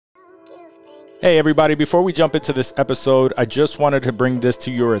Hey everybody, before we jump into this episode, I just wanted to bring this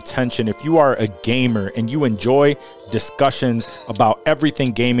to your attention. If you are a gamer and you enjoy discussions about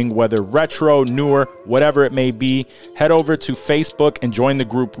everything gaming, whether retro, newer, whatever it may be, head over to Facebook and join the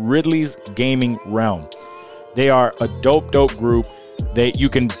group Ridley's Gaming Realm. They are a dope group that you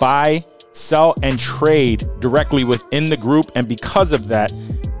can buy, sell, and trade directly within the group. And because of that,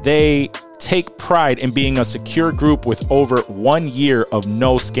 they take pride in being a secure group with over 1 year of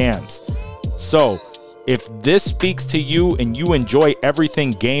no scams. So, if this speaks to you and you enjoy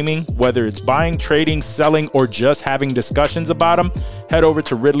everything gaming, whether it's buying, trading, selling, or just having discussions about them, head over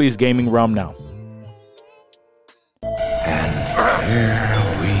to Ridley's Gaming Realm now. And here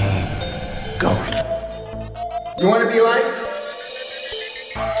we go. You want to be like?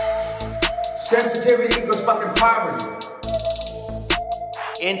 Sensitivity equals fucking poverty.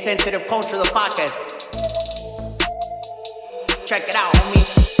 Insensitive Culture, the podcast. Check it out, homie.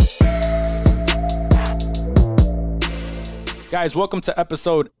 Guys, welcome to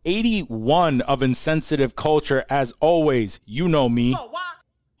episode 81 of Insensitive Culture. As always, you know me. So what?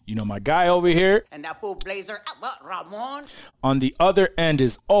 You know my guy over here. And that fool blazer, Ramon. On the other end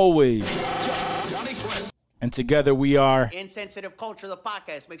is always. And together we are. Insensitive Culture, the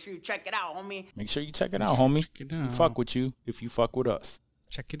podcast. Make sure you check it out, homie. Make sure you check it out, homie. Check it out. We fuck with you if you fuck with us.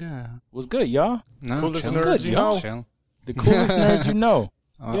 Check it out. What's good, y'all? No, Coolest chill. nerds good, you yo. know. Chill. The coolest nerd you know.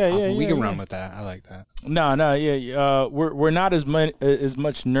 We can run yeah. with that. I like that. No. We're not as much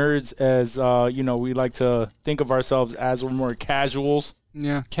nerds as we like to think of ourselves as. We're more casuals.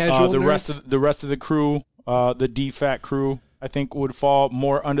 Yeah, casual. The nerds. rest of the crew, the DFAT crew, I think would fall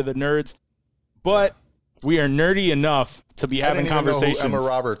more under the nerds. But we are nerdy enough to be having conversations. I didn't even know who Emma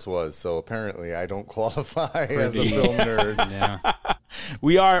Roberts was, so apparently I don't qualify as a film nerd. Yeah.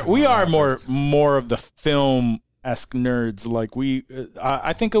 We are more of the film-esque nerds. Like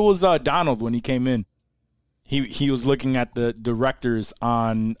I think it was Donald when he came in. He was looking at the directors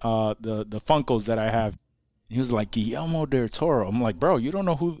on the Funkos that I have. He was like, Guillermo del Toro. I'm like, bro, you don't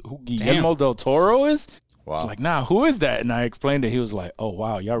know who Guillermo del Toro is? Wow. He's like, nah, who is that? And I explained it. He was like, oh,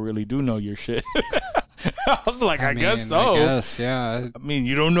 wow, y'all really do know your shit. I was like, I guess so. I guess, yeah. I mean,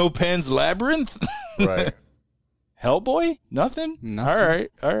 you don't know Pan's Labyrinth? Right. Hellboy? Nothing? Nothing.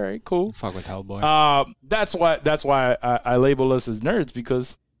 All right, cool. Fuck with Hellboy. That's why I label us as nerds,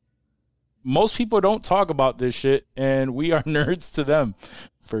 because most people don't talk about this shit, and we are nerds to them,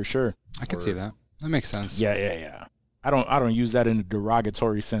 for sure. I can see that. That makes sense. Yeah. I don't use that in a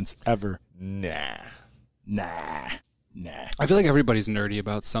derogatory sense ever. Nah. I feel like everybody's nerdy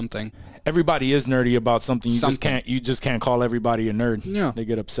about something. Everybody is nerdy about something. You just can't call everybody a nerd. Yeah. They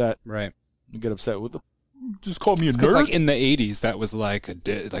get upset. Right. You get upset with them. Just call me a Because nerd. like in the 80s, that was like,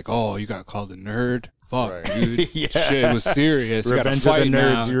 oh, you got called a nerd? Fuck, Right. dude. Yeah. Shit was serious. You Revenge gotta of the fight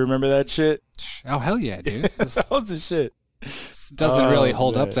Nerds. now. You remember that shit? Oh, hell yeah, dude. That was the shit. Doesn't really Oh,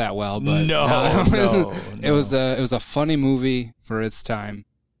 hold man. up that well, but No. it was a funny movie for its time.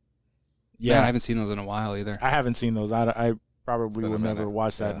 Yeah, Man, I haven't seen those in a while either. I haven't seen those. I probably been will a never minute.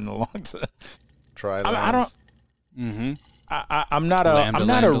 watch that Yeah. in a long time. Try I don't. Mm-hmm. I'm not a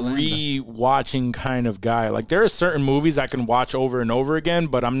Lambda. re-watching kind of guy. Like, there are certain movies I can watch over and over again,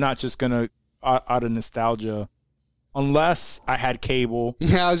 but I'm not just gonna out of nostalgia, unless I had cable.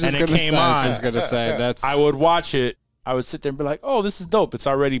 Yeah, I was just and it gonna came say. on. I was just gonna say that's. I would watch it. I would sit there and be like, "Oh, this is dope. It's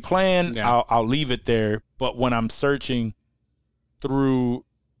already playing." Yeah. I'll leave it there. But when I'm searching through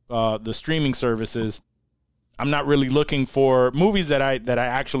the streaming services, I'm not really looking for movies that I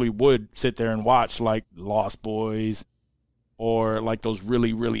actually would sit there and watch, like Lost Boys, or like those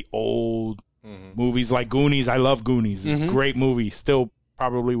really, really old movies like Goonies. I love Goonies. It's a great movie. Still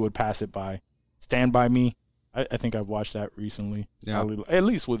probably would pass it by. Stand By Me. I think I've watched that recently. Yeah. Probably, at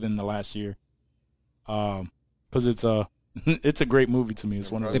least within the last year. Because it's a great movie to me. It's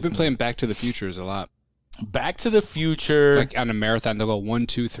one of They've been playing Back to the Futures a lot. Back to the Future. Like on a marathon, they'll go 1,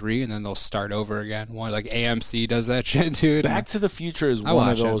 2, 3, and then they'll start over again. One like AMC does that shit, dude. Back to the Future is I one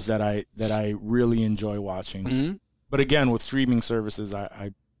of watch those that I really enjoy watching. Mhm. But again, with streaming services,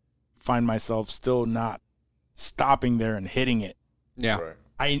 I find myself still not stopping there and hitting it. Yeah,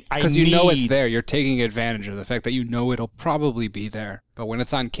 Right. because you know it's there. You're taking advantage of the fact that you know it'll probably be there. But when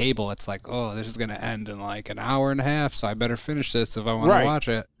it's on cable, it's like, oh, this is going to end in like an hour and a half, so I better finish this if I want Right. to watch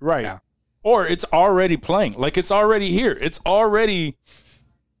it. Right. Yeah. Or it's already playing. Like, it's already here. It's already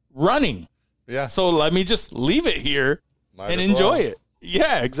running. Yeah. So let me just leave it here Might and as enjoy well. it.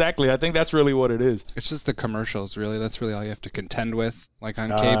 Yeah, exactly. I think that's really what it is. It's just the commercials, really. That's really all you have to contend with, like on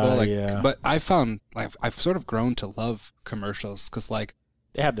cable. Like, yeah. But I found I've sort of grown to love commercials because, like,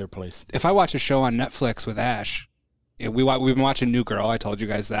 They have their place. if I watch a show on Netflix with Ash, we've been watching New Girl. I told you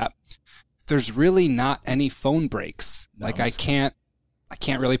guys that. there's really not any phone breaks. Like I can't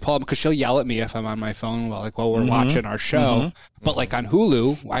really pull up because she'll yell at me if I'm on my phone while we're watching our show. But like on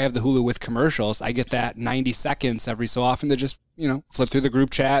Hulu, I have the Hulu with commercials. I get that 90 seconds every so often to just, flip through the group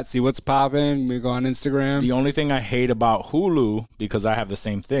chat, see what's popping. We go on Instagram. The only thing I hate about Hulu, because I have the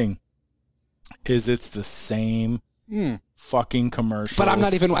same thing, is it's the same fucking commercials. But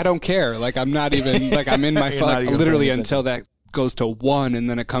I don't care. Like I'm not even, like I'm in my phone literally until that goes to 1 and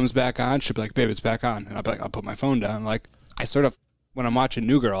then it comes back on. She'll be like, babe, it's back on. And I'll be like, I'll put my phone down. Like I sort of, when I'm watching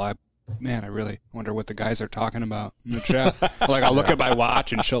New Girl, I really wonder what the guys are talking about in the chat. Like I'll look at my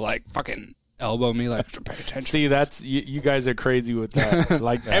watch and she'll like fucking elbow me like, pay attention. See, that's you guys are crazy with that.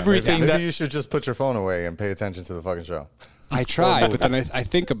 Like everything. Maybe you should just put your phone away and pay attention to the fucking show. I try, but then I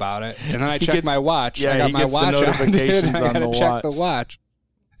think about it, and then I check my watch. Yeah, I got my watch the notifications on. I gotta check the watch.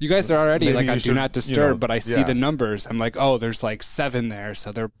 You guys are already Maybe like on Do Not Disturb, but I see the numbers. I'm like, oh, there's like 7 there,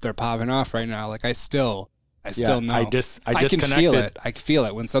 so they're popping off right now. Like I still know. I can feel it. I feel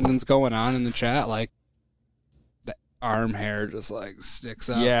it when something's going on in the chat. Like the arm hair just like sticks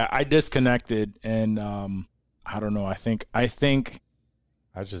up. Yeah, I disconnected, and I don't know. I think I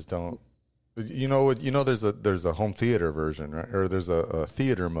just don't. There's a home theater version, right? Or there's a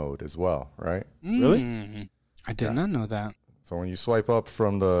theater mode as well, right? Really? I did not know that. So when you swipe up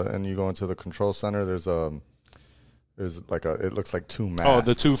and you go into the control center, there's like it looks like 2 masks. Oh,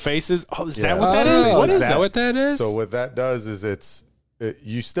 the 2 faces. Oh, is that what that is? What is that? What that is? So what that does is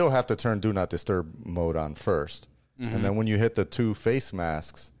you still have to turn Do Not Disturb mode on first, and then when you hit the 2 face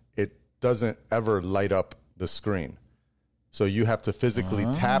masks, it doesn't ever light up the screen. So you have to physically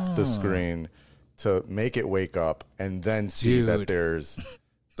tap the screen to make it wake up and then see that there's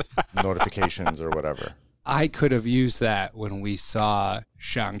notifications or whatever. I could have used that when we saw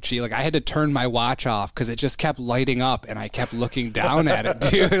Shang-Chi. Like, I had to turn my watch off because it just kept lighting up and I kept looking down at it,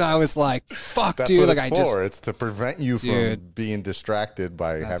 dude. I was like, fuck, That's dude. What like, it's for. It's to prevent you from being distracted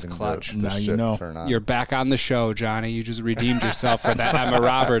by having clutch. the shit turn on. You're back on the show, Johnny. You just redeemed yourself for that Emma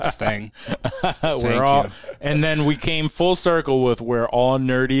Roberts thing. And then we came full circle with we're all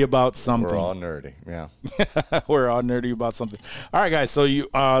nerdy about something. We're all nerdy, yeah. We're all nerdy about something. All right, guys. So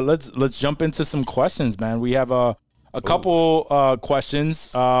let's jump into some questions, man. We have a couple questions.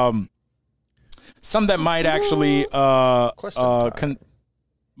 Some that might actually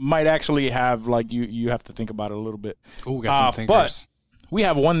might actually have like you have to think about it a little bit. Oh, we got some thinkers. But we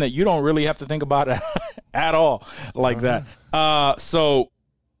have one that you don't really have to think about at all like that. So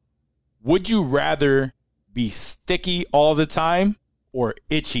would you rather be sticky all the time or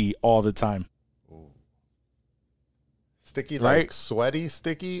itchy all the time? Sticky like sweaty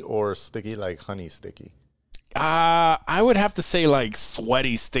sticky or sticky like honey sticky? I would have to say like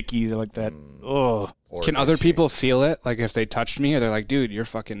sweaty sticky like that. Ugh. Can other people feel it? Like if they touched me, or they're like, dude, you're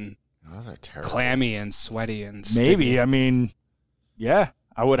fucking those are terrible. Clammy and sweaty and sticky. Maybe. I mean, yeah.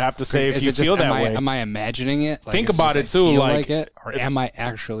 I would have to say if you feel that way. Am I imagining it? Like, think about it too. Like it, or am I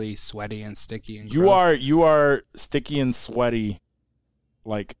actually sweaty and sticky? And you are sticky and sweaty,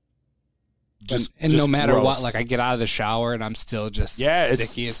 like. And no matter gross. What, like I get out of the shower and I'm still just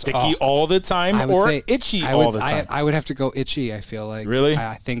sticky. It's sticky all the time or itchy all the time? I would have to go itchy, I feel like. Really?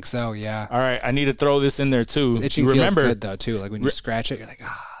 I think so, yeah. All right, I need to throw this in there too. Itching feels good though too. Like when you scratch it, you're like,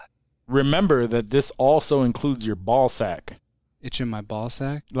 ah. Remember that this also includes your ball sack. Itching my ball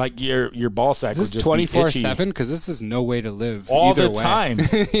sack? Like your ball sack is this would just 24/7? Because this is no way to live all either the time.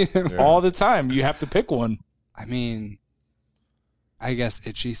 All the time. You have to pick one. I mean, I guess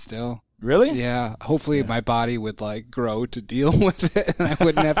itchy still. Really? Yeah. Hopefully my body would like grow to deal with it and I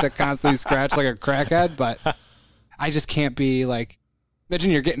wouldn't have to constantly scratch like a crackhead, but I just can't be like,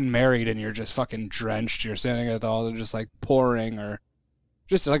 imagine you're getting married and you're just fucking drenched. You're standing at the altar just like pouring or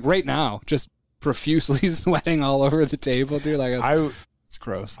just like right now, just profusely sweating all over the table, dude. Like it's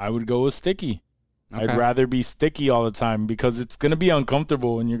gross. I would go with sticky. Okay. I'd rather be sticky all the time because it's going to be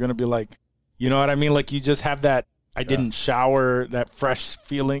uncomfortable and you're going to be like, you know what I mean? Like you just have that I didn't shower, that fresh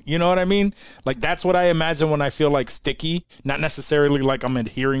feeling. You know what I mean? Like that's what I imagine when I feel like sticky. Not necessarily like I'm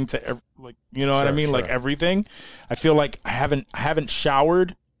adhering to like you know what I mean? Sure. Like everything. I feel like I haven't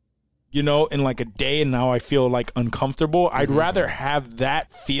showered, you know, in like a day, and now I feel like uncomfortable. I'd rather have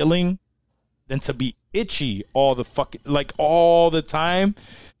that feeling than to be itchy all the time.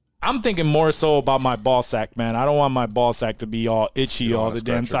 I'm thinking more so about my ball sack, man. I don't want my ball sack to be all itchy all the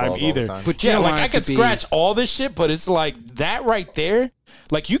damn time either. But yeah, like I could scratch all this shit, but it's like that right there.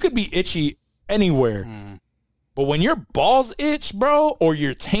 Like you could be itchy anywhere, but when your balls itch, bro, or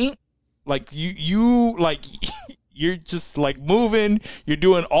your taint, like you like you're just like moving. You're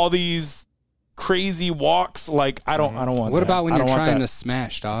doing all these crazy walks. Like I don't want. What that. about when I you're don't want trying that. to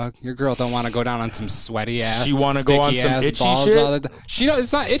smash, dog? Your girl don't want to go down on some sweaty ass. She want to go on sticky some ass itchy balls shit? all the time. She don't.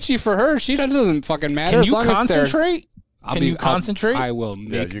 It's not itchy for her. She doesn't fucking matter. Can as you long as they're- concentrate? Can you concentrate? I will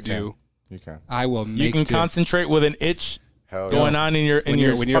make you do. can. You can. I will make You can do. concentrate with an itch Hell going yeah. on in your when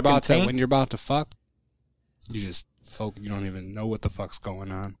you're fucking about taint? when you're about to fuck. You just you don't even know what the fuck's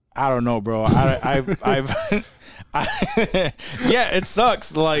going on. I don't know, bro. I've yeah, it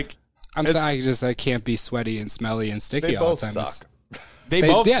sucks. Like I'm sorry, I can't be sweaty and smelly and sticky They all both the time. suck. they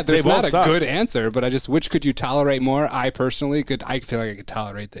both. Yeah, there's they both not a suck. good answer, but which could you tolerate more? I personally could. I feel like I could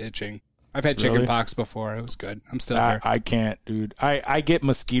tolerate the itching. I've had chicken Really? pox before. It was good. I'm still here. I can't, dude. I get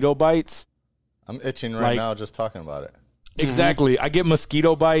mosquito bites. I'm itching right Like- now just talking about it. Exactly. I get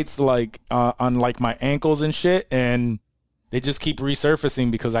mosquito bites like on like my ankles and shit, and they just keep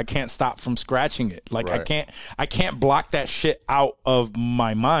resurfacing because I can't stop from scratching it. Like Right. I can't block that shit out of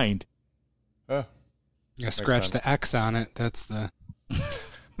my mind. You scratch sense. the X on it. That's the.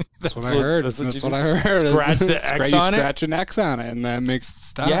 That's what I what- heard. that's That's what what, you I heard. Scratch the X you on it? Scratch an X on it, and that makes it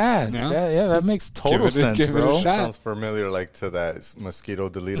stop. Yeah, you know? that makes total sense, give it a bro. shot. Sounds familiar, like to that mosquito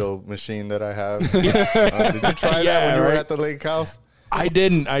Delito machine that I have. Did you try Yeah, that when you were right. at the lake house? I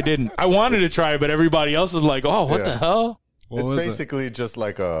didn't. I wanted to try it, but everybody else is like, "Oh, what Yeah. the hell?" What It's was it? basically just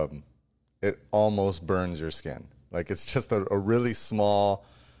like it almost burns your skin. Like it's just a really small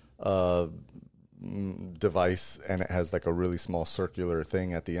device, and it has like a really small circular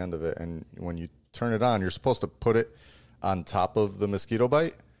thing at the end of it. And when you turn it on, you're supposed to put it on top of the mosquito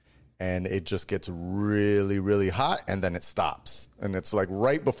bite, and it just gets really, really hot, and then it stops. And it's like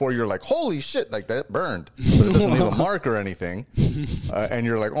right before you're like, holy shit, like that burned. But it doesn't leave a mark or anything. And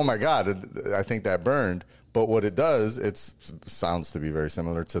you're like, oh my God, I think that burned. But what it does, it sounds to be very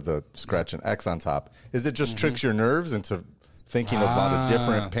similar to the scratch and X on top, is it just tricks your nerves into thinking about a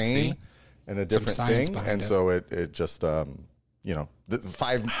different pain see? and a different science thing. behind And it. so it just, 10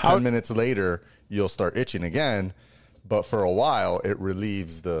 minutes later, you'll start itching again. But for a while, it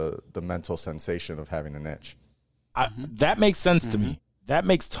relieves the mental sensation of having an itch. That makes sense to me. That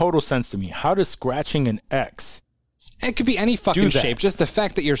makes total sense to me. How does scratching an X? It could be any fucking Do that. shape. Just the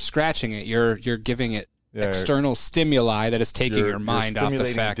fact that you're scratching it, you're giving it external stimuli that is taking your mind off the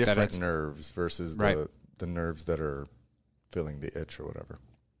stimulating fact that different it's nerves versus Right. the nerves that are feeling the itch or whatever.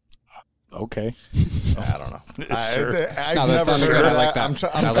 Okay. I don't know. Sure. I've No, that never sounds heard good. of I like that.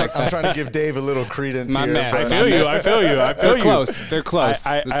 that. I'm trying to give Dave a little credence My here. man. but- I feel you. I feel you. They're close. They're close.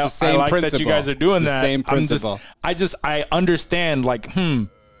 I It's the same I like principle. that you guys are doing It's the that. same I'm just- principle. I understand. Like,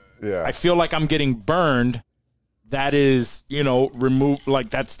 Yeah. I feel like I'm getting burned. That is, remove, like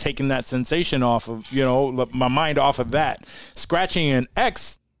that's taking that sensation off of, my mind off of that. Scratching an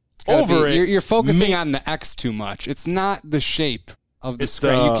X over it. You're focusing on the X too much. It's not the shape of the It's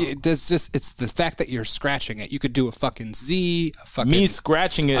scratch. the- It's the fact that you're scratching it. You could do a fucking Z, a fucking. Me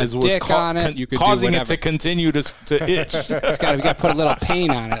scratching it a is what's dick on it, you could do causing it whatever. to continue to itch. You gotta put a little pain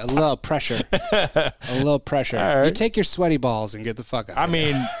on it, a little pressure, a little pressure. All right. You take your sweaty balls and get the fuck out. I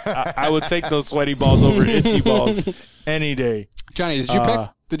mean, I would take those sweaty balls over itchy balls any day. Johnny, did you pick?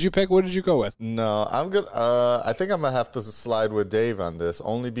 Did you pick? What did you go with? No, I'm good. I think I'm gonna have to slide with Dave on this,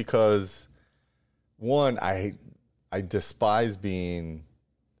 only because one, I despise being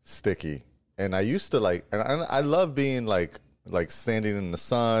sticky, and I used to and I love being like standing in the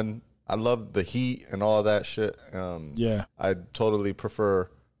sun. I love the heat and all that shit. Yeah. I totally prefer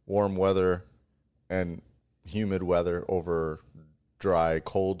warm weather and humid weather over dry,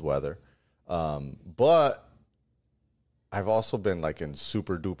 cold weather. But I've also been like in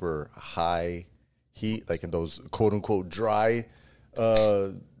super duper high heat, like in those quote unquote dry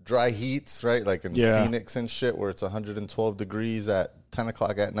heats, right? Like in Yeah. Phoenix and shit, where it's 112 degrees at 10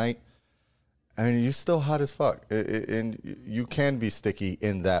 o'clock at night. I mean, you're still hot as fuck. And you can be sticky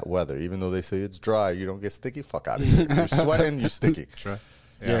in that weather. Even though they say it's dry, you don't get sticky. Fuck out of here. You're sweating, you're sticky. Sure.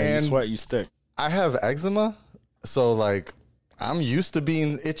 Yeah, And you sweat, you stick. I have eczema, so like I'm used to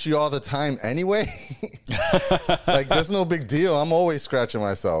being itchy all the time anyway. Like there's no big deal. I'm always scratching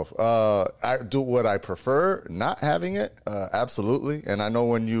myself. I do what I prefer, not having it, absolutely. And I know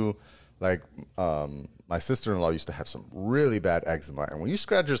when you like my sister-in-law used to have some really bad eczema, and when you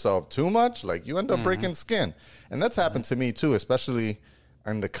scratch yourself too much, like you end up breaking skin. And that's happened to me too, especially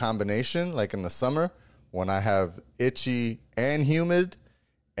in the combination, like in the summer when I have itchy and humid.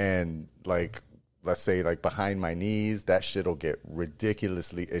 And like, let's say like behind my knees, that shit'll get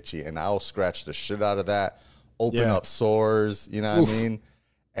ridiculously itchy, and I'll scratch the shit out of that, open up sores, you know what I mean?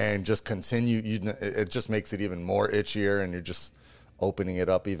 And just continue. It just makes it even more itchier, and you're just opening it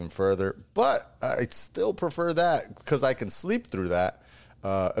up even further. But I still prefer that because I can sleep through that.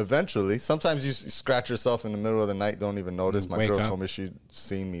 Eventually, sometimes you scratch yourself in the middle of the night, don't even notice. My girl told me she'd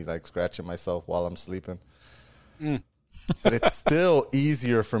seen me like scratching myself while I'm sleeping. But it's still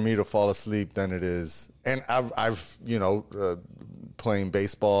easier for me to fall asleep than it is. And I've playing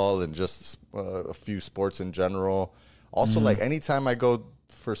baseball and just a few sports in general. Also, like anytime I go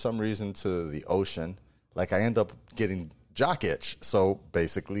for some reason to the ocean, like I end up getting jock itch. So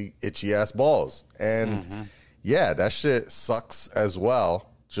basically itchy ass balls. And yeah, that shit sucks as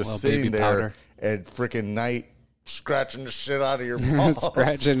well. Just sitting there powder. At freaking night, scratching the shit out of your balls.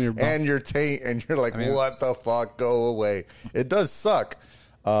 Scratching your balls. And your taint, and you're like, what the fuck? Go away. It does suck.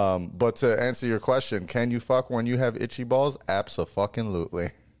 But to answer your question, can you fuck when you have itchy balls? Abso-fucking-lutely.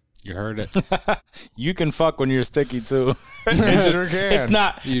 You heard it. You can fuck when you're sticky too. Sure can. It's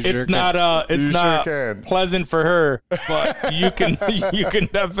not. It's not pleasant for her, but you can. You can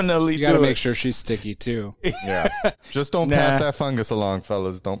definitely. You got to make sure she's sticky too. Yeah. Just don't pass that fungus along,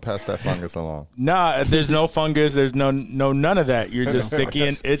 fellas. Don't pass that fungus along. Nah, there's no fungus. There's no none of that. You're just sticky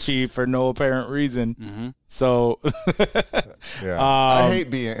and itchy for no apparent reason. So. Yeah. I hate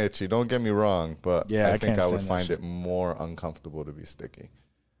being itchy. Don't get me wrong, but yeah, I think I would find it more uncomfortable to be sticky.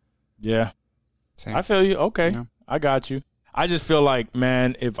 Yeah. Same. I feel you. Okay. Yeah. I got you. I just feel like,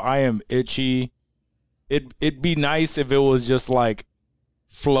 man, if I am itchy, it'd be nice if it was just like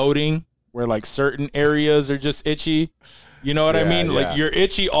floating where like certain areas are just itchy. You know what I mean? Yeah. Like you're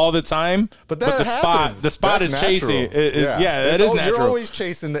itchy all the time, but the happens. spot That's is natural. chasing. That is natural. You're always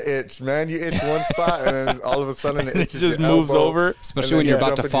chasing the itch, man. You itch one spot and then all of a sudden the itch just moves over. Especially when you're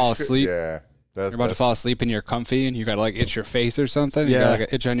about to fall asleep. Yeah. You're about to fall asleep and you're comfy and you got to like itch your face or something. You got like an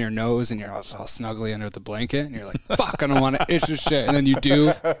itch on your nose and you're all snuggly under the blanket and you're like, fuck, I don't want to itch this shit. And then you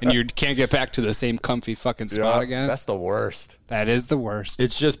do and you can't get back to the same comfy fucking spot again. That's the worst. That is the worst.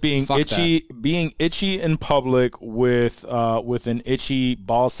 It's just being itchy in public with an itchy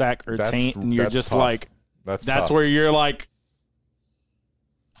ball sack or taint, and you're just tough. Like, that's where you're like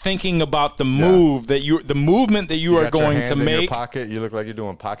thinking about the movement that you are going to make. In your pocket, you look like you're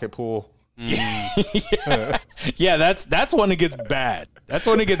doing pocket pool. Yeah, that's when it gets bad. That's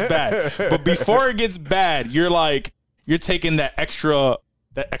when it gets bad. But before it gets bad, you're taking that extra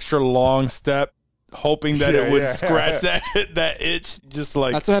long step, hoping that it would scratch that itch. Just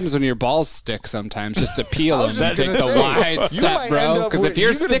like that's what happens when your balls stick. Sometimes just to peel them, take the wide step, bro. Because if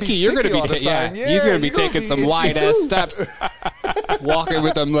you're sticky, you're gonna be he's gonna be taking some wide ass steps, walking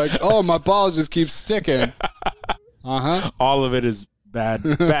with them like, oh, my balls just keep sticking. All of it is bad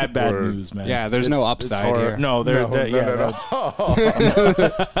news, man. Yeah, there's no upside here. No, Was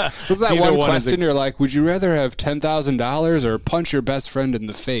that one question? You're like, would you rather have $10,000 or punch your best friend in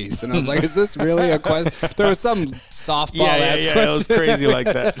the face? And I was like, is this really a question? There was some softball ass question. It was crazy like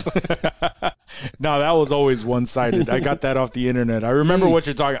that. No, that was always one-sided. I got that off the internet. I remember what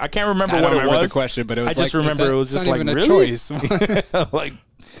you're talking. I can't remember what it was. The question, but it was I just remember it was just like, really? A choice. Like,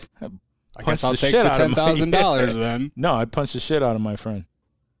 I guess I'll take the $10,000 then. No, I'd punch the shit out of my friend.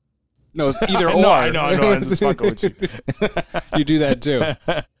 No, it's either or. No, I know. I'm just fucking with you. You do that too.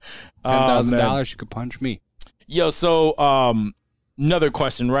 $10,000, you could punch me. Yo, so another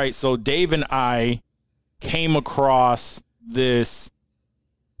question, right? So Dave and I came across this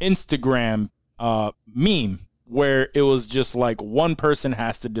Instagram meme where it was just like one person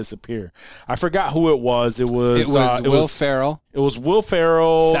has to disappear. I forgot who it was. It was Will Ferrell. It was Will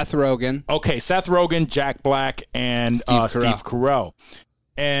Ferrell. Seth Rogen. Okay, Seth Rogen, Jack Black, and Steve Carell.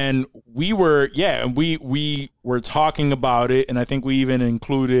 And we were talking about it, and I think we even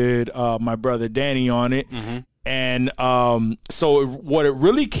included my brother Danny on it. Mm-hmm. And so what it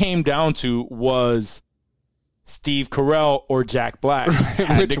really came down to was Steve Carell or Jack Black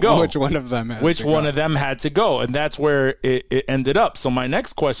had to go. Which one of them had Which one of them had to go? And that's where it ended up. So my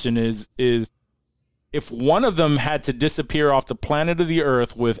next question is if one of them had to disappear off the planet of the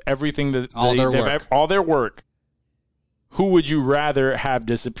earth with everything that all their work, who would you rather have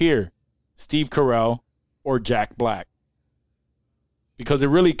disappear? Steve Carell or Jack Black? Because it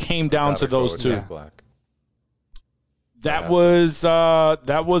really came down to those two. Jack Black. That was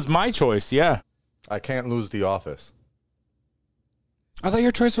my choice, yeah. I can't lose The Office. I thought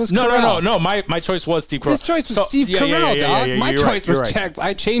your choice was Carell. No. My choice was Steve Carell. His choice was Steve Carell, dog. Yeah, my choice was Jack.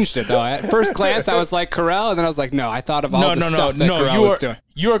 I changed it though. At first glance, I was like Carell, and then I was like, no. I thought of all the stuff that Carell was doing.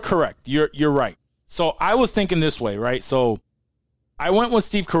 You're correct. You're right. So I was thinking this way, right? So I went with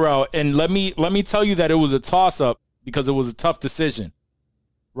Steve Carell, and let me tell you that it was a toss up because it was a tough decision,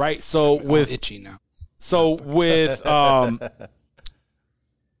 right? So itchy now. So with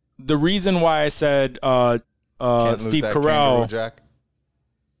the reason why I said Steve Carell, Jack.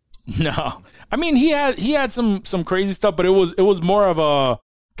 No, I mean he had some crazy stuff, but it was more of a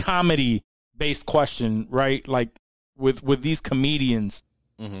comedy based question, right? Like with these comedians,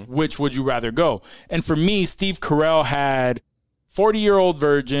 which would you rather go? And for me, Steve Carell had 40-Year-Old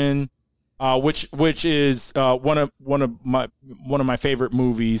Virgin, which is one of my favorite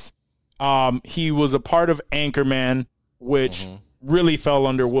movies. He was a part of Anchorman, which really fell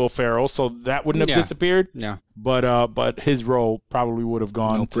under Will Ferrell, so that wouldn't have disappeared. Yeah. But his role probably would have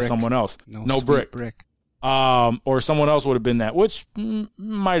gone to someone else. No sweet brick. Or someone else would have been that, which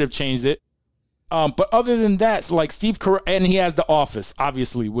might have changed it. But other than that, like Steve Carell, and he has The Office,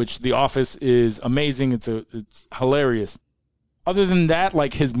 obviously, which The Office is amazing. It's hilarious. Other than that,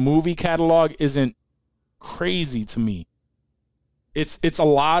 like his movie catalog isn't crazy to me. It's a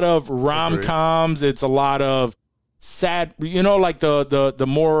lot of rom-coms. It's a lot of sad, like the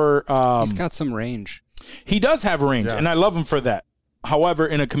more. He's got some range. He does have range, and I love him for that. However,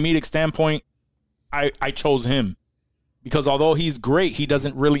 in a comedic standpoint, I chose him because although he's great, he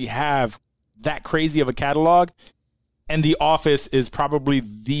doesn't really have that crazy of a catalog. And The Office is probably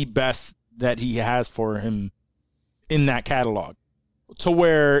the best that he has for him in that catalog. To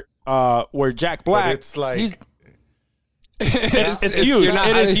where Jack Black, but it's like it's huge.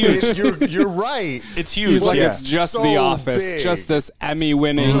 It is huge. You're right. It's huge. He's like, it's just So The Office, big. just this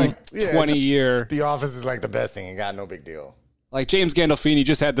Emmy-winning 20-year. The Office is like the best thing. It got no big deal. Like James Gandolfini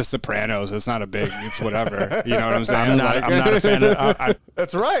just had The Sopranos. It's not a big. It's whatever. You know what I'm saying? I'm not a fan of.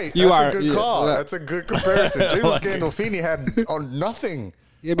 That's right. You That's are- a good call. yeah. That's a good comparison. James Gandolfini had on nothing.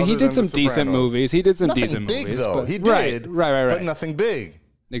 Yeah, but he other did than some decent Sopranos. movies. He did some Nothing decent big, movies. though. But, He did. Right. But nothing big.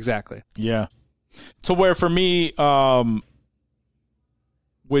 Exactly. Yeah. To where for me,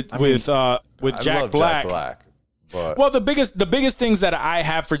 with I Jack love Black. Jack Black. But Well, the biggest things that I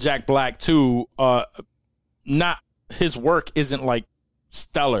have for Jack Black too, not his work isn't like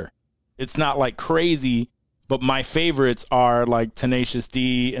stellar. It's not like crazy, but my favorites are like Tenacious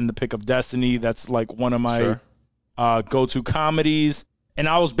D and The Pick of Destiny. That's like one of my go-to comedies, and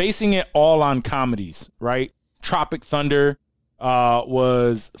I was basing it all on comedies, right? Tropic Thunder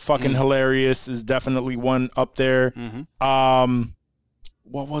was fucking hilarious. Is definitely one up there.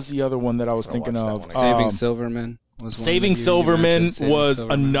 What was the other one that I was thinking of? Saving Silverman was one. Saving that you Silverman mentioned. Saving was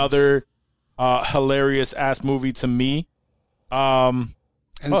Silverman. another hilarious ass movie to me. And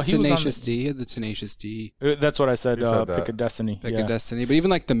he was on Tenacious D, the Tenacious D, That's what I said. You said Pick that. of Destiny. Pick yeah. of Destiny. But even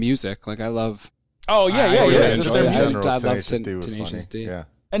like the music, like I love. Oh yeah, I yeah, really yeah. enjoyed Just it. their I music. love Tenacious D was Tenacious funny. D. Yeah.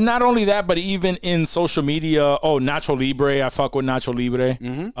 And not only that, but even in social media, Nacho Libre, I fuck with Nacho Libre.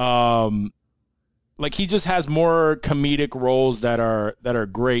 Like he just has more comedic roles that are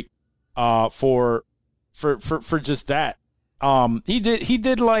great for just that. He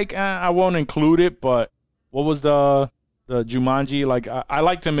did like I won't include it, but what was the Jumanji? Like I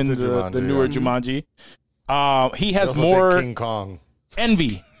liked him in the newer Jumanji. He has Also did more King Kong.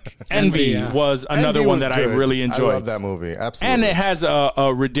 Envy. Envy was another Envy one was that good. I really enjoyed. I love that movie. Absolutely. And it has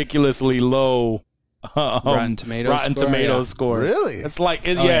a ridiculously low Rotten Tomatoes score. Really? It's like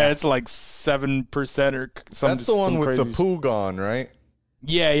yeah. it's like 7% or something. That's the one with the poo gone, right?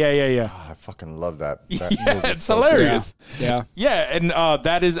 Yeah. Oh, I fucking love that. Yeah, movie it's so good. hilarious. Yeah. Yeah, and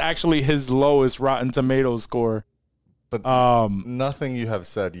that is actually his lowest Rotten Tomatoes score. But nothing you have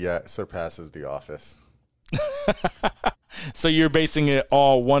said yet surpasses The Office. So you're basing it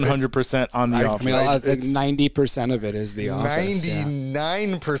all 100% on The I Office. mean, I think It's 90% of it is The Office.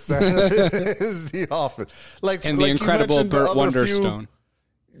 99% of it is The Office. Like, And like the you incredible mentioned, Burt the other few- Wonderstone.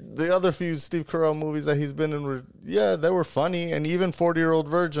 The other few Steve Carell movies that he's been in were, they were funny. And even 40-Year-Old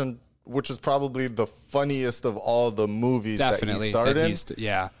Virgin, which is probably the funniest of all the movies Definitely. that he starred in.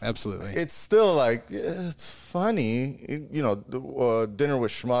 Yeah, absolutely. It's still like, it's funny. Dinner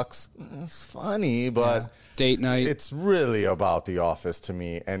with Schmucks, it's funny, but Date Night. it's really about The Office to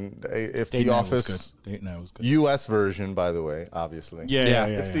me. And if Date The Night was Office, good. Date Night was good. U.S. version, by the way, obviously. Yeah.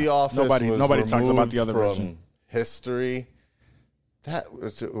 If The Office nobody was talks about the other removed version. from history, I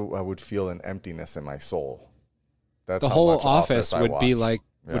would feel an emptiness in my soul. That's the how whole much Office I would be watched.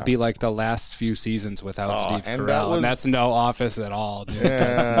 like the last few seasons without Steve and Carell, that was- and that's no Office at all, dude.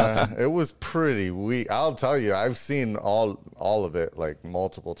 Yeah, it was pretty weak. I'll tell you, I've seen all of it like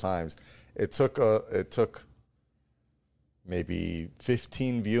multiple times. It took maybe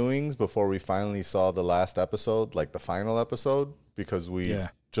 15 viewings before we finally saw the last episode, like the final episode, because we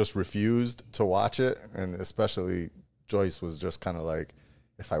just refused to watch it, and especially Joyce was just kind of like,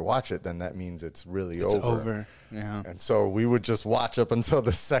 if I watch it, then that means it's really It's over. over. Yeah. And so we would just watch up until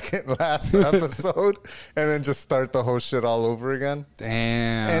the second last episode and then just start the whole shit all over again.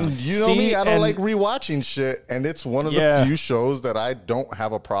 Damn. And you know See, me, I don't and- like rewatching shit. And it's one of Yeah. the few shows that I don't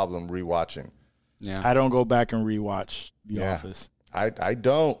have a problem rewatching. yeah. I don't go back and rewatch The Office. I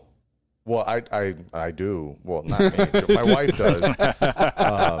don't. Well, I do. Well, not me. My wife does.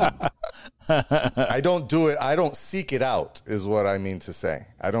 I don't do it. I don't seek it out, is what I mean to say.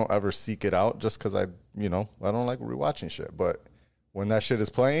 I don't ever seek it out just because I don't like rewatching shit. But when that shit is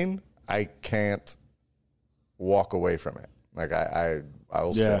playing, I can't walk away from it. Like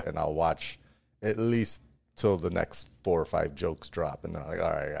I'll sit and I'll watch at least till the next 4 or 5 jokes drop, and then I'm like, all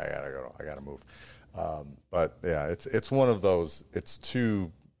right, I gotta go. I gotta move. But yeah, it's one of those. It's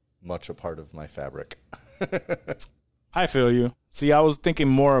too much a part of my fabric. I feel you. See, I was thinking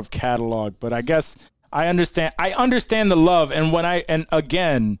more of catalog, but I guess I understand. I understand the love, and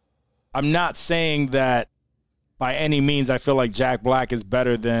again, I'm not saying that by any means I feel like Jack Black is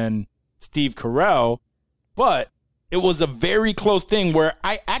better than Steve Carell, but it was a very close thing where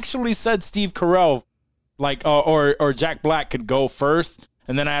I actually said Steve Carell, like, or Jack Black could go first,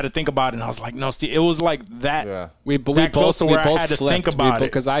 and then I had to think about it, and I was like, no, Steve. It was like that. Yeah. We that close both to we where I both had to flipped think about it.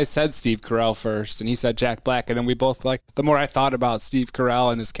 because I said Steve Carell first and he said Jack Black, and then we both like the more I thought about Steve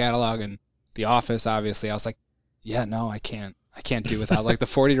Carell and his catalog and The Office, obviously I was like, yeah, no, I can't do without like the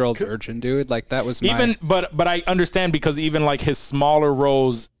 40-year-old virgin, dude. Like that was my but I understand because even like his smaller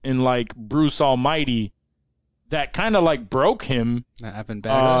roles in like Bruce Almighty, that kind of like broke him. Evan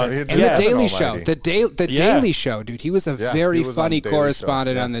Baxter he and did the Evan Daily Show. Almighty. The Yeah. Daily Show, dude. He was a Yeah, very he was on funny Daily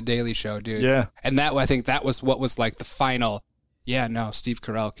correspondent Show, yeah. on the Daily Show, dude. Yeah. And that I think that was what was like the final. Yeah, no, Steve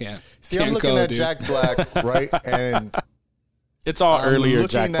Carell can't. See, can't I'm looking go, at dude. Jack Black, right? And It's all I'm earlier looking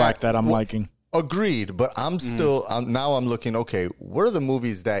Jack at- Black that I'm well, liking. agreed, but I'm still now I'm looking, okay, what are the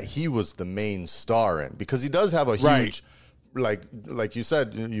movies that he was the main star in? Because he does have a huge Right. like you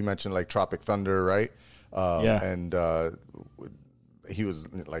said, you mentioned like Tropic Thunder, right? Yeah. And he was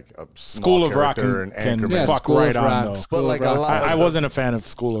like a School small of Rock character in can Anchorman. Yeah, fuck School right of on Rock, though. School But, like, of Rock. a lot- I wasn't a fan of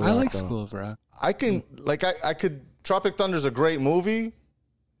School of Rock. I like though. School of Rock. I can I could Tropic Thunder's a great movie.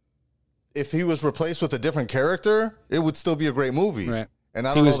 If he was replaced with a different character, it would still be a great movie. Right. And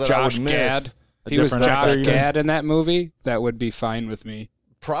I He don't was know that I Josh would miss. Gad. If he was different Josh actor, you mean? Gad in that movie, that would be fine with me.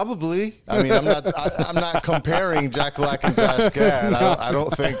 Probably. I mean, I'm not comparing Jack Black and Josh Gad. I don't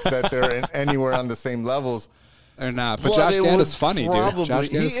think that they're anywhere on the same levels. Or not. But Josh it Gad would is funny, dude. probably, Josh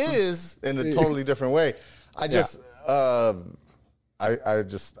Gad he is funny. is in a totally different way. I just, I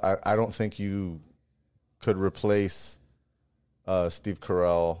don't think you could replace Steve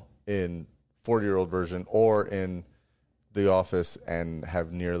Carell in 40-year-old version or in The Office and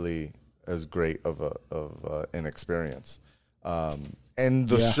have nearly as great of an experience. And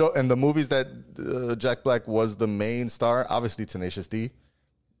the show and the movies that Jack Black was the main star, obviously Tenacious D.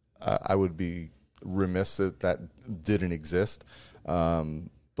 I would be remiss if that didn't exist.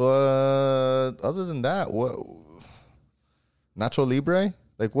 But other than that, what Nacho Libre?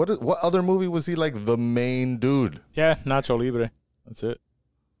 Like what other movie was he like the main dude? Yeah, Nacho Libre. That's it.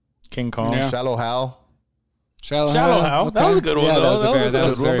 King Kong. Yeah. Shallow Hal. Shallow Hal. That was a good one, Yeah, though. that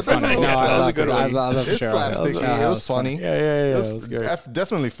was very But there's funny. no- No, I that was a love good it. I one. love It's Shallow Hal. slapsticky. Yeah, It was funny. Yeah, It that was great.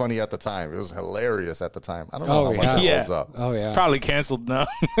 Definitely funny at the time. It was hilarious at the time. I don't know Oh, how much yeah. it Yeah. holds up. Oh yeah. Probably canceled now.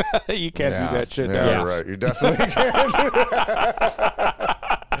 You can't do that shit Yeah, now. you're right. You definitely can.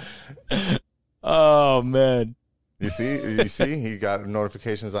 Oh man. You see, he got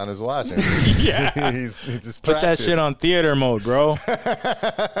notifications on his watch. And Yeah. he's Put distracted. that shit on theater mode, bro.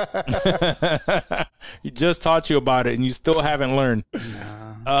 He just taught you about it, and you still haven't learned.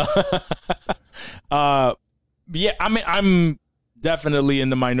 Yeah, I mean, I'm definitely in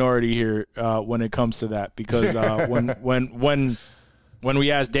the minority here when it comes to that because when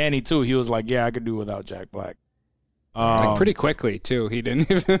we asked Danny too, he was like, "Yeah, I could do without Jack Black." Like pretty quickly too. He didn't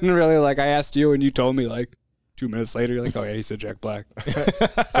even really like. I asked you, and you told me like 2 minutes later. You're like, "Oh yeah, he said Jack Black."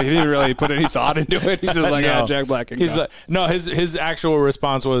 So he didn't really put any thought into it. He's just like, No. "Yeah, Jack Black." Can He's go. like, no, his actual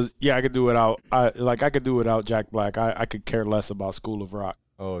response was, "Yeah, I could do without. I could do without Jack Black. I could care less about School of Rock."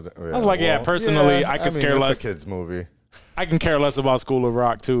 Oh, I was like, yeah, personally, I could care it's less. a kids movie. I can care less about School of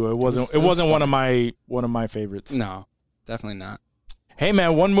Rock too. It wasn't one of my favorites. No, definitely not. Hey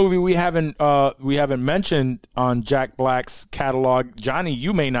man, one movie we haven't mentioned on Jack Black's catalog. Johnny,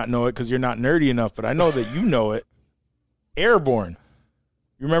 you may not know it because you're not nerdy enough, but I know that you know it. Airborne.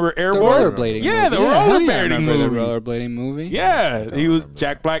 You remember The Airborne? rollerblading. Yeah, movie. the hell yeah, I rollerblading remember movie. The rollerblading movie. Yeah, he was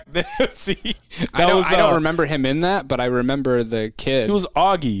Jack Black. See, I don't remember him in that, but I remember the kid. He was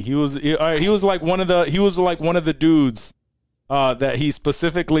Augie. He was like one of the dudes that he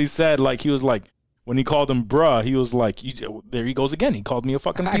specifically said, like, he was like, when he called him bruh, he was like, there he goes again. He called me a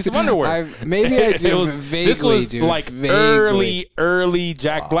fucking piece of underwear. Maybe I do vaguely. This was dude, like vaguely. early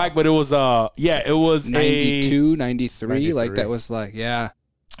Jack Black, but it was it was 92, 93, like that was like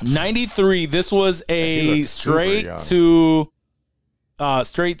 93. This was a straight to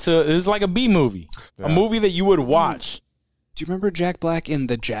this is like a B movie, a movie that you would watch. Do you remember Jack Black in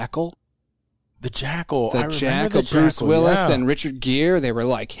The Jackal? The Jackal. The Jackal, Bruce Willis and Richard Gere, they were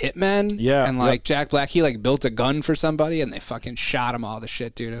like hitmen. Yeah. And like Jack Black, he like built a gun for somebody and they fucking shot him all the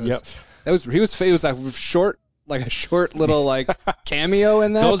shit, dude. It was, he was like a short little like cameo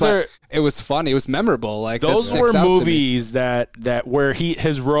in that. It was funny. It was memorable. Like those were movies that where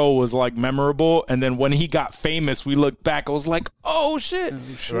his role was like memorable, and then when he got famous, we looked back. I was like, oh shit.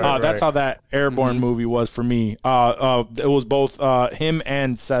 That's how that Airborne movie was for me. It was both him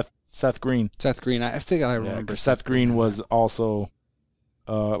and Seth Green. I think I remember. Seth Green was also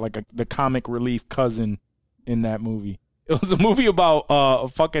like the comic relief cousin in that movie. It was a movie about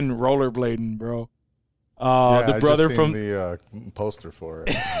fucking rollerblading, bro. The brother from the poster for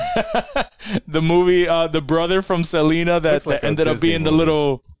it. The movie, the brother from Selena that ended up being the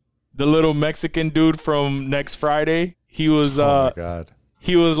little Mexican dude from Next Friday. He was oh my God.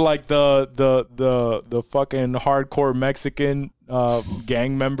 He was like the fucking hardcore Mexican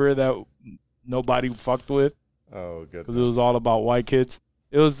gang member that nobody fucked with. Oh, good. Because it was all about white kids.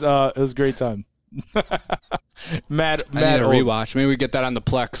 It was a great time. Mad I need a rewatch. Maybe we get that on the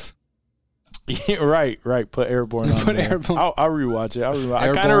Plex. right. Put Airborne on. Put Airborne. I'll rewatch it.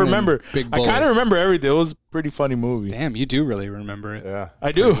 I kind of remember. Everything. It was a pretty funny movie. Damn, you do really remember it. Yeah,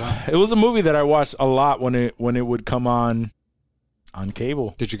 I do. Well. It was a movie that I watched a lot when it would come on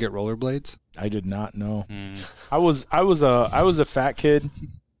cable. Did you get rollerblades? I did not know. I was a fat kid,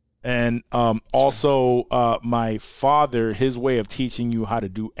 and also my father, his way of teaching you how to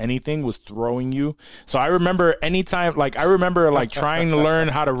do anything was throwing you. So I remember anytime, like trying to learn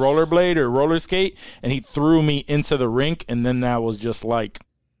how to rollerblade or roller skate, and he threw me into the rink, and then that was just like,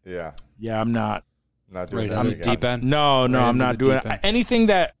 yeah, I'm not doing that. I'm deep end. No, I'm not doing it.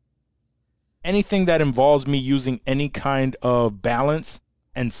 Anything that involves me using any kind of balance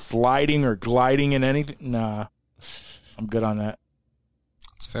and sliding or gliding in anything, nah, I'm good on that.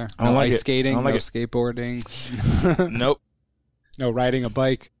 That's fair. I don't no like ice it. skating, I don't like no it. skateboarding. Nope. No riding a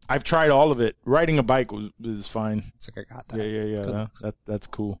bike. I've tried all of it. Riding a bike is fine. It's like I got that. Yeah. That's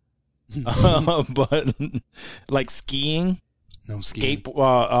cool. But like skiing, no skiing.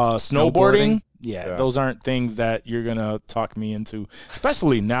 Snowboarding. Yeah, those aren't things that you're gonna talk me into.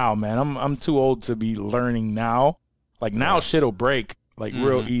 Especially now, man. I'm too old to be learning now. Like now, shit'll break like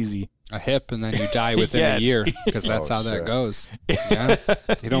real easy. A hip, and then you die within a year because that's how that goes. Yeah,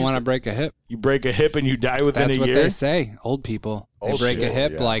 you don't want to break a hip. You break a hip and you die within a year. That's what they say. Old people, they break a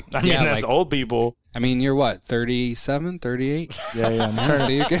hip. Yeah. Like I mean, that's old people. I mean, you're what, 37, 38? Yeah. I'm So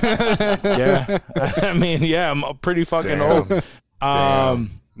you can yeah. I mean, yeah. I'm pretty fucking old.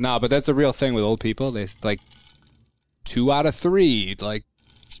 No, but that's a real thing with old people. They like 2 out of 3 like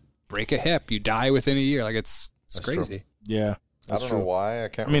break a hip. You die within a year. Like it's crazy. True. Yeah. I don't know why. I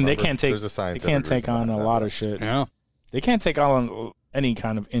can't. I mean, remember. they can't take. There's a They can't take on a lot of shit. Yeah. They can't take on any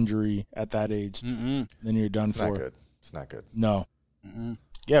kind of injury at that age. Then you're done for. Not good. It's not good. No.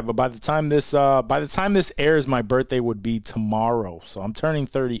 Yeah, but by the time this airs, my birthday would be tomorrow. So I'm turning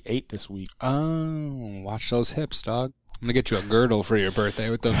 38 this week. Oh, watch those hips, dog. I'm gonna get you a girdle for your birthday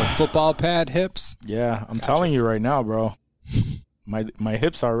with the football pad hips. Yeah, I'm telling you right now, bro. My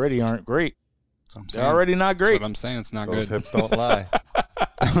hips already aren't great. They're already not great. That's what I'm saying. It's not Those good. hips don't lie.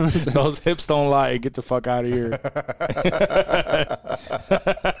 Those hips don't lie. Get the fuck out of here.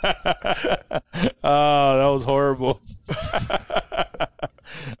 Oh, that was horrible.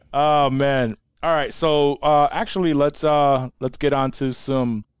 Oh man. All right. So actually, let's get on to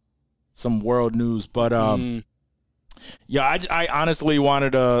some world news. But yeah, I honestly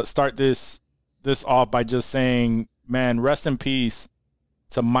wanted to start this off by just saying, man, rest in peace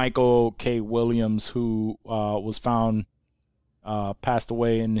to Michael K. Williams, who was found passed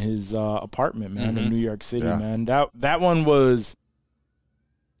away in his apartment, man, in New York City, man. That one was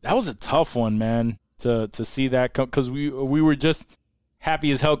a tough one, man, to see that, because we were just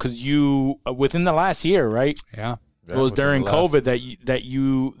happy as hell because you within the last year, right? Yeah. It was during COVID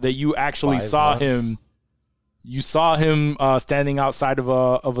that you actually saw him. You saw him standing outside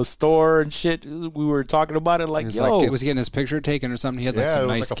of a store and shit. We were talking about it like, was yo. was he getting his picture taken or something? He had like some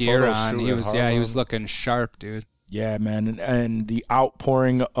nice gear on. He was looking sharp, dude. Yeah, man, and the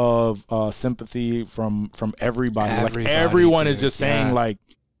outpouring of sympathy from everybody. Like everyone is just saying like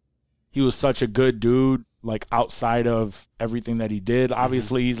he was such a good dude, like outside of everything that he did.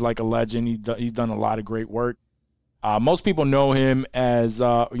 Obviously, he's like a legend. He's done a lot of great work. Most people know him as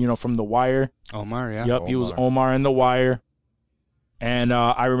from The Wire. Omar, yeah. Yep, he was Omar in The Wire. And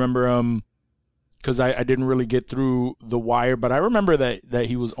I remember him because I didn't really get through The Wire, but I remember that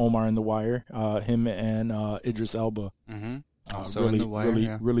he was Omar in The Wire. Him and Idris Elba. Mm-hmm. Also really, in The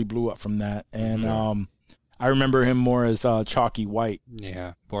Wire, really blew up from that. And I remember him more as Chalky White.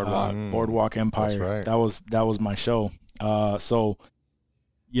 Yeah, Boardwalk Empire. That's right. That was my show. So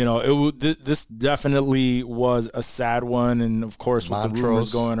this definitely was a sad one, and of course with the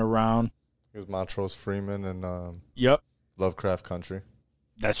rumors going around. It was Montrose Freeman and Yep. Lovecraft Country.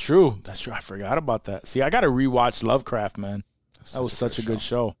 That's true. I forgot about that. See, I got to rewatch Lovecraft, man. That was such a good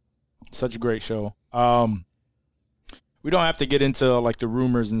show. Such a great show. We don't have to get into like the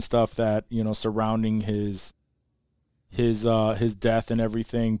rumors and stuff that surrounding his death and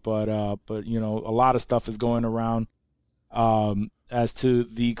everything, but a lot of stuff is going around as to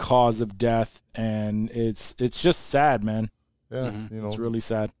the cause of death, and it's just sad, man. Yeah, it's really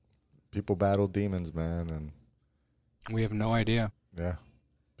sad. People battle demons, man, and we have no idea. Yeah,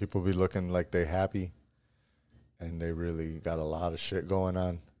 people be looking like they happy, and they really got a lot of shit going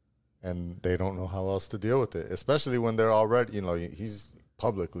on. And they don't know how else to deal with it, especially when they're already, he's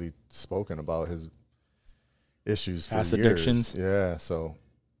publicly spoken about his issues for past years. Addictions. Yeah, so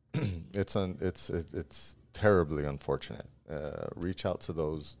it's terribly unfortunate. Reach out to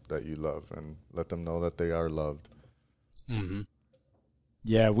those that you love and let them know that they are loved. Mm-hmm.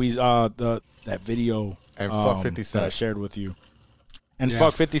 Yeah, we that video and fuck 50 Cent that I shared with you, and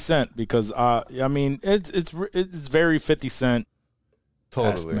fuck 50 Cent because it's very 50 Cent.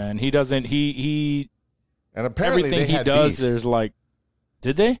 Totally, man. He doesn't. He and apparently everything they he had does. beef. There's like,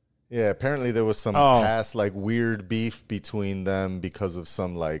 did they? Yeah, apparently there was some past like weird beef between them because of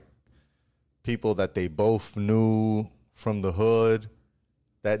some like people that they both knew from the hood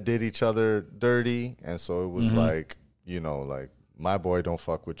that did each other dirty, and so it was like like my boy don't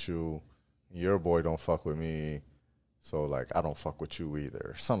fuck with you, your boy don't fuck with me, so like I don't fuck with you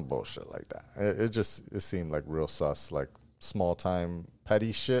either. Some bullshit like that. It seemed like real sus, like small time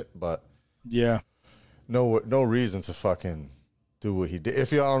petty shit, but no reason to fucking do what he did.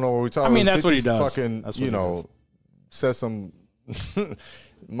 If y'all don't know what we're talking about, that's what he does. Fucking, says some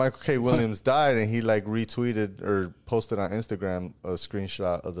Michael K. Williams died, and he like retweeted or posted on Instagram a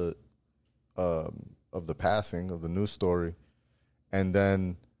screenshot of the passing of the news story, and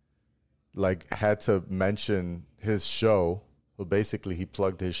then like had to mention his show. So basically, he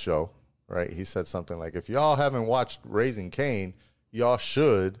plugged his show. Right, he said something like, if y'all haven't watched Raising Cain, y'all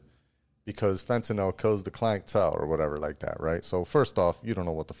should, because fentanyl kills the clientele or whatever like that, right? So first off, you don't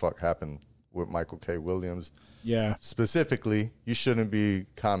know what the fuck happened with Michael K. Williams. Yeah. Specifically, you shouldn't be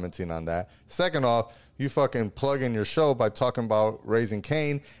commenting on that. Second off, you fucking plug in your show by talking about Raising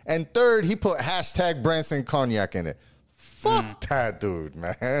Cain. And third, he put hashtag Branson Cognac in it. Fuck that dude,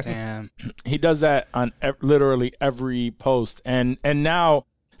 man. Damn. He does that on literally every post. And now...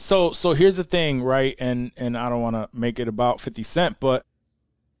 So here's the thing, right? And I don't want to make it about 50 Cent, but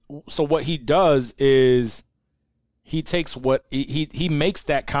so what he does is he takes what he makes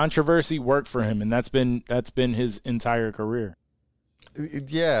that controversy work for him, and that's been his entire career.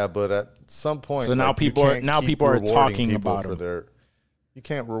 Yeah, but at some point, so now people are talking about him. You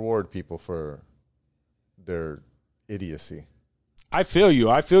can't reward people for their idiocy. I feel you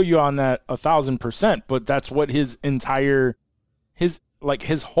on that 1,000%. But that's what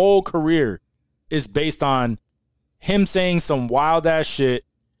his whole career is based on, him saying some wild ass shit,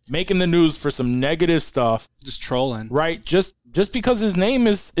 making the news for some negative stuff, just trolling, right? Just because his name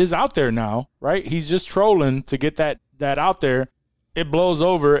is out there now, right? He's just trolling to get that out there. It blows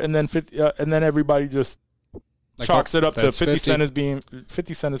over, and then everybody just chalks it up to 50 Cent as being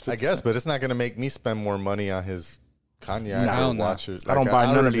 50 Cent is 50 I guess, Cent. But it's not going to make me spend more money on his cognac or watch it. I don't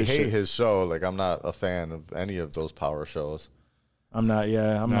buy none of his hate shit. his show. Like, I'm not a fan of any of those power shows. I'm not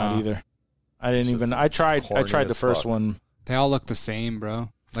either. I tried the first one. They all look the same, bro.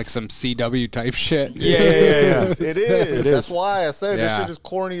 Like some CW type shit. Yeah. It is. That's why I said this shit is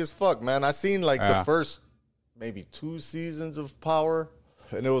corny as fuck, man. I seen like the first maybe 2 seasons of Power,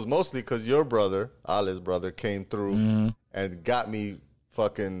 and it was mostly because your brother, Ali's brother, came through and got me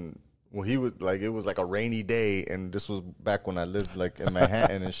fucking. Well, he was like, it was like a rainy day, and this was back when I lived like in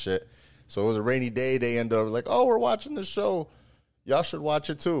Manhattan and shit. So it was a rainy day. They ended up like, oh, we're watching the show. Y'all should watch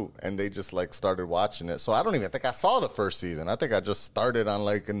it too. And they just like started watching it. So I don't even think I saw the first season. I think I just started on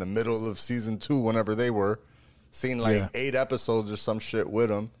like in the middle of season 2, whenever they were. Seen like 8 episodes or some shit with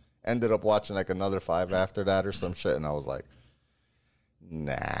them. Ended up watching like another 5 after that or some shit. And I was like,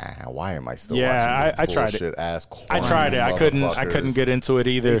 Nah, why am I still Yeah, watching I this tried bullshit it. ass I corny tried it. I couldn't motherfuckers? get into it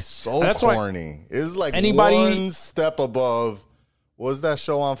either. It's so That's why corny. It's like anybody- one step above. What was that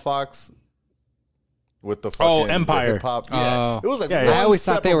show on Fox with the fucking Empire. the hip-hop? Yeah, it was like Yeah, one I always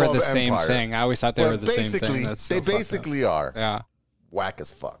step thought they were above the same Empire. thing. I always thought they But were the same thing. That's so they fucked up. basically are. Yeah. Whack as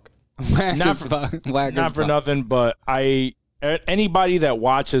fuck. Whack Not as for- fuck. Whack not as for fuck. nothing, but anybody that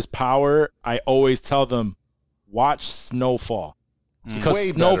watches Power, I always tell them watch Snowfall because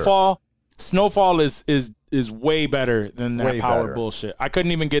Way better. Snowfall is way better than that Way Power better. bullshit. I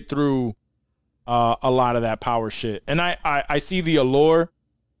couldn't even get through a lot of that Power shit, and I see the allure.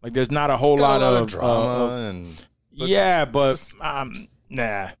 Like there's not a whole Got lot a lot of drama and yeah, but just- nah.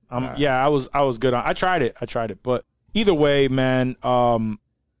 Yeah, I was good on. I tried it, but either way, man.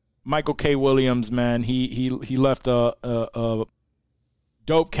 Michael K. Williams, man, he left a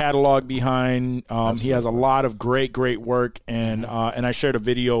dope catalog behind. He has a lot of great work, and I shared a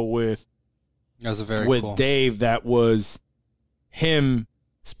video with That was a very cool. Dave that was him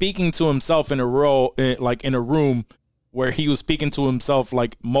speaking to himself in a room where he was speaking to himself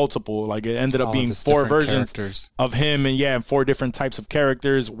like multiple, like it ended up All of being his 4 different versions characters. of him, and 4 different types of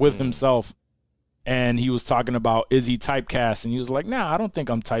characters with himself. And he was talking about, is he typecast? And he was like, nah, I don't think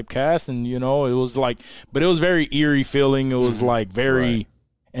I'm typecast. And, it was like, but it was very eerie feeling. It was like very, Right.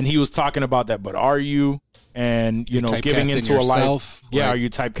 and he was talking about that, but are you? And, giving typecasting into a life. yourself? Yeah. Like- Are you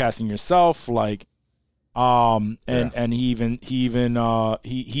typecasting yourself? Like, and he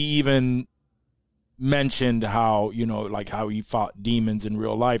even mentioned how, like how he fought demons in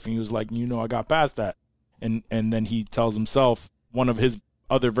real life. And he was like, I got past that. And then he tells himself, one of his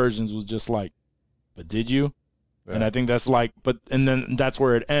other versions was just like, but did you? Yeah. And I think that's like, and then that's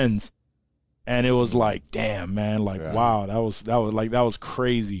where it ends. And it was like, damn, man, like, Yeah. wow, that was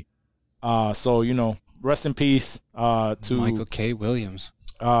crazy. So, rest in peace, to Michael K. Williams.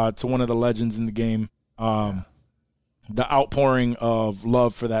 to one of the legends in the game. The outpouring of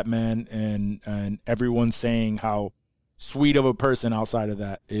love for that man, and everyone saying how sweet of a person outside of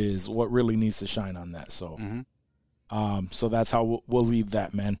that is what really needs to shine on that. So, so that's how we'll leave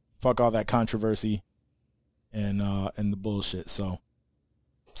that, man. Fuck all that controversy and the bullshit.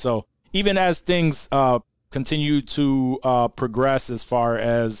 So even as things continue to progress as far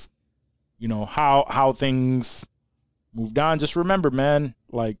as how things moved on, just remember, man,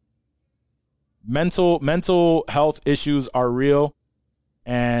 like mental health issues are real,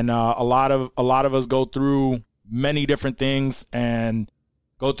 and a lot of us go through many different things and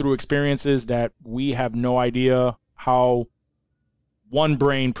go through experiences that we have no idea how one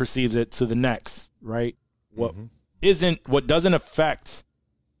brain perceives it to the next, right? What doesn't affect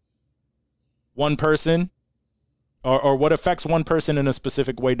one person, or what affects one person in a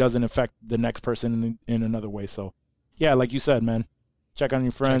specific way doesn't affect the next person in another way. So, yeah, like you said, man, check on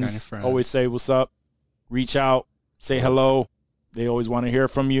your friends. Always say what's up. Reach out. Say hello. They always want to hear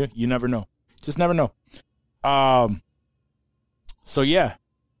from you. You never know. Just never know. So yeah,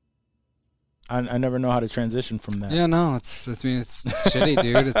 I never know how to transition from that. Yeah, no, it's shitty,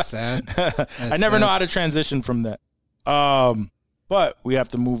 dude. It's sad. I never know how to transition from that. But we have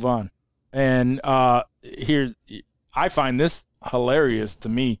to move on. And here, I find this hilarious to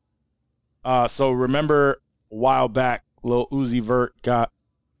me. So remember a while back, Lil Uzi Vert got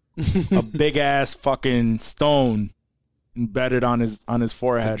a big ass fucking stone embedded on his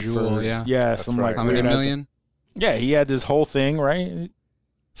forehead. The jewel, for, yeah. That's some right. like How many weird ass- million? Yeah, he had this whole thing, right?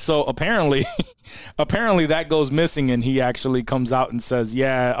 So apparently that goes missing, and he actually comes out and says,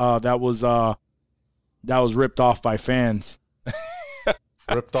 "Yeah, that was ripped off by fans."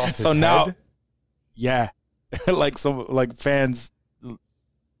 Ripped off his So now- head? Yeah, like fans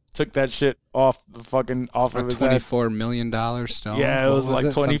took that shit off of A his head. $24 million stone. Yeah, it What was like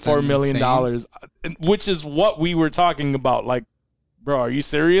it? $24 Something million, insane? which is what we were talking about. Like, bro, are you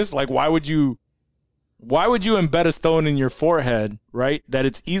serious? Like, why would you embed a stone in your forehead, right? That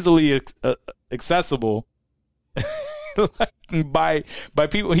it's easily accessible like, by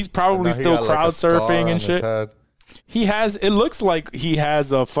people. He's probably Now he still got, like, a crowd scar surfing on and his shit. head. He has. It looks like he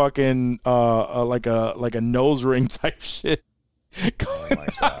has a fucking like a nose ring type shit going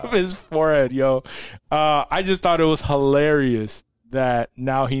out of his forehead, yo. I just thought it was hilarious that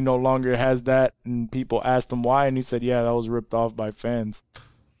now he no longer has that, and people asked him why, and he said, "Yeah, that was ripped off by fans."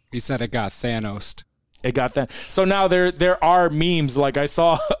 He said it got Thanos. It got that. So now there are memes. Like I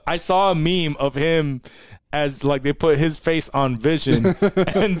saw a meme of him as like they put his face on Vision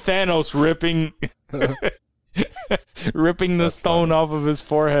and Thanos ripping the stone off of his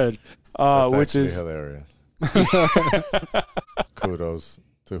forehead, That's which actually is hilarious. Kudos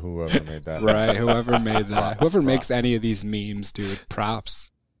to whoever made that. Right, whoever made that. Whoever makes any of these memes, dude,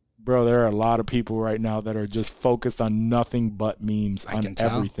 props. Bro, there are a lot of people right now that are just focused on nothing but memes on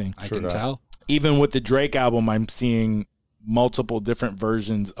everything. I can tell. Even with the Drake album, I'm seeing multiple different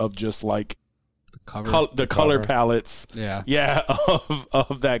versions of just like the color palettes. Yeah,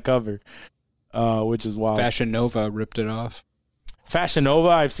 of that cover, which is wild. Fashion Nova ripped it off. Fashion Nova,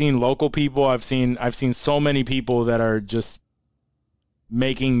 I've seen local people. I've seen so many people that are just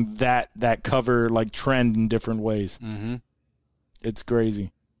making that cover like trend in different ways. Mm-hmm. It's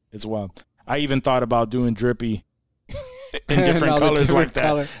crazy. It's wild. I even thought about doing Drippy in different colors like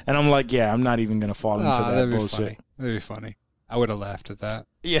that. And I'm like, yeah, I'm not even going to fall into that bullshit. That'd be funny. I would have laughed at that.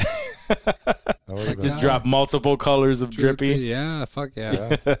 Yeah. Just drop multiple colors of Drippy. Yeah, fuck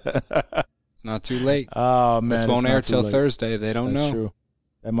yeah. It's not too late. Oh, man. This won't air till Thursday. They don't know. True.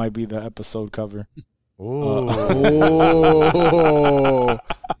 That might be the episode cover. Ooh.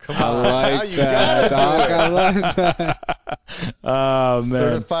 Come on. I like that, dog. I like that. Oh, man.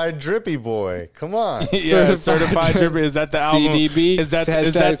 Certified Drippy Boy. Come on. Yeah, Certified Drippy. Is that the album? CDB. Is that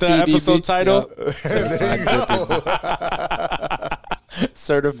the episode title? Yep. Certified Drippy Boy.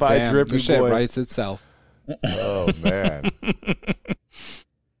 Certified Drippy this shit Boy. writes itself. Oh, man.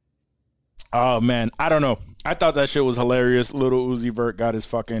 Oh, man. I don't know. I thought that shit was hilarious. Little Uzi Vert got his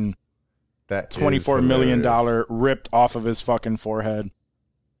fucking $24 million ripped off of his fucking forehead.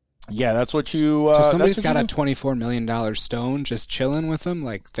 Yeah, that's what you... so somebody's got a $24 million stone just chilling with them.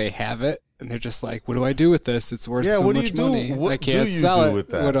 Like, they have it, and they're just like, what do I do with this? It's worth so much money. What I can't do you sell do it. with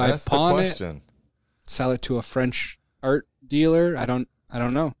that? What do That's I pawn the it? question. Sell it to a French art dealer? I don't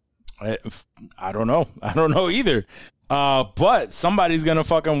know. I don't know. I don't know either. But somebody's going to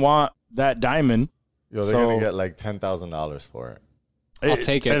fucking want that diamond. Yo, they're going to get like $10,000 for it. I'll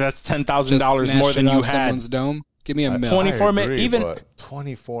take it. That's $10,000 more than you had. Someone's dome. Give me a million. 24 million. Even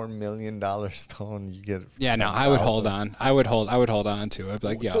 $24 million stone, you get. Yeah, no, I would hold on. I would hold on to it. I'd be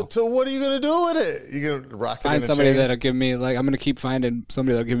like, yo. So what are you gonna do with it? You gonna rock it? Find somebody that'll give me like. I'm gonna keep finding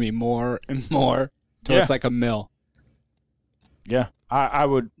somebody that'll give me more and more till it's like a mill. Yeah, I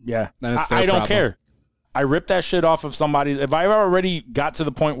would. Yeah, Then it's I don't problem. care. I ripped that shit off of somebody's. If I already got to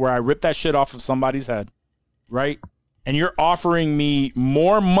the point where I ripped that shit off of somebody's head, right? And you're offering me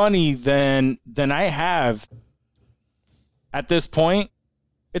more money than I have at this point,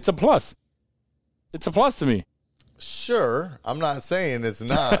 it's a plus. It's a plus to me. Sure, I'm not saying it's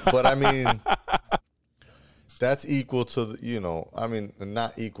not, but I mean, that's equal to, I mean,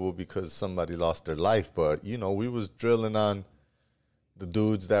 not equal because somebody lost their life, but, we was drilling on the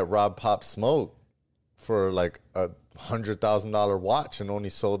dudes that robbed Pop Smoke for like a $100,000 watch and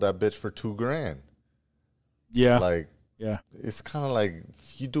only sold that bitch for $2,000. Yeah. Like, yeah, it's kind of like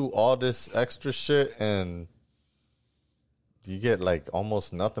you do all this extra shit and you get like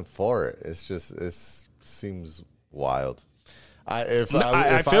almost nothing for it. It's just, it seems wild. I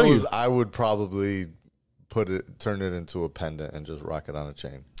would probably turn it into a pendant and just rock it on a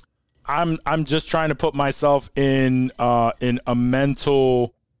chain. I'm just trying to put myself in a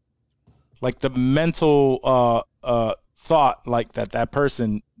mental, like the mental thought, like that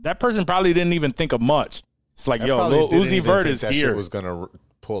person probably didn't even think of much. It's like, yo, Lil Uzi Vert is here. Shit was gonna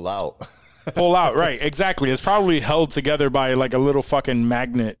pull out. Pull out, right? Exactly. It's probably held together by like a little fucking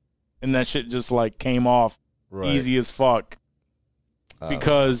magnet, and that shit just like came off easy as fuck.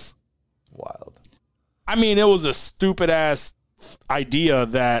 Because wild. I mean, it was a stupid ass idea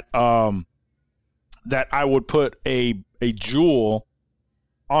that that I would put a jewel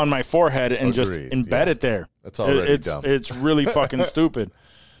on my forehead and just embed it there. That's already dumb. It's really fucking stupid.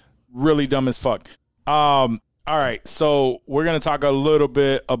 Really dumb as fuck. All right, so we're gonna talk a little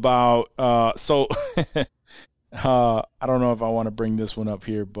bit about I don't know if I want to bring this one up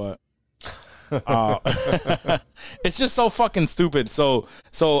here, but it's just so fucking stupid. Well,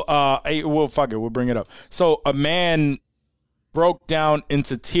 fuck it, we'll bring it up. So a man broke down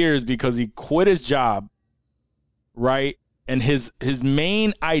into tears because he quit his job, right? And his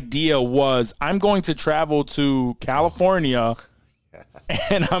main idea was, I'm going to travel to California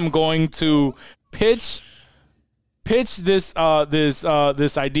and I'm going to pitch this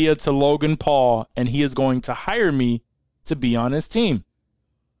idea to Logan Paul, and he is going to hire me to be on his team.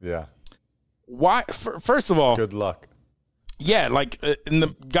 Yeah. Why? First of all, good luck. Yeah, like, and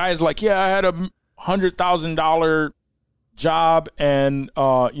the guy's like, yeah, I had a $100,000 job, and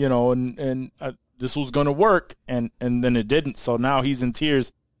this was gonna work, and then it didn't. So now he's in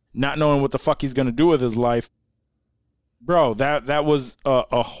tears, not knowing what the fuck he's gonna do with his life. Bro, that was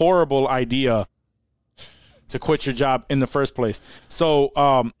a horrible idea to quit your job in the first place. So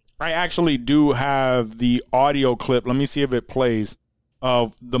I actually do have the audio clip. Let me see if it plays.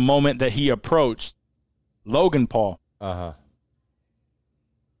 of the moment that he approached Logan Paul.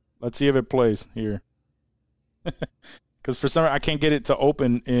 Let's see if it plays here. Because for some reason, I can't get it to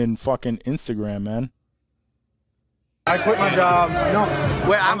open in fucking Instagram, man. I quit my job. No.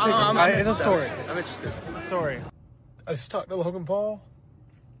 Wait, It's a story. I'm interested. It's a story. I just talked to Logan Paul.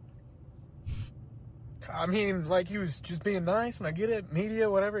 I mean, like, he was just being nice, and I get it. Media,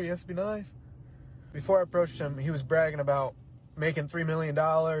 whatever, he has to be nice. Before I approached him, he was bragging about making $3 million.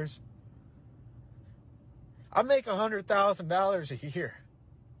 I make $100,000 a year.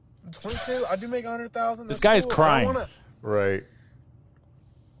 I'm 22. I do make $100,000. This guy's crying. Right.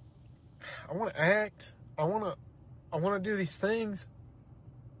 I want to act. I want to do these things.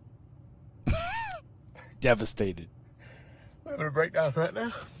 Devastated. I'm having a breakdown right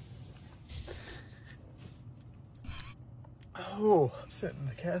now. Oh, I'm sitting in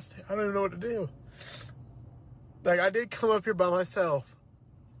the cast. I don't even know what to do. Like, I did come up here by myself.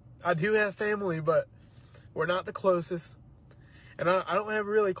 I do have family, but we're not the closest. And I don't have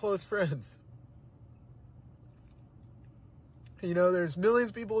really close friends. You know, there's millions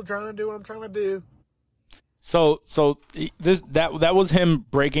of people trying to do what I'm trying to do. So that was him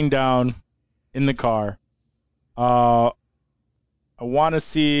breaking down in the car. I want to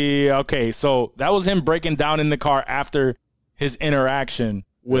see. Okay, so that was him breaking down in the car after his interaction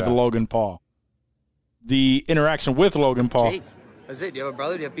with Logan Paul. The interaction with Logan Paul. Jake, that's it. Do you have a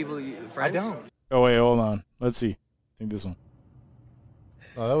brother? Do you have people, friends? I don't. Oh wait, hold on. Let's see. I think this one.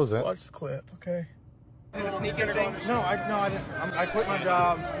 Oh, that was it. Watch the clip, okay? Sneak anything? No, I didn't. I quit my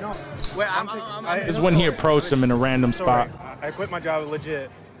job. No. Wait, This is when he approached him in a random spot. I quit my job legit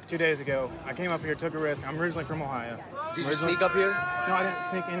 2 days ago. I came up here, took a risk. I'm originally from Ohio. Did you sneak up here? No, I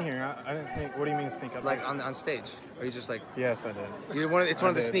didn't sneak in here. I didn't sneak. What do you mean sneak up? Like here? on stage? Or you just like? Yes, I did. It's one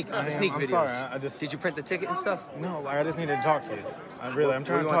of the did. sneak I'm videos. sorry. I just. Did you print the ticket and stuff? No, like, I just needed to talk to you. I'm trying do you to wanna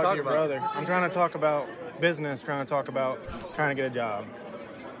talk to talk your about? brother. I'm trying to talk about business. Trying to talk about trying to get a job.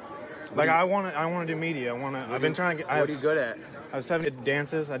 Like, I want to do media. I've been trying to get. What are you good at? I was 7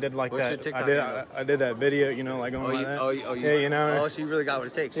 dances. I did like What's that. your TikTok I did. handle? I did that video. You know, like going like that. Yeah, you know. Oh, so you really got what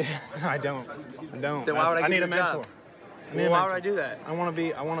it takes. I don't. Then why would I I give need you a a mentor. job? I need a Well, why mentor. would I do that? I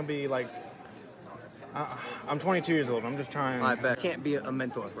want to be like. I'm 22 years old. I'm just trying. I bet. I can't be a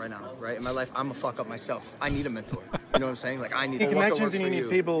mentor right now, right? In my life, I'm a fuck up myself. I need a mentor. You know what I'm saying? Like, I need You need what could connections work and you for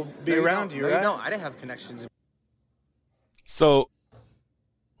need people be around you, No, right? No, I didn't have connections. So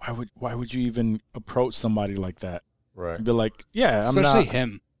why would you even approach somebody like that? Right. You'd be like, yeah, I'm Especially not.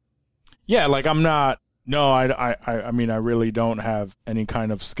 him. Yeah, like I'm not. No, I mean, I really don't have any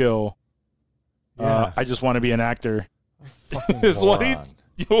kind of skill. Yeah. I just want to be an actor. Fucking Is moron.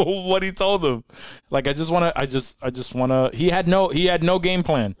 what he told them. Like, I just want to. He had no game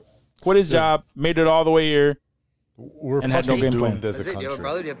plan. Quit his job, made it all the way here. We're And had no fucking game plan. doomed as a That's it. Do you have a country.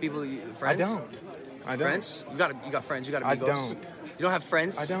 brother? Do you have people, friends? I don't. Friends? You got friends. You got I amigos. don't. You don't have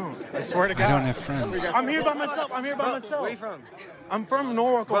friends? I don't. I swear to God. I don't have friends. I'm here by myself. Where are you from? I'm from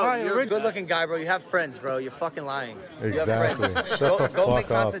Norwalk, Bro, Ohio. you're a originally. good-looking guy, bro. You have friends, bro. You're fucking lying. You have Exactly. friends. Shut the Go make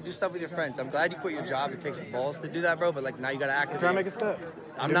fuck up. content, do stuff with your friends. I'm glad you quit your job. It takes balls to do that, bro. But like now you gotta act. Try to make a step.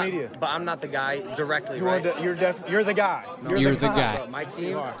 I'm Do not. media. But I'm not the guy directly, You are right? you're the guy. You're the guy. Bro, my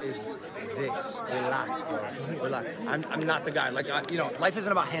team is this. Relax, bro. Relax. I'm not the guy. Like life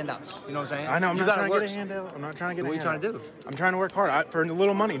isn't about handouts. You know what I'm saying? I know. I'm you not gotta trying to work. get a handout. I'm not trying to get What a are you trying to handout. do? I'm trying to work hard for a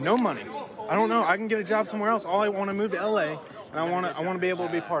little money. No money. I don't know. I can get a job somewhere else. All I want to move to LA, and I want to be able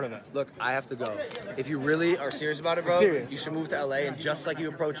to be part of that. Look, I have to go. If you really are serious about it, bro, serious. you should move to LA and just like you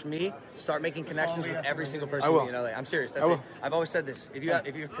approached me, start making connections with every single person I you will. meet in LA. I'm serious. That's I it. will. I've always said this. If you're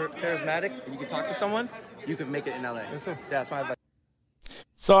charismatic and you can talk to someone, you can make it in LA. Yes, sir. That's my advice.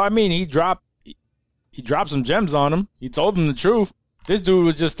 So I mean, he dropped some gems on him. He told him the truth. This dude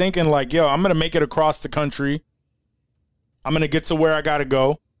was just thinking like, yo, I'm gonna make it across the country. I'm gonna get to where I gotta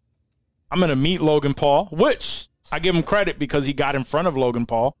go. I'm gonna meet Logan Paul, which I give him credit because he got in front of Logan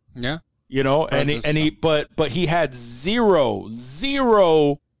Paul. Yeah. You know, and he but he had zero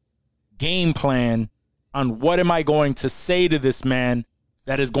game plan on what am I going to say to this man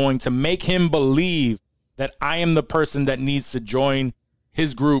that is going to make him believe that I am the person that needs to join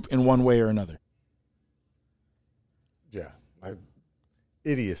his group in one way or another. Yeah.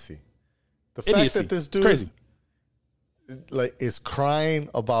 Idiocy. The Idiocy. fact that this It's dude crazy. like is crying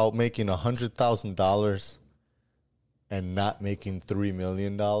about making $100,000 and not making $3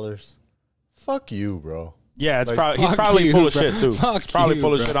 million. Fuck you, bro. Yeah, it's Like, probably he's fuck probably you, full of bro. shit too. Fuck He's probably you,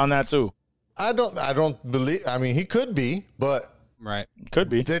 full of bro. shit on that too. I don't believe. I mean, he could be, but Right. Could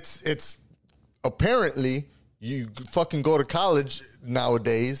be. it's apparently You fucking go to college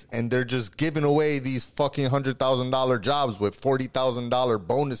nowadays, and they're just giving away these fucking $100,000 jobs with $40,000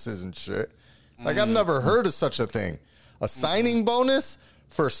 bonuses and shit. Like, I've never heard of such a thing. A signing bonus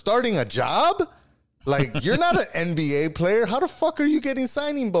for starting a job? Like, you're not an NBA player. How the fuck are you getting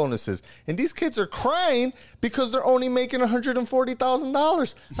signing bonuses? And these kids are crying because they're only making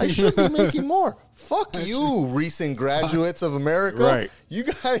 $140,000. I should be making more. Fuck you, recent graduates of America. Right. You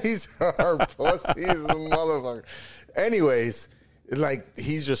guys are pussies, motherfucker. Anyways, like,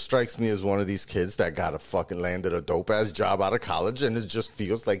 he just strikes me as one of these kids that got a fucking landed a dope-ass job out of college, and it just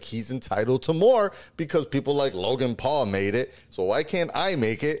feels like he's entitled to more because people like Logan Paul made it. So why can't I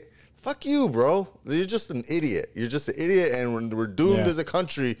make it? Fuck you, bro. You're just an idiot. You're just an idiot, and we're doomed as a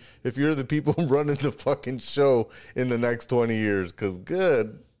country if you're the people running the fucking show in the next 20 years, because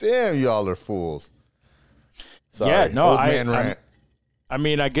good damn, y'all are fools. Sorry. Yeah, no, Old man rant. I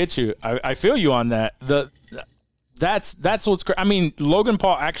mean, I get you. I feel you on that. That's what's crazy. I mean, Logan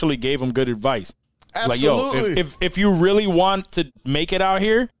Paul actually gave him good advice. Absolutely. Like, yo, if you really want to make it out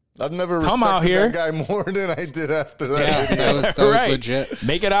here, I've never come out here. respected that guy more than I did after that. Yeah, video. that was Right. legit.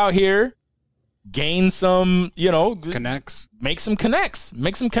 Make it out here, gain some, Connects. make some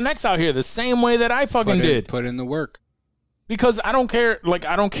connects out here the same way that I fucking did. Put in the work. Because I don't care,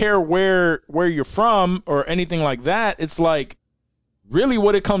 where you're from or anything like that. It's like, really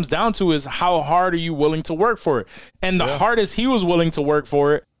what it comes down to is how hard are you willing to work for it? And the hardest he was willing to work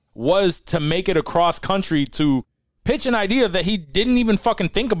for it was to make it across country, to pitch an idea that he didn't even fucking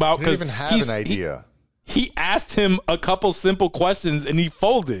think about. He didn't even have an idea. He asked him a couple simple questions and he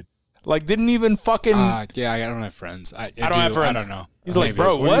folded. Like, didn't even fucking. Yeah, I don't have friends. I don't have friends. I don't know. He's like, Maybe.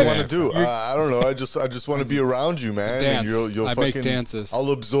 bro, What what? do you want to do? I don't know. I just want to be around you, man. Dance. And you'll I fucking, make dances. I'll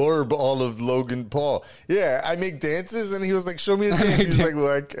absorb all of Logan Paul. Yeah, I make dances, and he was like, "Show me the dance." He's like,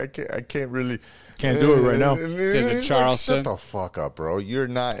 "Well, I can't really." Can't do it right now. And Did it he's Charleston. Like, shut the fuck up, bro. You're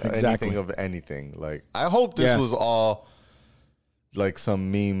not Exactly. anything of anything. Like, I hope this was all like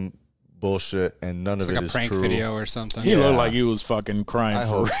some meme bullshit, and none of Like it a is prank true. video or something. He looked like he was fucking crying. I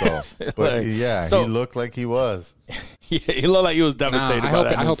for hope real. so. But Like, yeah, so- he looked like he was. Yeah, he looked like he was Nah, devastated. by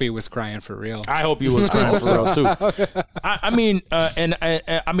that I news. hope he was crying for real. I hope he was crying for real too. I mean,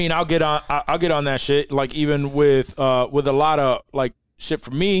 I mean, I'll get on that shit. Like, even with a lot of like shit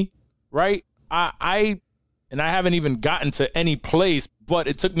for me, right? I haven't even gotten to any place, but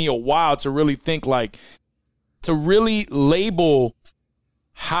it took me a while to really think, like, to really label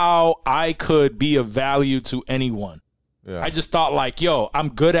how I could be of value to anyone. Yeah. I just thought, like, yo, I'm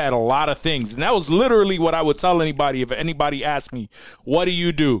good at a lot of things. And that was literally what I would tell anybody if anybody asked me, what do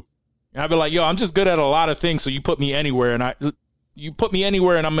you do? And I'd be like, yo, I'm just good at a lot of things, so you put me anywhere, and I'm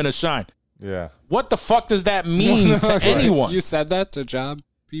going to shine. Yeah. What the fuck does that mean to anyone? You said that to job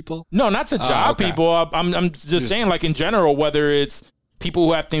people? No, not to job okay. people. I'm just saying, like, in general, whether it's people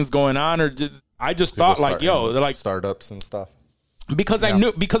who have things going on or I just thought, like, yo, they're like startups and stuff. Because I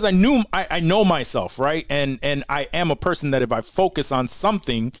know myself, right? And I am a person that if I focus on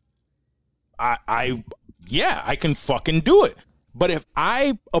something, I can fucking do it. But if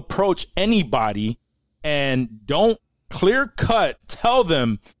I approach anybody and don't clear cut tell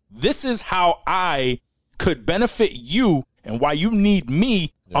them this is how I could benefit you and why you need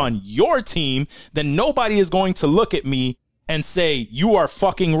me on your team, then nobody is going to look at me and say, you are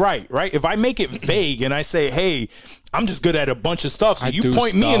fucking right? If I make it vague and I say, hey, I'm just good at a bunch of stuff, so you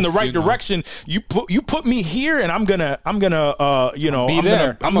point me in the right direction, you put me here, and I'm gonna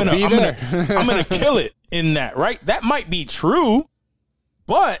kill it in that, right? That might be true,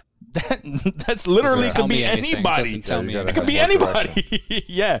 but that's literally could be anybody. It could be anybody.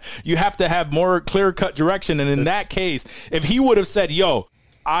 Yeah, you have to have more clear cut direction, and in that case, if he would have said, yo,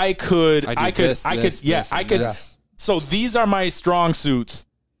 I could. So these are my strong suits,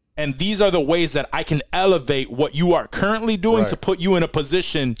 and these are the ways that I can elevate what you are currently doing to put you in a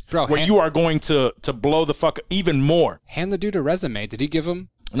position where you are going to blow the fuck even more. Hand the dude a resume. Did he give him?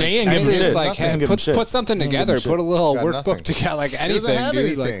 Like, he ain't give him shit. Like, hey, put something together. Put a little workbook together. Like anything, he doesn't have dude.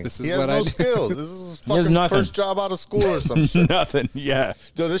 anything. Like, this is he has what no I do. skills. This is his fucking first job out of school or some shit. Nothing. Yeah.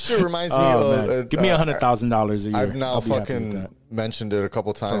 Yo, this shit reminds me of. Give me $100,000 a year. I've now fucking mentioned it a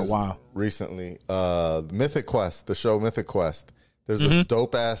couple times for a while recently. Mythic Quest, the show Mythic Quest. There's a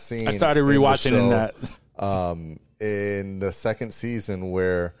dope ass scene. I started rewatching in that. In the second season,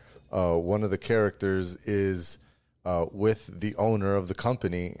 where one of the characters is with the owner of the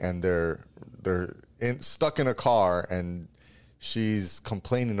company, and they're stuck in a car, and she's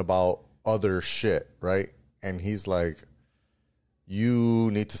complaining about other shit, right? And he's like, you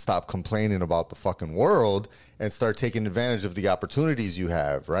need to stop complaining about the fucking world and start taking advantage of the opportunities you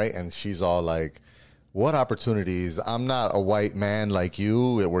have, right? And she's all like, what opportunities? I'm not a white man like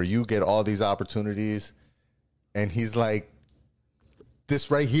you, where you get all these opportunities. And he's like, this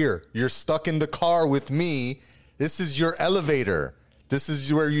right here, you're stuck in the car with me. This is your elevator. This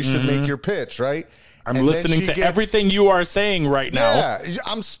is where you should make your pitch, right? I'm listening to everything you are saying right now. Yeah,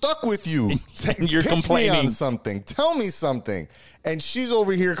 I'm stuck with you. And you're Pitch complaining me on something. Tell me something. And she's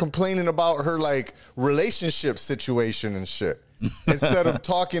over here complaining about her like relationship situation and shit instead of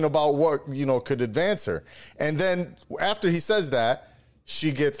talking about what, you know, could advance her. And then after he says that,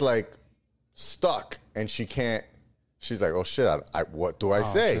 she gets like stuck and she can't. She's like, oh shit, what do I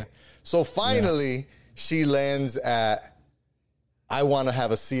say? Shit. So finally she lands at, I want to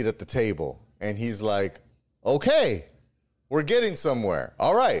have a seat at the table. And he's like, okay, we're getting somewhere.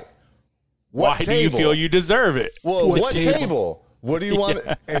 All right. Why do you feel you deserve it? Well, what table? What do you want?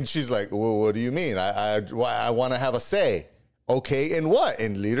 And she's like, well, what do you mean? I want to have a say. Okay, in what?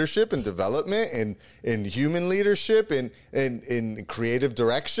 In leadership and development, in human leadership, in creative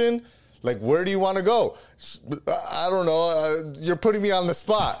direction? Like, where do you want to go? I don't know. You're putting me on the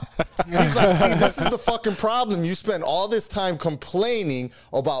spot. He's like, see, this is the fucking problem. You spend all this time complaining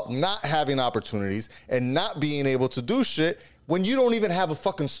about not having opportunities and not being able to do shit when you don't even have a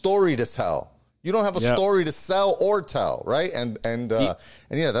fucking story to tell. You don't have a story to sell or tell, right? And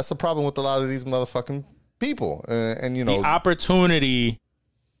yeah, that's the problem with a lot of these motherfucking people. And you know, the opportunity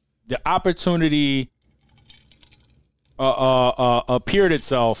appeared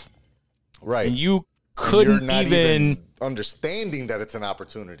itself. Right. And you couldn't even understanding that it's an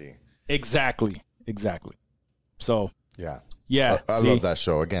opportunity. Exactly. So, yeah. I see? love that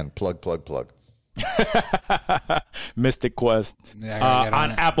show. Again, plug. Mystic Quest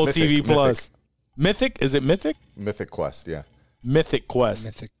on Apple TV Plus. Mythic? Is it Mythic? Mythic Quest, yeah. Mythic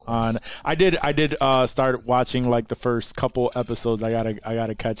Quest. I did start watching like the first couple episodes. I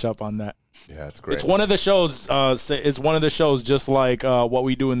gotta catch up on that. Yeah, it's great. It's one of the shows. It's one of the shows just like What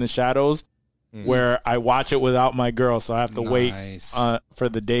We Do in the Shadows, where I watch it without my girl, so I have to wait for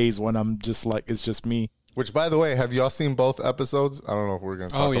the days when I'm just like it's just me. Which, by the way, have y'all seen both episodes? I don't know if we're going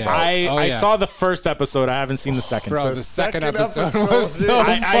to talk about it. I saw the first episode. I haven't seen the second. Bro, the second episode was so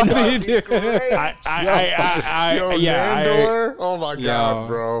funny, dude. Nandor? Oh, my God,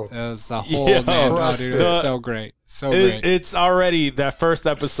 bro. It was the whole Nandor, dude. It was so great. Great. It's already, that first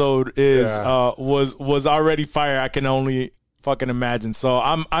episode is was already fire. I can only fucking imagine. So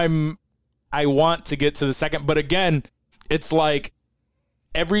I want to get to the second. But again, it's like,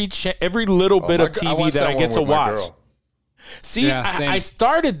 every little bit of TV that I get to watch. See, I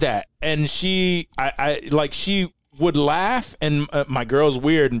started that, and she would laugh, and my girl's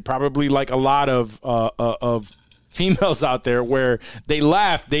weird, and probably like a lot of females out there where they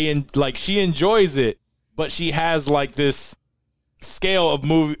laugh, she enjoys it, but she has like this scale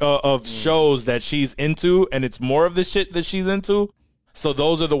of shows that she's into, and it's more of the shit that she's into. So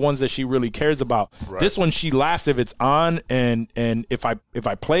those are the ones that she really cares about. Right. This one, she laughs if it's on, and if I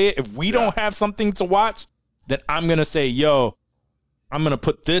play it, if we don't have something to watch, then I'm gonna say, "Yo, I'm gonna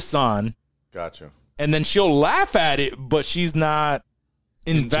put this on." Gotcha. And then she'll laugh at it, but she's not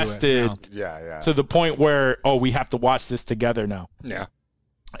invested. To the point where we have to watch this together now. Yeah.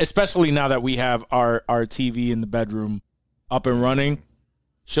 Especially now that we have our TV in the bedroom up and running.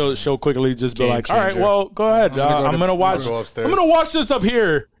 She'll quickly just be like, all right, well, go ahead. I'm gonna watch this up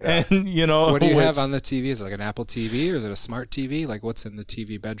here. Yeah. And what do you have on the TV? Is it like an Apple TV or is it a smart TV? Like what's in the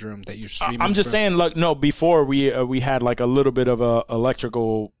TV bedroom that you're streaming? I'm just saying, like, no. Before we had like a little bit of a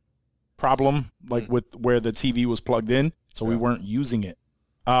electrical problem, like with where the TV was plugged in, so we weren't using it.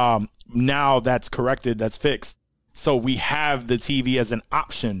 Now that's corrected. That's fixed. So we have the TV as an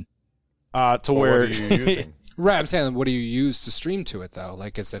option. Where what are you using? Right, I'm saying, what do you use to stream to it, though?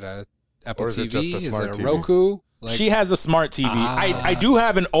 Like, is it a Apple TV? Is it a TV? Roku? Like, she has a smart TV. I do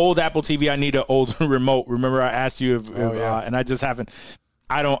have an old Apple TV. I need an old remote. Remember, I asked you and I just haven't.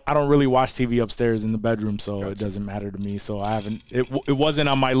 I don't really watch TV upstairs in the bedroom, so it doesn't matter to me. So I haven't. It wasn't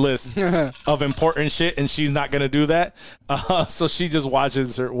on my list of important shit, and she's not gonna do that. So she just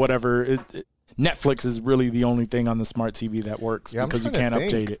watches or whatever. Netflix is really the only thing on the smart TV that works because you can't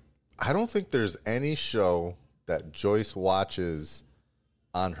update it. I don't think there's any show that Joyce watches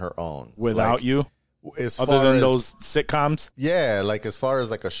on her own without you, other than those sitcoms. Yeah, like as far as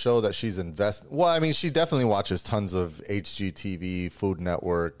like a show that she's invested. Well, I mean, she definitely watches tons of HGTV, Food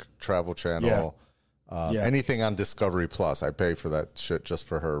Network, Travel Channel, anything on Discovery Plus. I pay for that shit just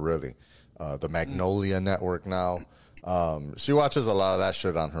for her. Really, the Magnolia Network now. She watches a lot of that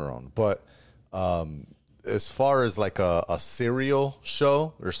shit on her own, but. As far as like a serial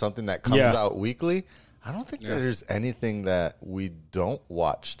show or something that comes out weekly, I don't think that there's anything that we don't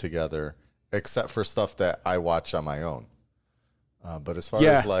watch together except for stuff that I watch on my own. But as far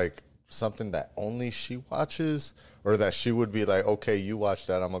Yeah. as like something that only she watches, or that she would be like, okay, you watch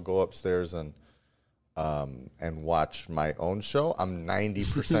that, I'm gonna go upstairs and watch my own show. I'm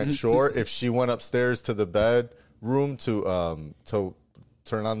 90% sure if she went upstairs to the bedroom to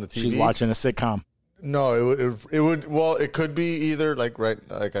turn on the TV, She's watching a sitcom. No, it would. Well, it could be either like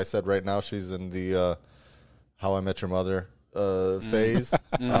I said, right now she's in the How I Met Your Mother phase,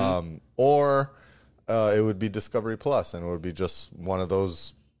 or it would be Discovery Plus, and it would be just one of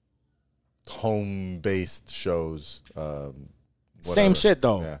those home-based shows. Same shit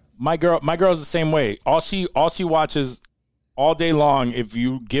though. Yeah. My girl's the same way. All she watches all day long. If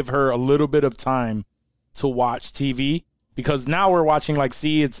you give her a little bit of time to watch TV, because now we're watching like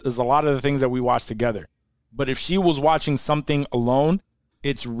it's a lot of the things that we watch together. But if she was watching something alone,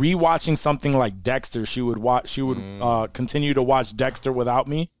 it's rewatching something like Dexter. She would continue to watch Dexter without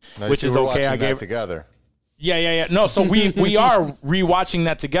me, No, which see, is we're okay. watching I that gave together. Yeah. No, so we are rewatching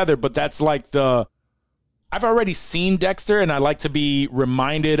that together, but that's like I've already seen Dexter, and I like to be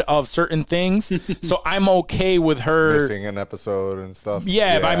reminded of certain things. So I'm okay with her Missing an episode and stuff.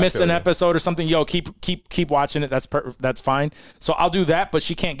 Yeah, if I miss feel an you. episode or something, keep watching it. That's fine. So I'll do that, but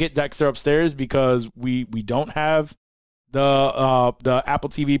she can't get Dexter upstairs because we don't have the Apple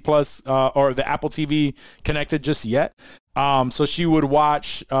TV Plus or the Apple TV connected just yet. So she would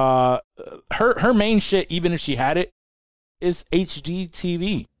watch her main shit, even if she had it, is HD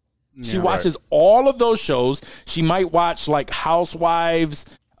TV. She watches all of those shows. She might watch like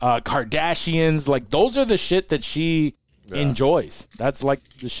Housewives, Kardashians. Like those are the shit that she enjoys. That's like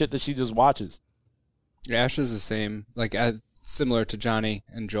the shit that she just watches. Ash is the same. Like similar to Johnny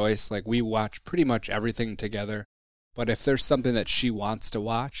and Joyce. Like we watch pretty much everything together. But if there's something that she wants to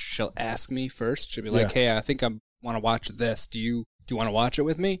watch, she'll ask me first. She'll be like, "Hey, I think I want to watch this. Do you want to watch it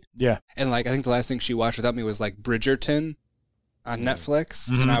with me?" Yeah. And like I think the last thing she watched without me was like Bridgerton on Netflix,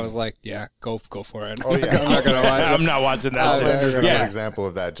 and I was like, "Yeah, go for it." Oh, yeah. I'm not gonna watch it. I'm not watching that Outlander's shit. a good example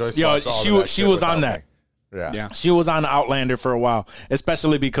of that. Joyce Yo, watched all of that she shit was on without that. me. Yeah. Yeah. She was on Outlander for a while,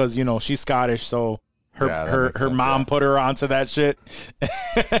 especially because, she's Scottish, so her sense, mom put her onto that shit.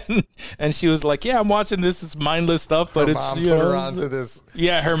 and she was like, "Yeah, I'm watching this. It's mindless stuff, but Her it's mom you put know, her onto this.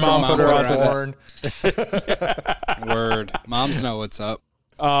 Yeah, her mom put her onto that. porn. Word. Moms know what's up.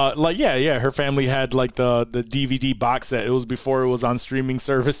 Her family had like the DVD box set. It was before it was on streaming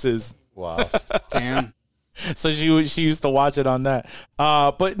services. Wow. Damn. So she used to watch it on that.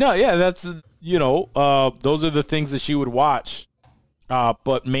 But no, yeah, that's those are the things that she would watch.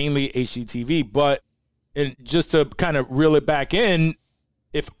 But mainly HGTV. But just to kind of reel it back in,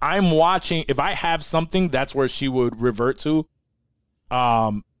 if I have something, that's where she would revert to.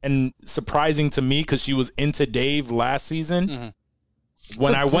 And surprising to me, because she was into Dave last season. Mm-hmm.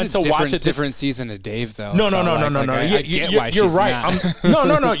 When I went to watch it, different season of Dave though. No. I get why you're she's right.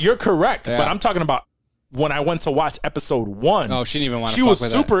 not. No. You're correct. Yeah. But I'm talking about when I went to watch episode 1. Oh, she didn't even want to. She fuck was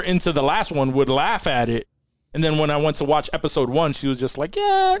with super into the last one. Would laugh at it, and then when I went to watch episode 1, she was just like,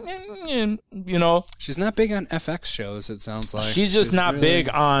 She's not big on FX shows. It sounds like she's just not really big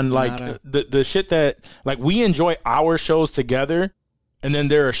on like the shit that like we enjoy our shows together, and then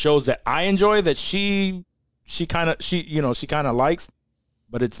there are shows that I enjoy that she kind of likes.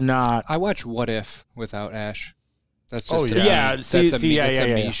 But it's not. I watch What If without Ash. That's Oh, just yeah. that's a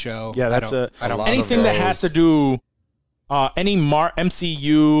me show. Yeah, that's I don't anything that has to do any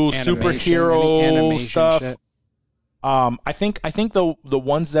MCU superhero animation stuff. shit. I think the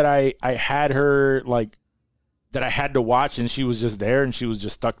ones that I had her like that I had to watch and she was just there and she was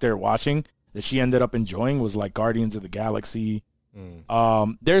just stuck there watching that she ended up enjoying was like Guardians of the Galaxy.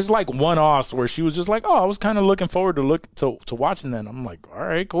 There's like one-offs where she was just like, I was kind of looking forward to watching that. I'm like, all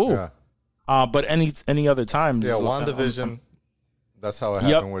right, cool. Yeah. But any other times, Yeah, WandaVision. That's how it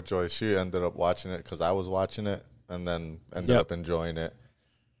happened with Joyce. She ended up watching it because I was watching it, and then ended up enjoying it.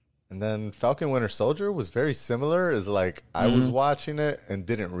 And then Falcon Winter Soldier was very similar. Is like I was watching it and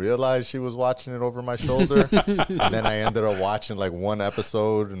didn't realize she was watching it over my shoulder, and then I ended up watching like one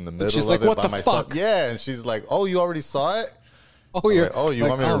episode in the middle she's of like, it "What by the myself." fuck? Yeah, and she's like, "Oh, you already saw it." Oh, I'm like, you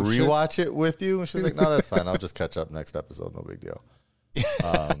want me to shit. rewatch it with you? And she's like, "No, that's fine. I'll just catch up next episode. No big deal."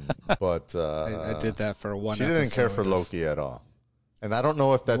 But I did that for one. She didn't care for episode. Loki at all, and I don't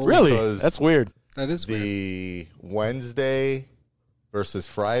know if that's really, because that's weird. That is weird. the Wednesday versus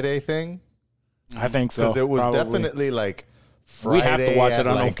Friday thing. I think so. Because it was probably. definitely like Friday We have to watch at it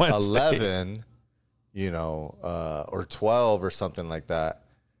on a like Wednesday. 11, or 12 or something like that.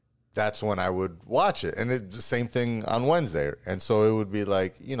 That's when I would watch it. And it's the same thing on Wednesday. And so it would be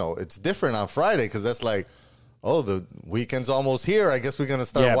like, it's different on Friday because that's like, oh, the weekend's almost here. I guess we're going to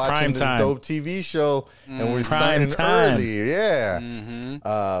start watching this dope TV show. And we're starting early. Yeah.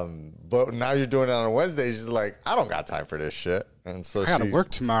 But now you're doing it on a Wednesday. She's like, I don't got time for this shit. And so I got to work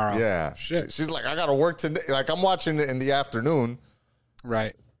tomorrow. Yeah. Shit. She's like, I got to work today. Like, I'm watching it in the afternoon.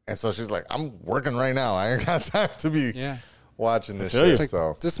 Right. And so she's like, I'm working right now. I ain't got time to be watching this shit. Like,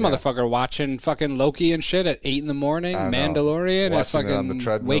 so this motherfucker watching fucking Loki and shit at 8 in the morning, Mandalorian, and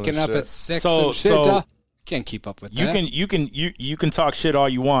fucking waking up at 6 and shit. Can't keep up with that. You can talk shit all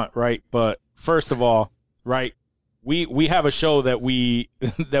you want, right? But first of all, right, we have a show that we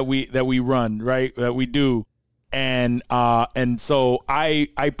run, right? That we do. And so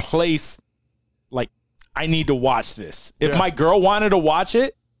I place, like, I need to watch this. If my girl wanted to watch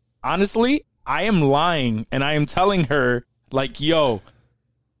it, honestly, I am lying, and I am telling her, like, yo,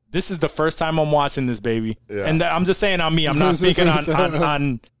 this is the first time I'm watching this, baby. Yeah. And I'm just saying on me. I'm not speaking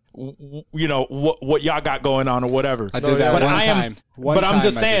on you know, what y'all got going on or whatever. I did that one time. But I'm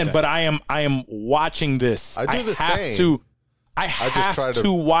just saying, but I am watching this. I do the same. I have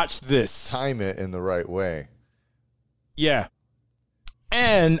to watch this. Time it in the right way. Yeah.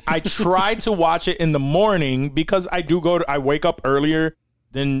 And I try to watch it in the morning because I wake up earlier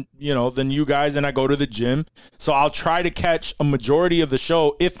than you guys, and I go to the gym. So I'll try to catch a majority of the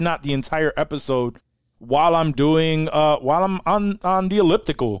show, if not the entire episode, while I'm on the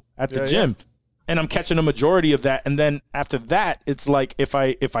elliptical at the gym. And I'm catching a majority of that. And then after that, it's like if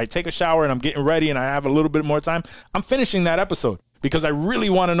I take a shower and I'm getting ready and I have a little bit more time, I'm finishing that episode because I really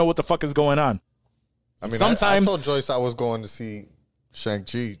want to know what the fuck is going on. I mean, sometimes I told Joyce I was going to see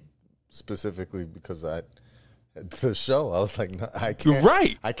Shang-Chi specifically because the show. I was like, no, I can't. You're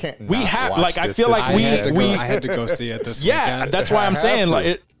right. I can't. We have like I feel like I had to go see it this weekend. Yeah, that's why I'm saying like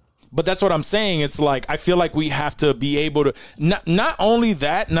it. But that's what I'm saying. It's like I feel like we have to be able to not only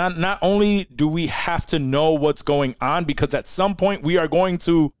that, not only do we have to know what's going on, because at some point we are going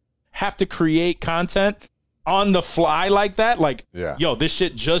to have to create content on the fly like that. Like, yo, this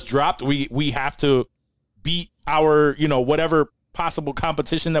shit just dropped. We have to beat our, whatever possible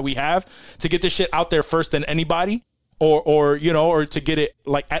competition that we have to get this shit out there first than anybody, or to get it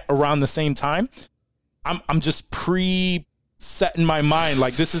like at around the same time. I'm just setting my mind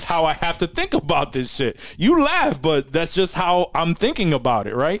like this is how I have to think about this shit. You laugh, but that's just how I'm thinking about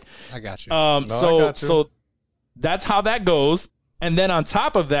it, right? I got you. So that's how that goes. And then on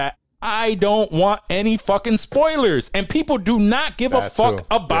top of that, I don't want any fucking spoilers, and people do not give a fuck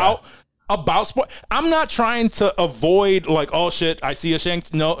about spoil. I'm not trying to avoid like, oh shit, I see a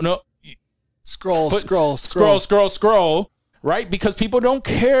shank. No. Scroll. Right? Because people don't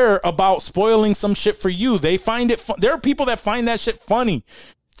care about spoiling some shit for you. They find it there are people that find that shit funny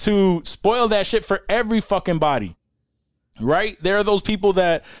to spoil that shit for every fucking body. Right? There are those people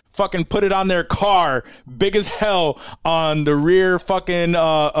that fucking put it on their car, big as hell, on the rear fucking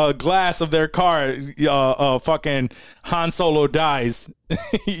glass of their car. Fucking Han Solo dies.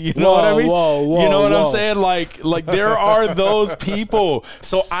 You know what I mean? You know what I'm saying? Like there are those people.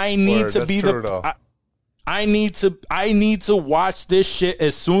 So I need to be I need to watch this shit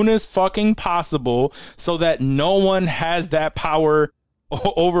as soon as fucking possible so that no one has that power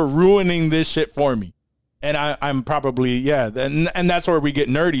over ruining this shit for me. And I'm probably, and that's where we get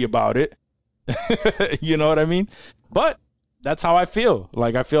nerdy about it. You know what I mean? But that's how I feel.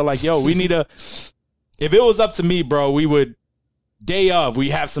 Like, I feel like, yo, we need if it was up to me, bro, we would, we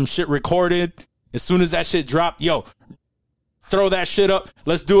have some shit recorded. As soon as that shit dropped, yo, throw that shit up.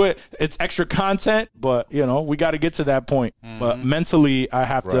 Let's do it. It's extra content, but, we got to get to that point. Mm-hmm. But mentally, I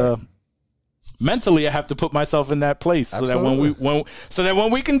have to put myself in that place. Absolutely. So that when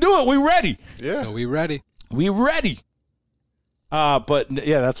we can do it, we ready. Yeah. So we ready. We ready. But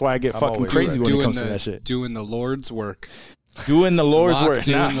that's why I get fucking crazy when it comes to that shit. Doing the Lord's work. Doing the Lord's work.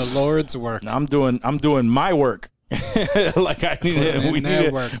 Doing the Lord's work. I'm doing my work. Like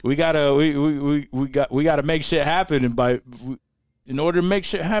we gotta make shit happen, and in order to make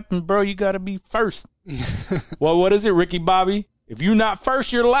shit happen, bro, you gotta be first. Well, what is it, Ricky Bobby? If you're not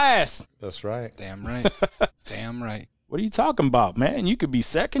first, you're last. That's right. Damn right. Damn right. What are you talking about, man? You could be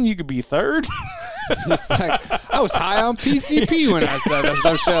second. You could be third. It's like, I was high on PCP when I said that.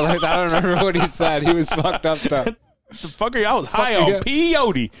 Some shit like that. I don't remember what he said. He was fucked up though. The fucker, I was high on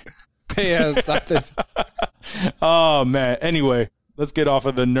peyote. Yeah, something. Oh man. Anyway, let's get off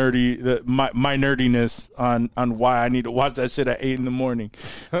of the my nerdiness on why I need to watch that shit at 8 a.m.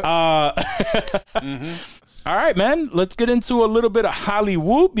 Mm-hmm. All right, man. Let's get into a little bit of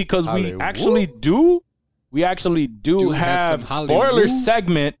Hollywood because we actually do have spoiler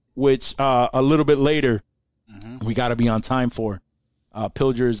segment, which a little bit later we got to be on time for.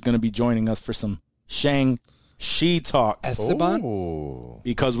 Pilger is going to be joining us for some Shang-Chi. She Talk. Esteban? Ooh.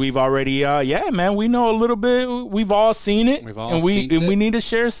 Because we've already, we know a little bit. We've all seen it. We need to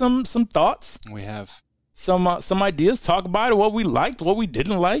share some thoughts. We have some ideas. Talk about it. What we liked, what we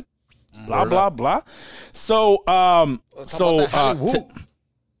didn't like. Blah blah blah. So we're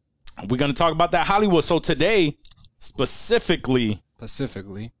gonna talk about that Hollywood. So today, specifically,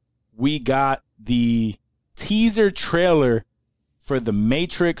 we got the teaser trailer for The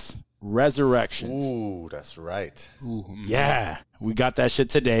Matrix Resurrections. Ooh, that's right. Yeah, we got that shit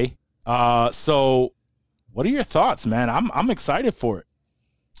today. So what are your thoughts, man? I'm excited for it.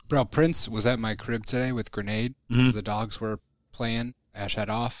 Bro, Prince was at my crib today with Grenade because the dogs were playing. Ash had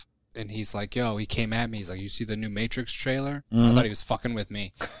off, and he's like, yo, he came at me. He's like, you see the new Matrix trailer? I thought he was fucking with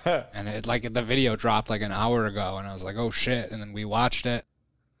me. And the video dropped like an hour ago, and I was like, oh shit. And then we watched it,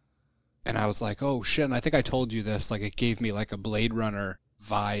 and I was like, oh shit. And I think I told you this, like it gave me like a Blade Runner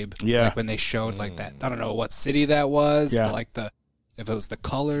vibe. Yeah. Like when they showed like that, I don't know what city that was, yeah. but like if it was the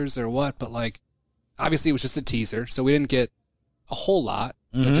colors or what, but like obviously it was just a teaser, so we didn't get a whole lot.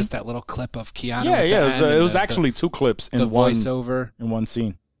 But just that little clip of Keanu. It was actually two clips in one voiceover in one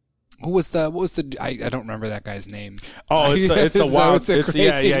scene. What was the I don't remember that guy's name. Oh, it's a wild name.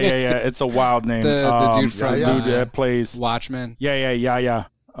 It's a wild name. The dude from that plays Watchmen. Yeah.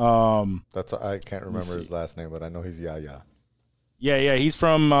 I can't remember his last name, but I know he's Yaya. Yeah. He's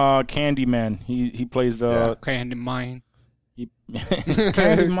from Candyman. He plays the Candyman.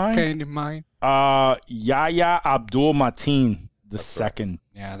 Candyman. Yahya Abdul Mateen the second.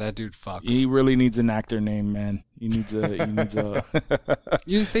 Yeah, that dude fucks. He really needs an actor name, man. He needs a.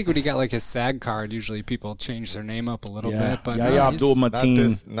 You think when he got like his SAG card, usually people change their name up a little bit, but Yahya Abdul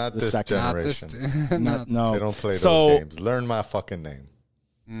Mateen. Not this generation. No, they don't play those games. Learn my fucking name.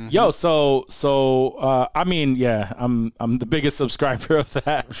 Yo, I mean, yeah, I'm the biggest subscriber of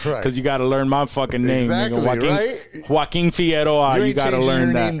that because you got to learn my fucking name. Exactly, nigga. Joaquin Figueroa. You got to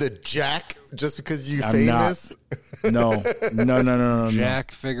learn that. Your name to Jack just because you famous. No.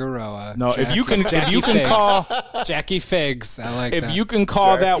 Jack Figueroa. No, Jack, if you can call Jackie Figs. I like that. If you can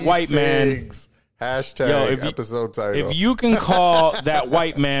call Jackie that white Figs. man. Hashtag episode title. If you can call that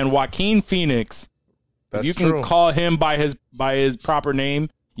white man Joaquin Phoenix, if you can call him by his proper name,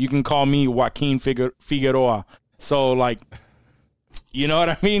 you can call me Joaquin Figueroa. So, like, you know what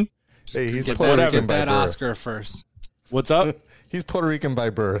I mean? Hey, he's Puerto Rican by birth. Oscar first. What's up? He's Puerto Rican by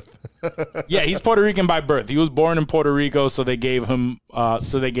birth. Yeah, he's Puerto Rican by birth. He was born in Puerto Rico, so they gave him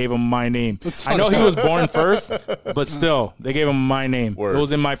my name. I know he was born first, but still, they gave him my name. Word. It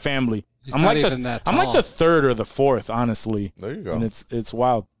was in my family. I'm like the third or the fourth, honestly. There you go. And it's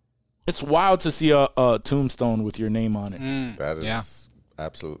wild. It's wild to see a tombstone with your name on it. That is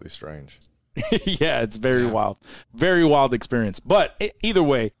absolutely strange. Yeah, it's very wild. Very wild experience. But either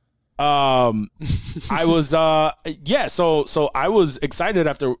way, I was so I was excited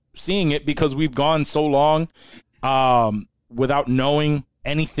after seeing it because we've gone so long without knowing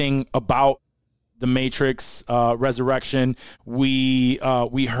anything about the Matrix Resurrection. We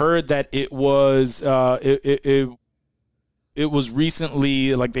heard that it was it was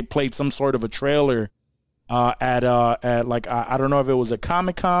recently, like, they played some sort of a trailer at like I don't know if it was a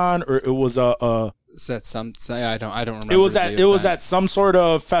Comic-Con or it was I don't remember. It was at some sort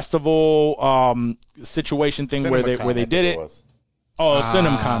of festival situation thing CinemaCon, where they did it.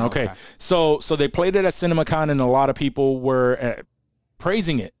 CinemaCon. Okay. So they played it at CinemaCon and a lot of people were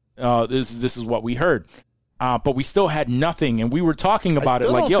praising it. This is what we heard. But we still had nothing, and we were talking about it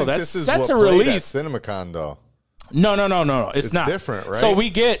like, yo, that's a release. CinemaCon though. No. It's not different, right? So we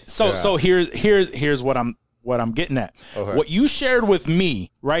get so here's what I'm getting at. Okay. What you shared with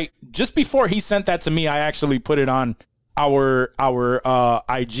me, right? Just before he sent that to me, I actually put it on our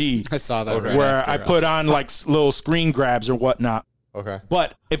IG. I saw that where I put on like little screen grabs or whatnot. Okay.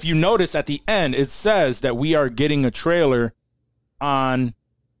 But if you notice at the end, it says that we are getting a trailer on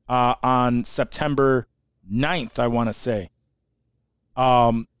September 9th, I want to say.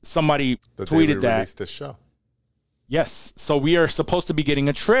 Somebody tweeted that. Released this show. Yes. So we are supposed to be getting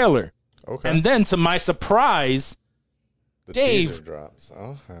a trailer. Okay. And then to my surprise, the Dave teaser drops.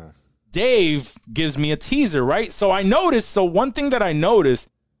 Okay. Dave gives me a teaser, right? So one thing that I noticed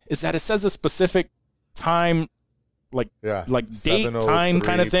is that it says a specific time, like date, time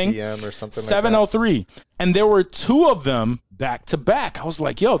kind of thing. PM or something 7:03. Like that. And there were two of them back to back. I was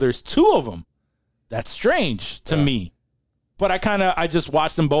like, yo, there's two of them. That's strange to me. But I just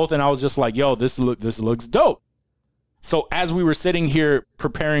watched them both and I was just like, yo, this looks dope. So as we were sitting here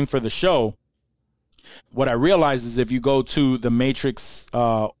preparing for the show, what I realized is if you go to the Matrix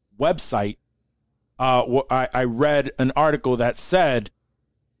website, I read an article that said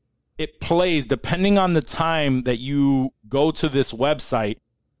it plays, depending on the time that you go to this website,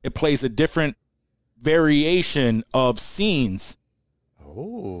 it plays a different variation of scenes.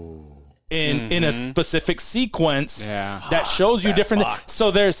 Oh. In a specific sequence Yeah. that shows you different.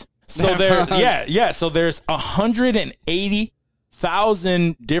 So there's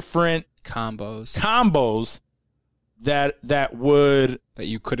 180,000 different combos that would that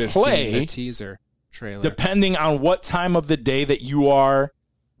you could have play seen the teaser trailer. depending on what time of the day that you are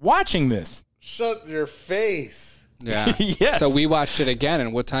watching this. Shut your face. Yeah. Yes. So we watched it again,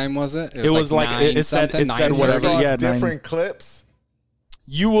 and what time was it? It was like it said 9 whatever. Saw Yeah, different clips.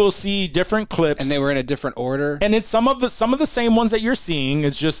 You will see different clips, and they were in a different order. and it's some of the same ones that you're seeing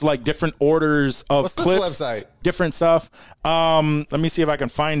is just like different orders of What's clips, this website? different stuff. Let me see if I can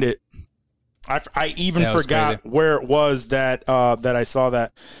find it. I even Yeah, it was forgot crazy. where it was that I saw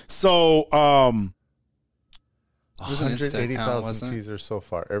that. So It was an Insta account, 180,000 wasn't it? teasers so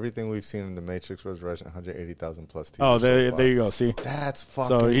far. Everything we've seen in the Matrix Resurrection, 180,000 plus teasers. oh, so far. there you go. See, That's fucking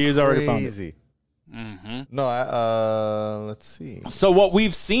So he's already found it. crazy. No, let's see. so what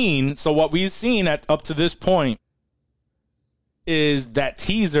we've seen up to this point is that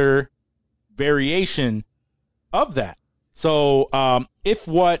teaser variation of that. So if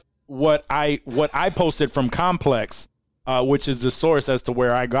what I posted from Complex, which is the source as to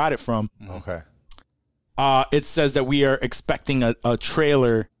where I got it from, Okay. it says that we are expecting a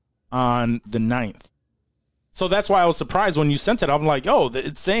trailer on the 9th. So that's why I was surprised when you sent it. I'm like, oh,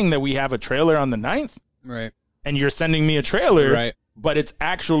 it's saying that we have a trailer on the 9th, Right. and you're sending me a trailer, Right. but it's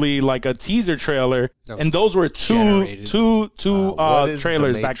actually like a teaser trailer, That was and those were two What is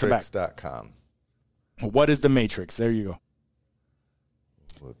trailers back to back. thematrix.com? What is the Matrix? There you go.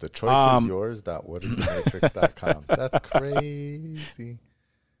 Well, the choice is yours. Whatisthematrix.com. That's crazy.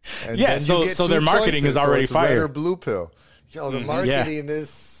 And Yeah, then you get so their two marketing choices. is already it's red fire. or blue pill. Yo, the Yeah. marketing is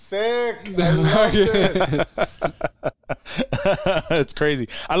sick. I love this. It's crazy.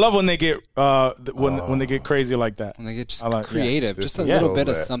 I love when they get when they get crazy like that. When they get just I like- yeah. creative, This just a is little so bit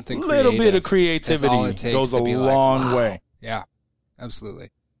of lit. something A little bit of creative is all creativity it takes goes a to be like, long wow. way. Yeah, absolutely.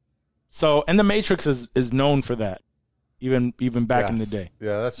 So, and the Matrix is known for that, even back in the Yes. day.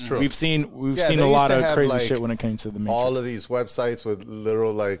 Yeah, that's true. We've seen Yeah, a they lot used of to have, crazy like, shit when it came to the Matrix. all of these websites with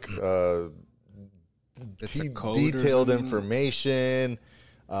little like Bits of code or detailed something. information,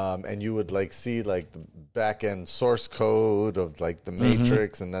 and you would like see like the back end source code of like the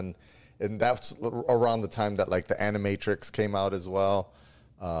Matrix, and that's around the time that like the Animatrix came out as well.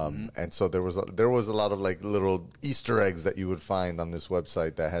 And so there was a lot of like little Easter eggs that you would find on this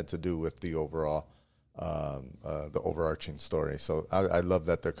website that had to do with the overall the overarching story. So I love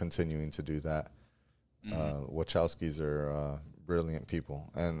that they're continuing to do that. Wachowskis are brilliant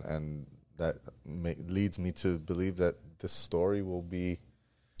people, and that leads me to believe that this story will be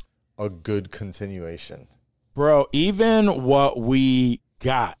a good continuation. Bro, even what we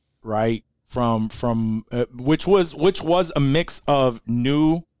got right from which was a mix of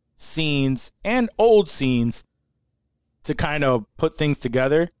new scenes and old scenes to kind of put things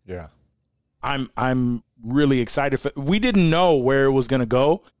together. Yeah. I'm really excited for. We didn't know where it was gonna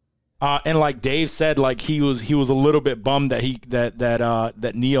go, and like Dave said, like he was a little bit bummed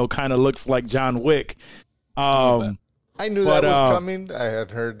that Neo kind of looks like John Wick. I knew that But, was coming. I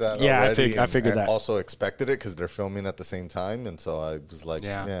had heard that. Yeah, already, I figured and that. Also expected it because they're filming at the same time, and so I was like,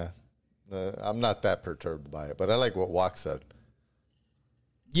 I'm not that perturbed by it. But I like what Wok said.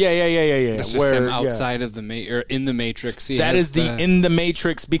 Yeah. It's just him outside of the or in the Matrix. That is in the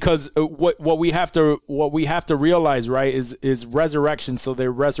Matrix, because what we have to realize, right, is resurrection. So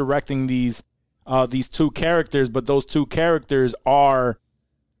they're resurrecting these two characters, but those two characters are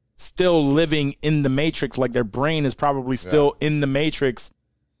still living in the Matrix. Like their brain is probably still in the Matrix,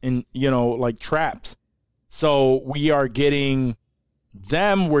 in like trapped. So we are getting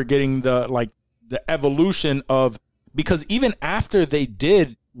them. We're getting the evolution of, because even after they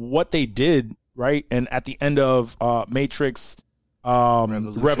did what they did, right, and at the end of Matrix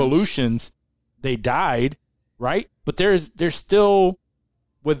Revolutions, they died, right? But there's still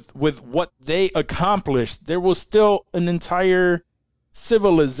with what they accomplished, there was still an entire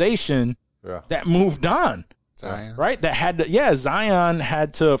civilization that moved on, Zion. right? That had to, Zion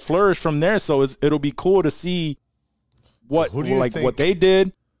had to flourish from there. So it'll be cool to see what what they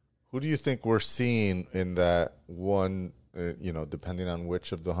did. Who do you think we're seeing in that one? Depending on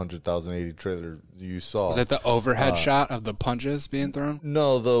which of the 100,080 trailer you saw. Was it the overhead shot of the punches being thrown?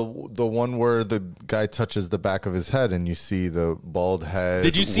 No, the one where the guy touches the back of his head and you see the bald head.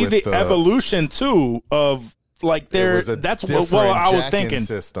 Did you see the evolution too of like there? That's what I was thinking.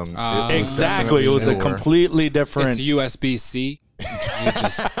 System. Exactly, it was a completely different. It's USB-C. You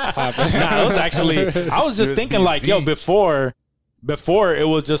just pop it. Nah, it was actually. I was just thinking like, yo, before it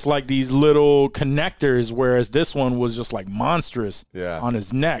was just like these little connectors, whereas this one was just like monstrous on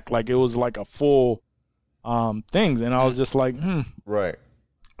his neck, like it was like a full thing, and I was just like, right.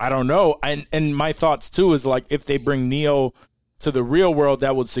 I don't know. And my thoughts too is like, if they bring Neo to the real world,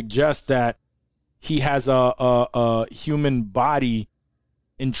 that would suggest that he has a human body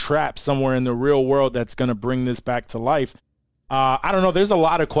entrapped somewhere in the real world that's going to bring this back to life. I don't know. There's a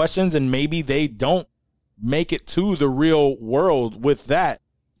lot of questions, and maybe they don't make it to the real world with that.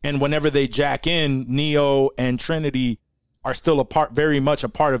 And whenever they jack in, Neo and Trinity are still very much a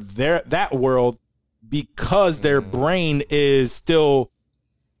part of that world, because their brain is still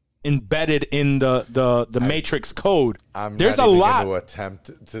embedded in the Matrix code. There's not a even lot to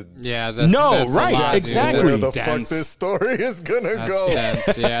attempt to. Yeah, that's right, a lot, exactly. Where That's the fuck dense. this story is gonna That's go?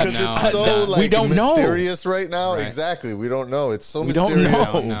 dense. Yeah, Because no, it's so like we don't know. mysterious right now. Right. Exactly, we don't know. It's so We don't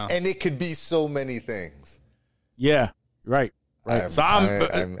mysterious, know. and it could be so many things. Yeah, right. So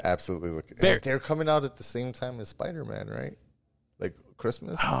I'm absolutely looking. They're- They're coming out at the same time as Spider-Man, right? Like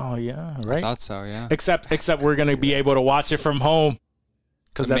Christmas. Oh yeah, I right. thought so, yeah. Except we're gonna be able to watch it from home,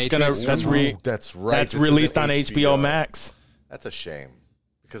 because The that's Matrix that's from home. That's right. that's This is released an on HBO Max. That's a shame,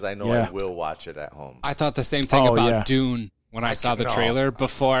 because I know Yeah. I will watch it at home. I thought the same thing Oh, about yeah. Dune when I saw the no. trailer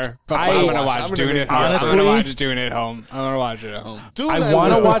before. I'm I'm gonna gonna watch I'm gonna Dune make at the home. I'm honestly- gonna watch Dune at home. I'm gonna watch it at home. Dune, I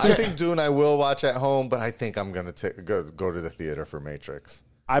wanna will. watch I it. think Dune I will watch at home, but I think I'm gonna go to the theater for Matrix.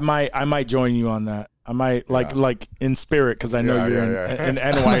 I might join you on that. I might like in spirit, because I know Yeah, you're yeah, in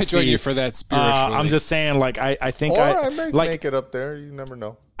I NYC. might join you for that spiritually. I'm just saying, like I think Or I I might like. make it up there. You never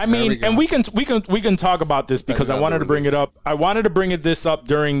know. I There we mean, go. and we can talk about this, because I Another wanted to bring it release. up. I wanted to bring this up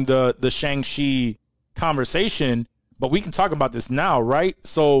during the Shang-Chi conversation, but we can talk about this now, right?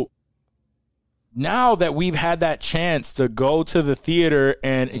 So now that we've had that chance to go to the theater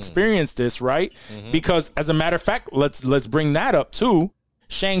and experience this, right? Because as a matter of fact, let's bring that up too.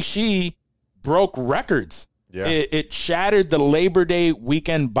 Shang-Chi broke records. Yeah. It shattered the Labor Day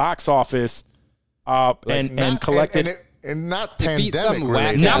weekend box office, and collected. And not It beat some pandemic whack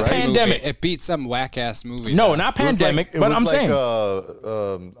related, Not ass right? pandemic. movie. It beat some whack ass movie. No, though. not It was pandemic, like- it but was I'm like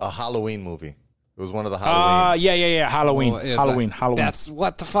saying. a Halloween movie. It was one of the Halloweens. Yeah. Halloween. Well, is Halloween. that- Halloween. That's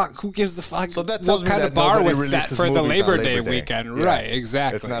what the fuck. Who gives the fuck? So that tells what me kind that of bar nobody was set releases for the movies on Labor Labor Day Day. weekend? Yeah. Right,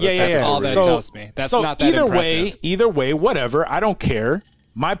 exactly. It's not yeah, a yeah. That's all that So- tells me. That's so not that either impressive. either way, whatever. I don't care.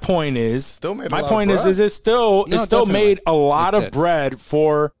 My point is, Still made a my lot point of is, bread. it still No, made definitely. a lot It of did. bread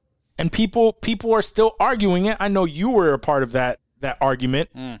for, and people are still arguing it. I know you were a part of that argument,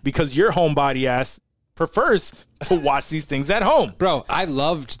 because your homebody ass prefers to watch these things at home. Bro, I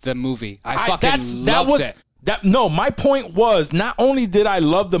loved the movie. I fucking loved it. No, my point was, not only did I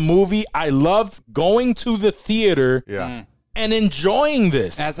love the movie, I loved going to the theater Yeah. and enjoying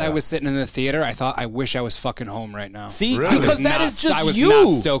this. As I was sitting in the theater, I thought, I wish I was fucking home right now. See, Really? because I that was is just I was you.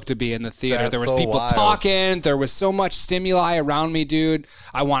 not stoked to be in the theater. That's There was so people wild. talking. There was so much stimuli around me, dude.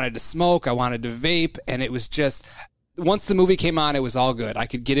 I wanted to smoke. I wanted to vape. And it was just, once the movie came on, it was all good. I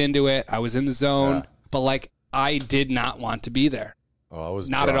could get into it. I was in the zone. Yeah. But like, I did not want to be there. Oh, I was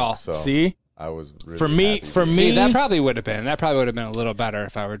Not at drunk, all. So See? I was really For me- happy. for me- See, that probably would have been a little better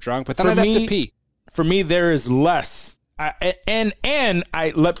if I were drunk. But then For I'd have me- to pee. For me, there is less.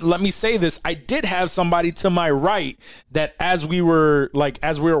 Let me say this. I did have somebody to my right that as we were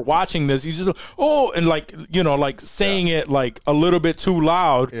watching this, he just saying it like a little bit too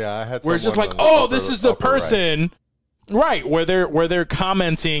loud. Yeah, I had. Where it's just someone like, on the oh, this upper- is the upper right. person, right? Where they're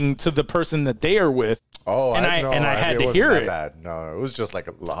commenting to the person that they are with. Oh, and I had to wasn't hear that it. Bad. No, it was just like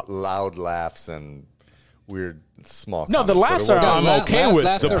loud laughs and weird small. No, the comments, laughs but it are wasn't- I'm okay with.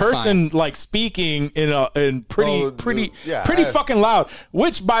 laughs The are person like speaking in pretty Oh, yeah, pretty I- fucking loud.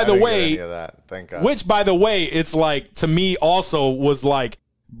 Which by I the didn't get way, any of that. Thank God. which by the way, it's like to me also was like,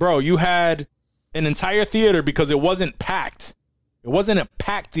 bro, you had an entire theater because it wasn't packed. It wasn't a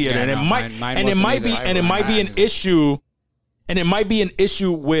packed theater, Yeah, and no, it might mine and it wasn't might be either. and it Mine might be an wasn't. issue. And it might be an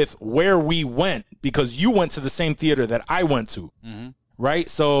issue with where we went, because you went to the same theater that I went to, right?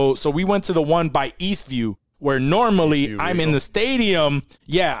 So we went to the one by Eastview, where normally Eastview I'm in Regal. the stadium.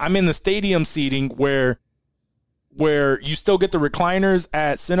 Yeah, I'm in the stadium seating where you still get the recliners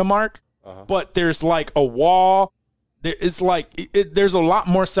at Cinemark, but there's like a wall. There's a lot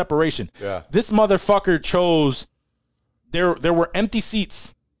more separation. Yeah. This motherfucker chose. There were empty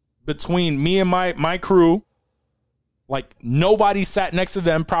seats between me and my crew. Like nobody sat next to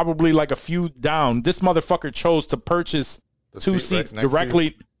them, probably like a few down. This motherfucker chose to purchase The two seat right seats next to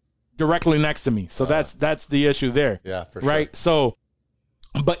you? directly next to me. So that's the issue there. Yeah, for right. sure. So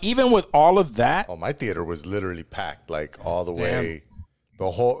But even with all of that, Oh, my theater was literally packed, like all the way, the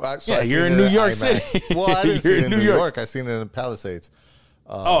whole. So Yeah, I you're seen in it New at York IMAX. City. Well, I didn't see You're it in in New New York. York. I seen it in Palisades.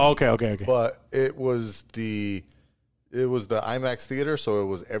 okay. But it was the IMAX theater, so it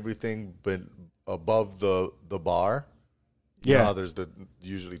was everything but above the bar. You know how there's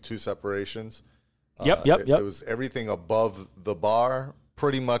usually two separations. Yep. It was everything above the bar,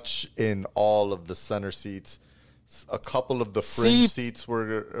 pretty much in all of the center seats. A couple of the fringe seats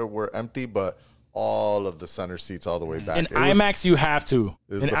were empty, but all of the center seats all the way back. In IMAX, you have to.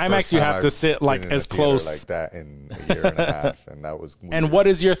 In IMAX, you have to sit like as close like that in a year and a half, and that was weird. And what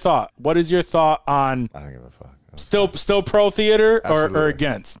is your thought? What is your thought on I don't give a fuck. still pro theater or Absolutely.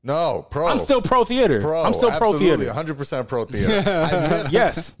 against? No, pro. I'm still pro theater. I'm still pro absolutely, theater. 100% pro theater. I missed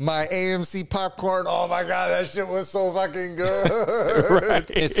Yes. my AMC popcorn. Oh my god, that shit was so fucking good. Right.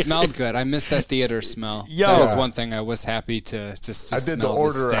 It smelled good. I missed that theater smell. Yo. That was one thing I was happy to just I did the smell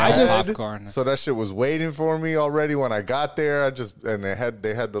order stab ahead, popcorn. so that shit was waiting for me already when I got there. They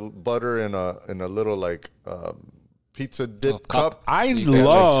had the butter in a little like pizza dip cup. I They had,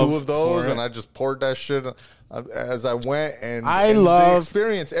 love like, two of those, and I just poured that shit as I went. And I and love the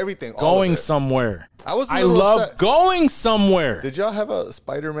experience, everything, all of going it. somewhere. I was. I love upset. going somewhere. Did y'all have a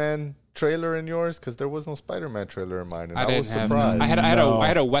Spider-Man trailer in yours? Because there was no Spider-Man trailer in mine, and I, didn't was have. surprised. I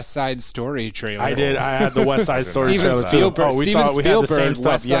had a West Side Story trailer. I did. I had the West Side Story Steven trailer. Spielberg. Oh, we Steven saw we had the same Spielberg. stuff.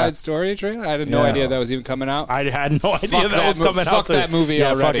 West Yeah. Side Story trailer. I had no Yeah. idea that was even coming out. I had no idea Fuck that was coming out. fuck that movie yeah,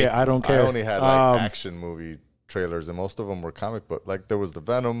 already. Fuck it. I don't care. I only had like action movie trailers, and most of them were comic book. Like there was the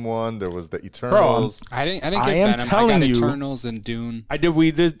Venom one, there was the Eternals. I didn't get I am Venom. telling I got you- Eternals and Dune. I did.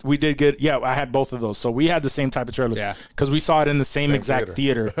 We did get. Yeah, I had both of those. So we had the same type of trailers. Yeah. because we saw it in the same exact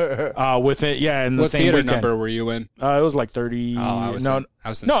theater. With it, yeah, in the What same theater weekend. number were you in? It was like 30. Oh, I was no, in, I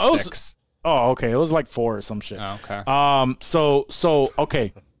was in no, it 6. was. Oh, okay. It was like 4 or some shit. Oh, okay. So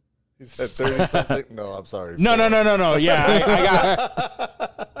okay. He said 30 something. No, I'm sorry. No. Yeah,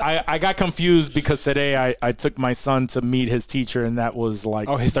 I got confused because today I took my son to meet his teacher, and that was like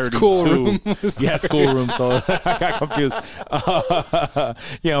his 32. schoolroom Yeah, schoolroom. So I got confused.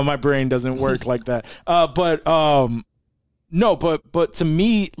 My brain doesn't work like that. But to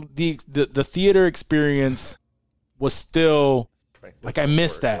me, the theater experience was still like I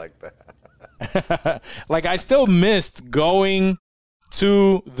missed that. Like that. Like I still missed going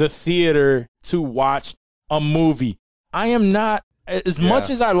to the theater to watch a movie. I am not, as much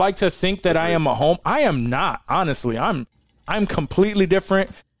as I like to think that I am a home, I am not. Honestly, I'm completely different.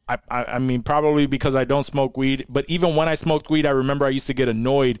 I mean, probably because I don't smoke weed, but even when I smoked weed, I remember I used to get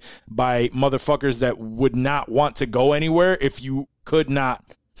annoyed by motherfuckers that would not want to go anywhere if you could not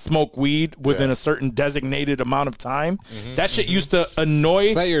smoke weed within a certain designated amount of time. That shit used to annoy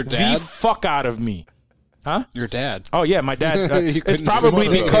Is that your dad? the fuck out of me. Huh? Your dad. Oh yeah, my dad. You It's couldn't probably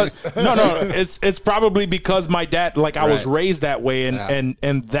do because it's probably because my dad, like I was Right. raised that way, and Yeah.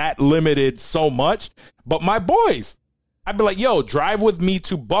 and that limited so much. But my boys, I'd be like, "Yo, drive with me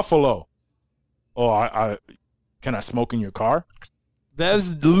to Buffalo." Oh, I can I smoke in your car? That's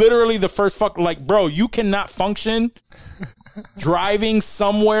literally the first fuck. Like, bro, you cannot function driving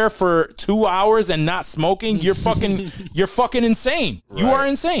somewhere for 2 hours and not smoking. You're fucking insane. You are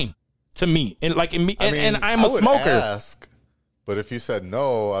insane to me. And like, and I'm I a would smoker. ask, but if you said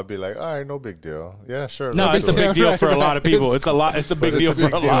no, I'd be like, all right, no big deal. Yeah, sure. No, let's it's a do it. big deal for a lot of people. It's a big deal for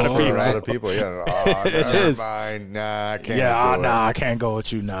a lot of For a people. lot of people, yeah. Oh, It never is. mind. Nah, I can't. Yeah, do it. nah, I can't go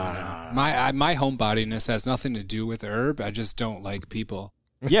with you. Nah. My homebodiness has nothing to do with herb. I just don't like people.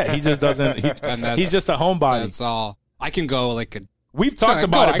 Yeah, he just doesn't. And that's, He's just a homebody. That's all. I can go like a. We've talked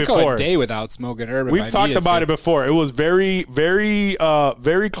about it I go before. a day without smoking herb. if We've I talked needed about to. it before. It was very, very,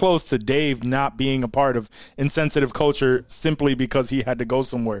 very close to Dave not being a part of insensitive culture simply because he had to go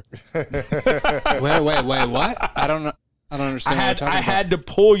somewhere. Wait, what? I don't know. I don't understand. what you're talking I about. had to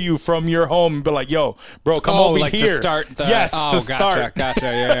pull you from your home and be like, "Yo, bro, come over like here." to start the. yes, oh, to start. Gotcha.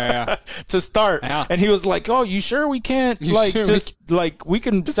 Yeah. To start. Yeah. And he was like, "Oh, you sure we can't You like sure we just like we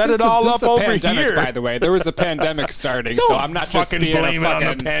can set This it is all this up is a over pandemic, here?" by the way. There was a pandemic starting, so Don't I'm not just fucking being blame it on the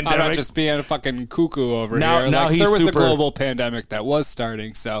I'm not pandemic. just being a fucking cuckoo over Now- here. now Like, he's there was super- a global pandemic that was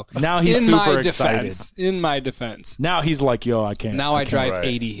starting, so Now he's in super my excited. defense, in my defense. Now he's like, "Yo, I can't." Now I drive right.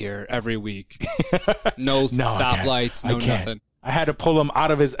 80 here every week. No No, I can't. stoplights, I no can't. nothing. I had to pull him out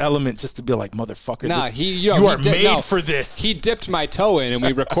of his element just to be like, "Motherfucker, Nah, this- you are did- made no, for this." He dipped my toe in, and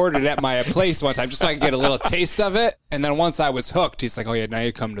we recorded at my place one time just so I could get a little taste of it. And then once I was hooked, he's like, "Oh yeah, now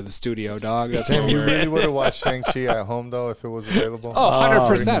you come to the studio, dog." That's where You we're really would have watched Shang-Chi at home, though, if it was available? Oh,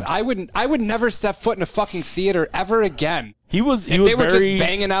 100%. I would never step foot in a fucking theater ever again. he was If was they were very, just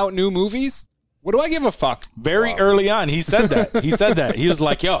banging out new movies, What do I give a fuck? Very early on, he said that. He said that. He was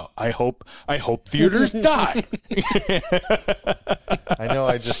like, "Yo, I hope theaters die." I know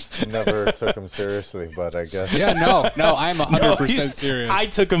I just never took him seriously, but I guess. Yeah, no, I'm 100% serious. I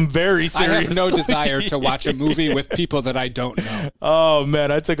took him very seriously. I have no desire to watch a movie with people that I don't know. Oh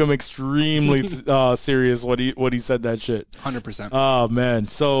man, I took him extremely serious when he said that shit. 100%. Oh man.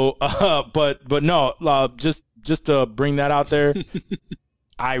 So, but no, just to bring that out there.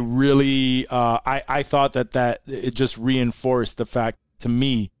 I really, I thought that it just reinforced the fact, to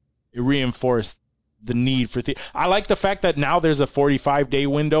me, it reinforced the need for I like the fact that now there's a 45-day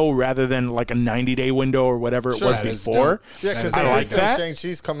window rather than like a 90-day window or whatever it was before. Yeah, because I like that.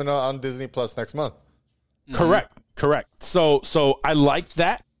 Shang-Chi's coming out on Disney Plus next month. Correct. So I liked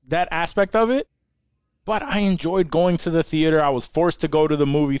that aspect of it, but I enjoyed going to the theater. I was forced to go to the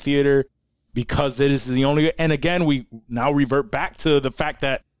movie theater, because this is the only, and again, we now revert back to the fact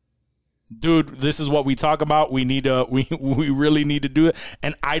that, dude, this is what we talk about. We really need to do it.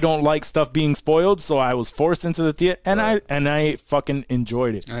 And I don't like stuff being spoiled, so I was forced into the theater, and I fucking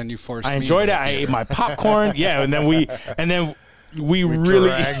enjoyed it. And you forced me. I enjoyed it. I ate my popcorn. Yeah, and then we really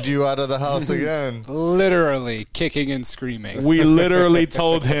dragged you out of the house again. Literally kicking and screaming. We literally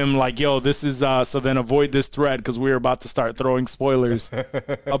told him, like, yo, this is so then avoid this thread, because we were about to start throwing spoilers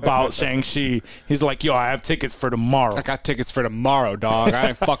about Shang-Chi. He's like, yo, I have tickets for tomorrow. I got tickets for tomorrow, dog. I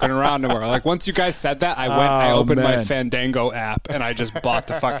ain't fucking around tomorrow. Like, once you guys said that, I opened my Fandango app and I just bought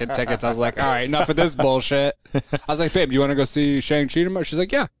the fucking tickets. I was like, all right, enough of this bullshit. I was like, babe, do you want to go see Shang-Chi tomorrow? She's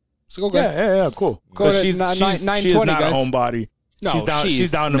like, yeah. So go. Yeah, cool. Go to she's 9:20, she's not guys. a homebody. No,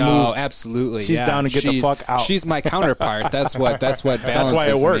 she's down to move. No, absolutely. She's down to get the fuck out. She's my counterpart. That's what balances That's why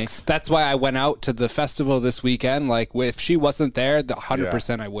it works. me. That's why I went out to the festival this weekend. Like, if she wasn't there,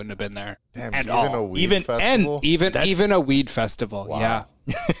 100% I wouldn't have been there. Damn, at even all. a weed festival? Even a weed festival. Wow. Yeah.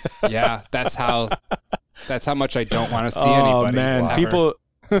 Yeah, that's how much I don't want to see anybody. Oh man, ever.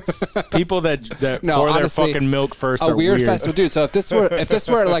 people that No, pour honestly, their fucking milk first a are weird weird. festival, dude. So if this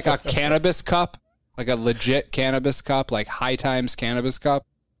were like a cannabis cup, like a legit cannabis cup, like High Times cannabis cup,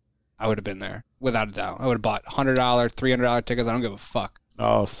 I would have been there without a doubt. I would have bought $100, $300 tickets. I don't give a fuck.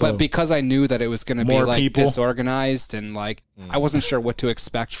 Oh, so But because I knew that it was going to be more like people? disorganized and like I wasn't sure what to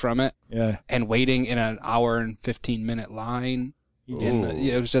expect from it, yeah. and waiting in an hour and 15-minute line,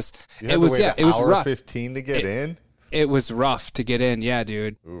 it was just You had it to was wait yeah an it was hour rough. 15 to get in. It was rough to get in, yeah,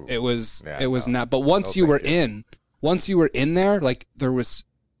 dude. Ooh. It was Yeah, it was no. not. But once No, you were thank in there, like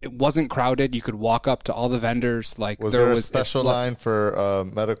it wasn't crowded. You could walk up to all the vendors. Like Was there there a was special line for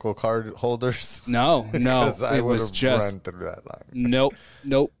medical card holders? No, 'Cause I it was would've just run through that line.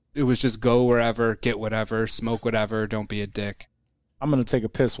 nope. It was just go wherever, get whatever, smoke whatever. Don't be a dick. I'm gonna take a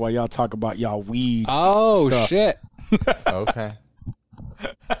piss while y'all talk about y'all weed. Oh stuff. shit! Okay.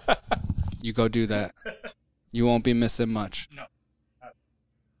 You go do that. You won't be missing much. No.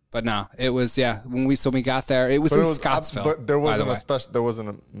 But no, it was when we got there, it was in Scottsville. But there by the wasn't way. there wasn't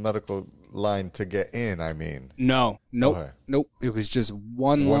a medical line to get in. I mean, Nope. Okay. It was just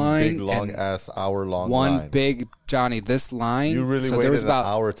one one line, big long and ass hour long one line. big Johnny. This line, You really so waited there was an about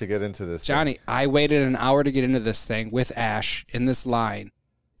hour to get into this. Johnny. I waited an hour to get into this thing with Ash in this line,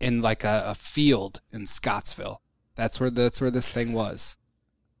 in like a field in Scottsville. That's where this thing was.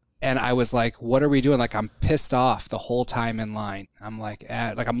 And I was like, what are we doing? Like, I'm pissed off the whole time in line. I'm like,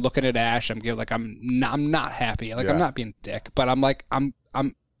 I'm looking at Ash. I'm not happy. Like, Yeah. I'm not being a dick, but I'm like, I'm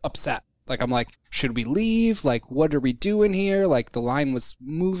upset. Like, I'm like, should we leave? Like, what are we doing here? Like, the line was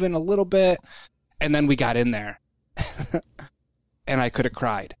moving a little bit. And then we got in there. And I could have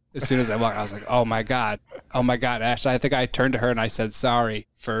cried as soon as I walked. I was like, oh my God, Ash. I think I turned to her and I said sorry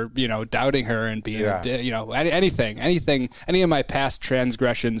for, doubting her and being, any of my past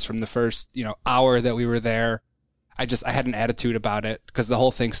transgressions from the first, hour that we were there. I had an attitude about it because the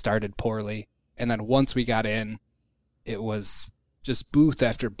whole thing started poorly. And then once we got in, it was just booth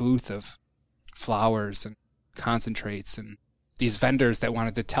after booth of flowers and concentrates and these vendors that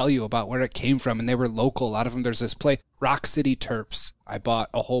wanted to tell you about where it came from, and they were local. A lot of them. There's this place, Rock City Terps. I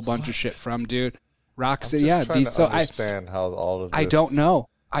bought a whole bunch of shit from, dude. Rock City, yeah. I understand how all of this. I don't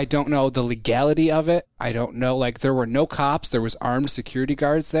know the legality of it. I don't know. Like, there were no cops. There was armed security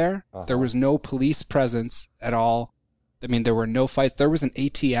guards there. There was no police presence at all. I mean, there were no fights. There was an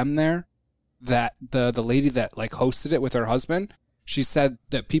ATM there that the lady that like hosted it with her husband, she said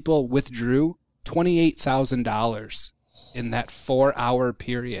that people withdrew $28,000 in that 4-hour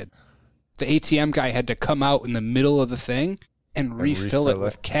period. The ATM guy had to come out in the middle of the thing and refill it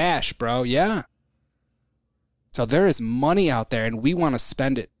with cash, bro. Yeah. So there is money out there, and we want to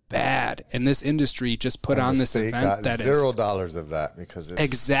spend it bad, and this industry just put on this event that is $0 of that because it's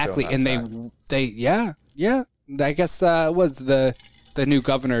exactly, still not and they yeah. I guess was the new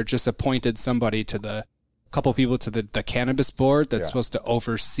governor just appointed somebody to the couple people to the cannabis board that's supposed to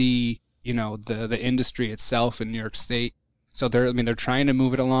oversee, you know, the industry itself in New York State. So they're trying to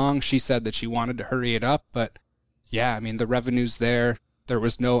move it along. She said that she wanted to hurry it up, but yeah, I mean, the revenue's there. There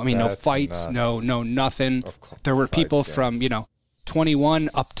was no fights, nuts. no nothing. There were people from, 21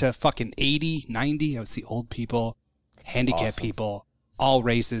 up to fucking 80, 90. I would see old people, handicapped people, all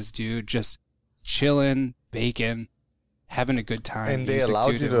races, dude, just chilling, baking, having a good time. And they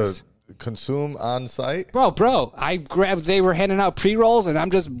allowed you to consume on site? Bro, they were handing out pre-rolls and I'm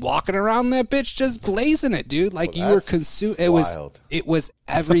just walking around that bitch just blazing it, dude. Like you were consuming. It was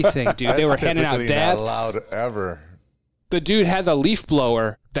everything, dude. They were handing out dabs. Not allowed ever. The dude had the leaf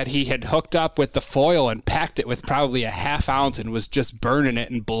blower that he had hooked up with the foil and packed it with probably a half ounce and was just burning it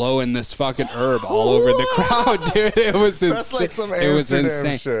and blowing this fucking herb all over the crowd, dude. It was insane. That's like some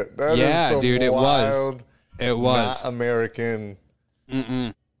Amsterdam shit. That is some dude, it wild, was. It was not American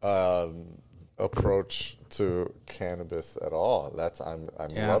approach to cannabis at all. I'm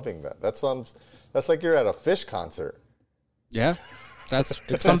loving that. That's like you're at a Fish concert. Yeah,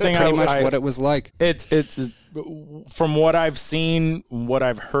 it's something pretty much what it was like. It's from what I've seen, what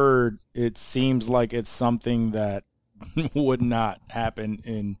I've heard, it seems like it's something that would not happen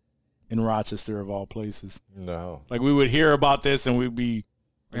in Rochester of all places. No, like we would hear about this and we'd be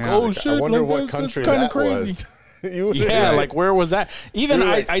like, oh shit! I wonder like, what country that was. Like where was that? Even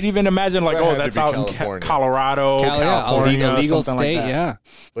I'd even imagine like, oh, that's out in Colorado, California, a legal something state, like that. yeah.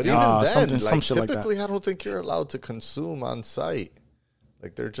 But even then, some shit typically, like that. I don't think you're allowed to consume on site.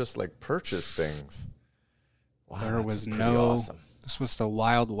 Like they're just like purchase things. Wow, there was awesome. This was the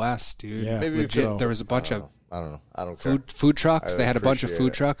Wild West, dude. Yeah, maybe there was a bunch of I don't know. I don't care. Food trucks. They had a bunch of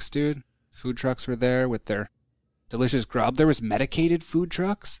food trucks, dude. Food trucks were there with their delicious grub. There was medicated food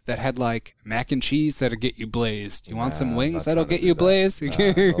trucks that had like mac and cheese that'll get you blazed. You want some wings that'll get you blazed?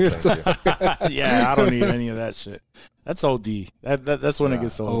 Yeah, I don't need any of that shit. That's OD. That's when it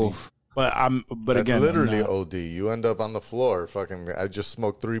gets to OD. But that's again, literally OD. You end up on the floor. Fucking, I just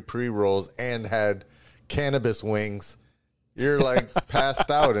smoked 3 pre-rolls and had cannabis wings. You're like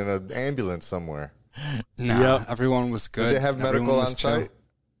passed out in an ambulance somewhere. Nah, everyone was good. Did they have medical on site?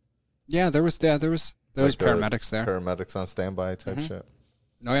 Yeah, there was paramedics there. Paramedics on standby type shit.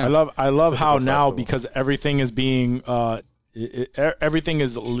 Oh, yeah. I love how now, because everything is being everything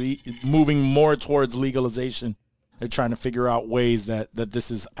is moving more towards legalization. They're trying to figure out ways that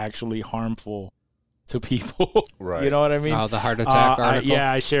this is actually harmful to people. Right. You know what I mean? Oh, the heart attack article.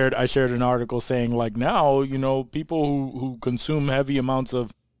 I shared an article saying like now, people who consume heavy amounts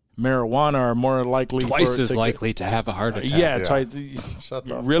of marijuana are more likely twice as likely to have a heart attack. Yeah, twice. Shut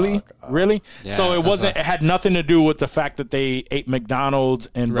the really? fuck up. Really? Yeah, so it had nothing to do with the fact that they ate McDonald's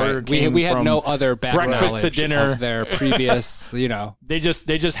and Burger King. We had no other breakfast to dinner of their previous, They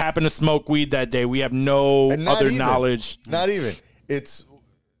just happened to smoke weed that day. We have no other knowledge. Not even. It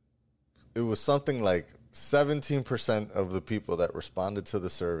was something like 17% of the people that responded to the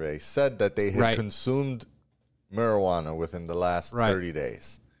survey said that they had consumed marijuana within the last 30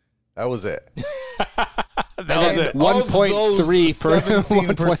 days. That was it. That was it. 1.3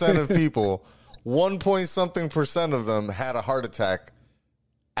 17% of people, 1 point something percent of them had a heart attack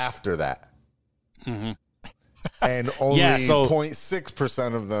after that. Mm-hmm. And only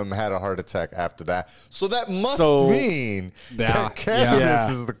 0.6% of them had a heart attack after that. So that must mean that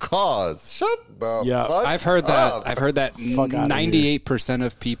cannabis is the cause. Shut the fuck I've heard that. up. I've heard that 98%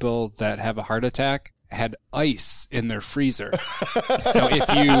 of people that have a heart attack had ice in their freezer. So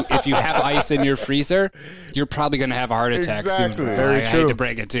if you have ice in your freezer, you're probably going to have a heart attack soon. Very true. I hate to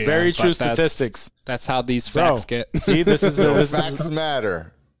break it to you. Very true statistics. That's how these facts get. See, facts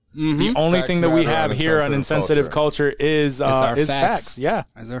matter. The only Facts thing that we matter have on here on Insensitive Culture is our facts. Yeah.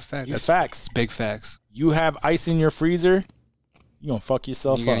 Is our facts. It's facts. It's big facts. You have ice in your freezer, you're going to fuck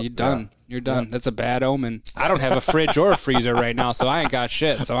yourself up. You're done. Yeah. You're done. That's a bad omen. I don't have a fridge or a freezer right now, so I ain't got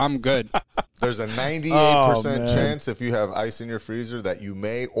shit, so I'm good. There's a 98% chance if you have ice in your freezer that you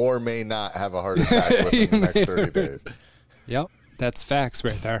may or may not have a heart attack within the next 30 days. Yep. That's facts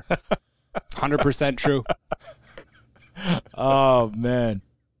right there. 100% true. Oh, man.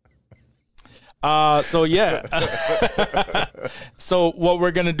 So what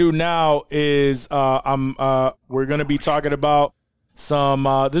we're gonna do now is we're gonna be talking about some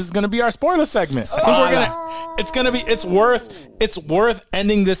this is gonna be our spoiler segment. I think it's worth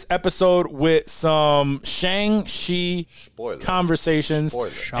ending this episode with some Shang-Chi conversations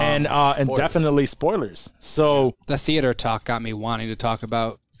and definitely spoilers. So the theater talk got me wanting to talk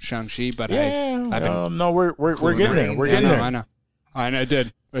about Shang-Chi, but Yeah, I've been no, we're getting there. We're getting there. I know. I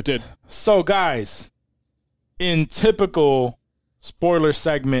did. So, guys, in typical spoiler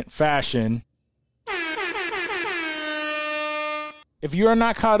segment fashion, if you are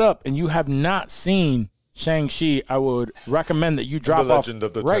not caught up and you have not seen Shang-Chi, I would recommend that you drop off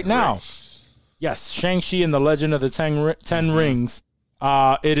right now. Yes, Shang-Chi and the Legend of the Ten Rings.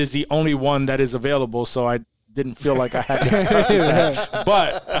 It is the only one that is available, so I didn't feel like I had to preface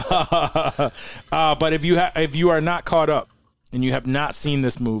that. But if you are not caught up and you have not seen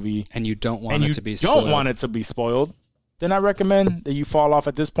this movie and you don't want it to be spoiled, then I recommend that you fall off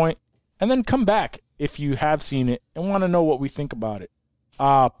at this point and then come back if you have seen it and want to know what we think about it.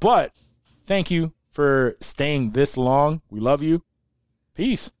 But thank you for staying this long. We love you.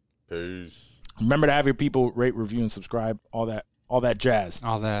 Peace. Remember to have your people rate, review, and subscribe. All that jazz.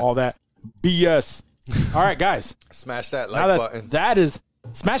 All that BS. All right, guys. Smash that like button.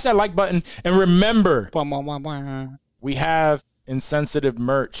 Smash that like button. And remember, we have insensitive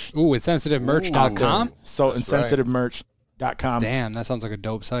merch. Ooh, insensitivemerch.com. So insensitivemerch.com. Damn, that sounds like a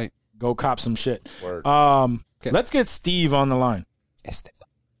dope site. Go cop some shit. Word. Okay. Let's get Steve on the line. Esteban.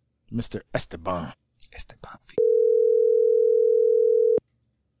 Mr. Esteban.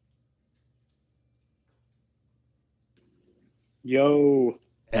 Yo.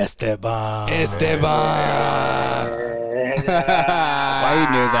 Esteban. I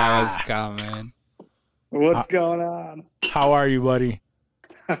knew that was coming. What's going on? How are you, buddy?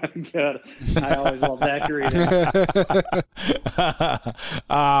 I'm good. I always love that greeting.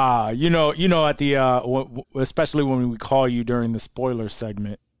 At the especially when we call you during the spoiler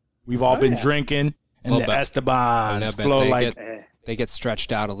segment, we've all been drinking, and the Estebans flow like they get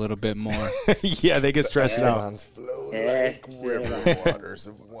stretched out a little bit more. Yeah, they get stretched out. Estebans flow like river waters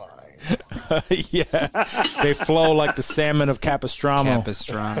of wine. Yeah, they flow like the salmon of Capistrano.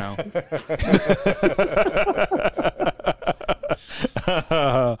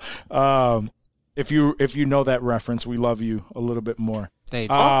 If you know that reference, we love you a little bit more.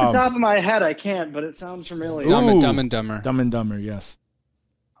 Off the top of my head, I can't, but it sounds familiar. Dumb and Dumber. Dumb and Dumber, yes.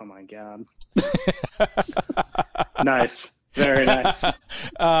 Oh my god. Nice. Very nice.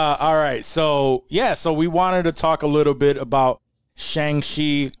 All right. So we wanted to talk a little bit about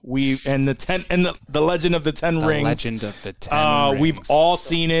Shang-Chi, and the Legend of the Ten Rings. Legend of the Ten Rings. We've all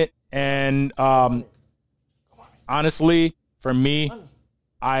seen it, and honestly, for me,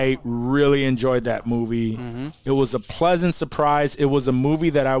 I really enjoyed that movie. Mm-hmm. It was a pleasant surprise. It was a movie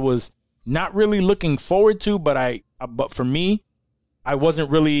that I was not really looking forward to, but for me, I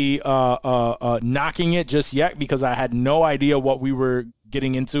wasn't really knocking it just yet because I had no idea what we were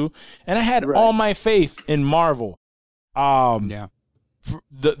getting into, and I had all my faith in Marvel. The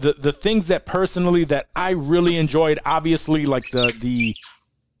things that personally that I really enjoyed, obviously, like the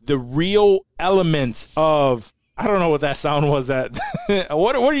real elements of, I don't know what that sound was. That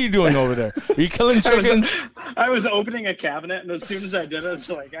what are you doing over there? Are you killing chickens? I was opening a cabinet, and as soon as I did it, I was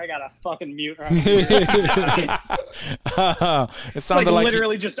like, I gotta fucking mute. It sounded like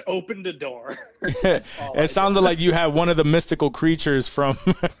literally just opened a door. It sounded like you had one of the mystical creatures from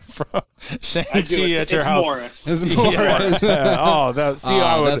Shang-Chi at your house. It's Morris. Yeah. Oh, that's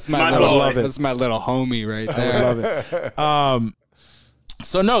my little love it. That's my little homie right there. I would love it.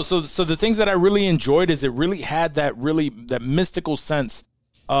 So the things that I really enjoyed is it really had that mystical sense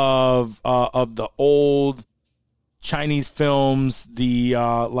of the old Chinese films. The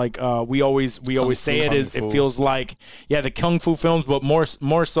we always say it feels like the kung fu films, but more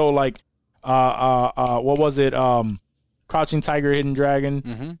so like what was it? Crouching Tiger, Hidden Dragon.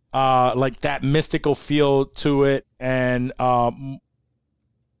 Mm-hmm. Like that mystical feel to it, and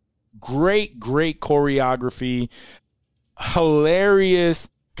great choreography. Hilarious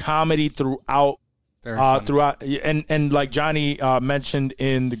comedy throughout, and like Johnny mentioned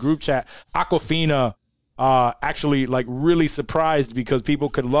in the group chat, Awkwafina actually like really surprised because people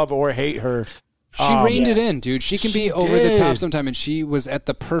could love or hate her. She reined it in, dude. She can be over the top sometimes, and she was at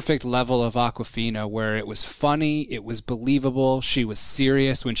the perfect level of Awkwafina where it was funny, it was believable, she was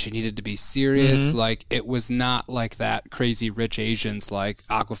serious when she needed to be serious. Mm-hmm. Like, it was not like that crazy rich Asians like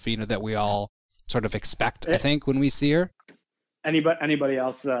Awkwafina that we all sort of expect, I think, when we see her. Anybody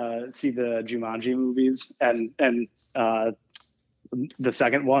else see the Jumanji movies and the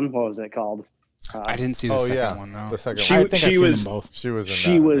second one? What was it called? I didn't see the second one. No, the second one. I think I've seen them both.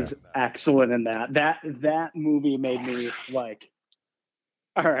 She was excellent in that. That movie made me like,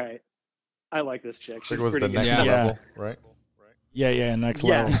 all right, I like this chick. She's was pretty the next level, right? Yeah, next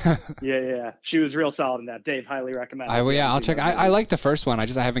level. Yeah. She was real solid in that. Dave, highly recommend. I'll check. I like the first one. I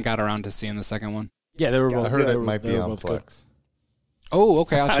haven't got around to seeing the second one. Yeah, they were both. I heard it might be on Plex. Oh,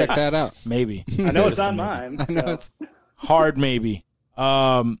 okay. I'll check that out. Maybe. I know it's Just a on maybe. mine. I know so. it's Hard maybe.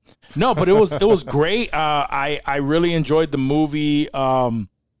 No, but it was great. I really enjoyed the movie.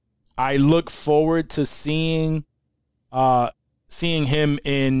 I look forward to seeing him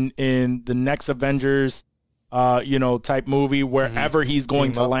in the next Avengers type movie wherever he's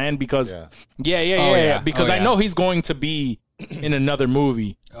going Team to up. land, because Yeah. because Oh, I yeah. know he's going to be in another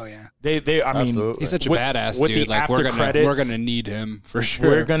movie. Oh yeah. I mean, Absolutely. He's such a With- badass with dude. the Like after we're credits, gonna need him for sure.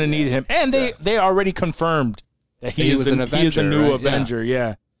 we're gonna need him, and they already confirmed that he was is an he is a Avenger, new right? Avenger.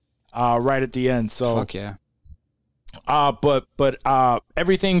 Yeah, right at the end. So Fuck yeah. but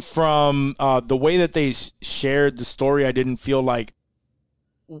everything from the way that they shared the story, I didn't feel like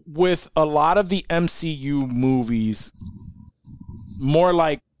with a lot of the MCU movies, more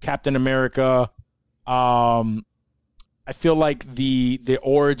like Captain America. I feel like the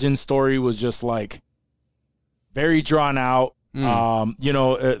origin story was just like very drawn out. The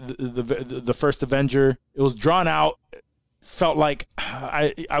first Avenger, it was drawn out. Felt like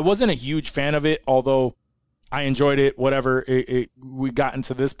I wasn't a huge fan of it, although I enjoyed it. Whatever we got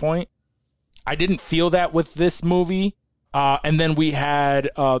into this point, I didn't feel that with this movie. And then we had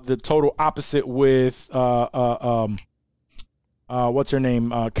the total opposite with what's her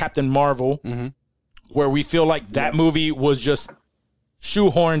name, Captain Marvel, where we feel like that movie was just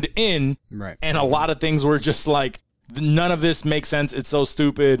shoehorned in, Right. and a lot of things were just like, none of this makes sense. It's so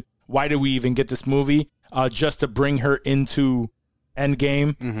stupid. Why did we even get this movie? Just to bring her into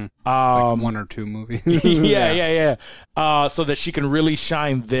Endgame. Like one or two movies. yeah. So that she can really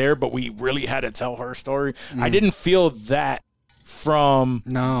shine there, but we really had to tell her story. I didn't feel that from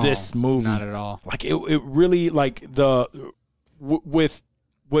No, this movie. not at all. Like it really, like with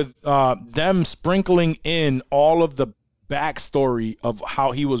them sprinkling in all of the backstory of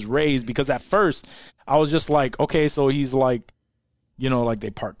how he was raised, because at first I was just like, okay, so he's like, like they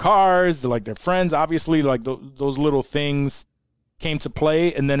park cars, they're like they're friends, obviously, like those little things came to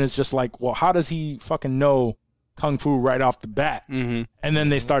play, and then it's just like, well, how does he fucking know kung fu right off the bat? And then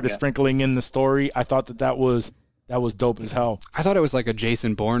they started sprinkling in the story. I thought that was dope as hell. I thought it was like a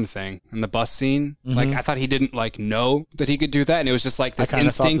Jason Bourne thing in the bus scene. Like I thought he didn't like know that he could do that, and it was just like this kinda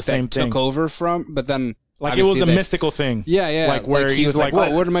thought the instinct same that thing. took over from. But then Like it was a obviously mystical thing. Yeah. Like where he he's was like, like,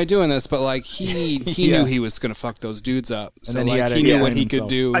 "Whoa, what am I doing this?" But like he Yeah. knew he was gonna fuck those dudes up. So then he like had to he knew what explain he could himself.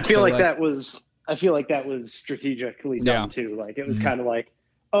 do. I feel So, like that was strategically done Yeah. too. Like it was kind of like,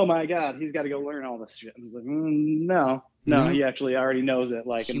 oh my god, he's got to go learn all this shit. And I was like, no, Mhm. he actually already knows it.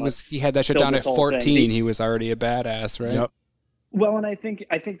 Like he had that shit build down this at whole 14. thing. He was already a badass, right? Yep. Well, and I think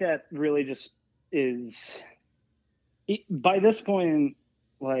that really just is by this point,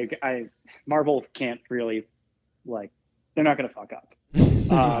 like Marvel can't really, like, they're not going to fuck up.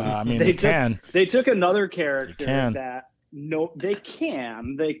 I mean, they can. They took another character can. that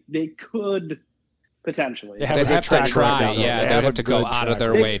they could potentially. They have They'd a good have to track try. record, though. Yeah, They they'd have have a to go good out of track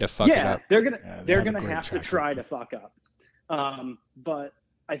their record. way to fuck it up. They're they gonna have a great have to track try record. to fuck up. But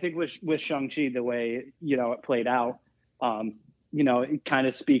I think with Shang-Chi, the way it played out, it kind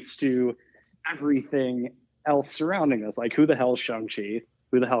of speaks to everything else surrounding us. Like, who the hell is Shang-Chi?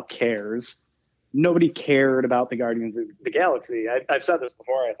 Who the hell cares? Nobody cared about the Guardians of the Galaxy. I've said this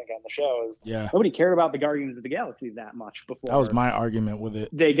before, I think, on the show. Nobody cared about the Guardians of the Galaxy that much before. That was my argument with it.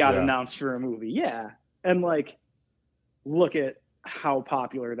 They got announced for a movie. Yeah. And like, look at how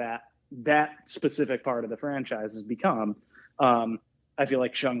popular that specific part of the franchise has become. I feel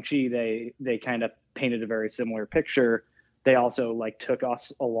like Shang-Chi, they kind of painted a very similar picture. They also like took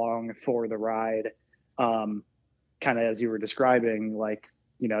us along for the ride. Kind of as you were describing, like,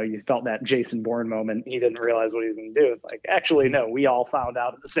 you felt that Jason Bourne moment. He didn't realize what he was going to do. It's like, actually, no, we all found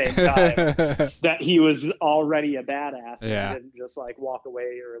out at the same time that he was already a badass. Yeah. He didn't just like walk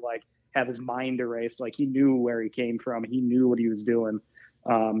away or like have his mind erased. Like, he knew where he came from. He knew what he was doing.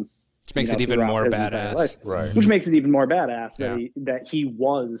 Which makes it even throughout more his entire badass. life. Right. Which makes it even more badass Yeah. that he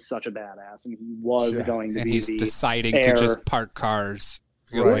was such a badass and he was going to And be he's the deciding heir. to just park cars.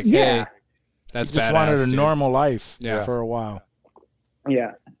 Because Right. like, Yeah. hey, that's He just badass. wanted a dude. normal life Yeah. for a while.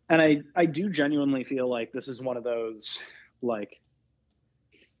 Yeah. And I do genuinely feel like this is one of those, like,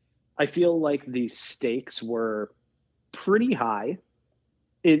 I feel like the stakes were pretty high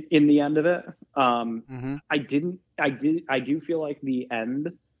in the end of it. I do feel like the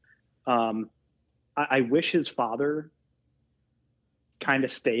end, I wish his father kind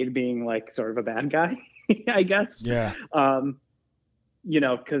of stayed being like sort of a bad guy, I guess. Yeah.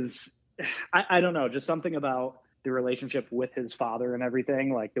 Because I don't know, just something about the relationship with his father and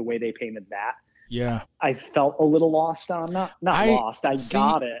everything, like the way they painted that. Yeah. I felt a little lost on. Not lost. I see-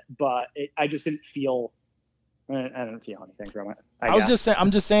 got it, but I just didn't feel I don't feel anything from it.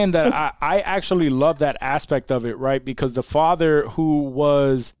 I'm just saying that I actually love that aspect of it, right? Because the father, who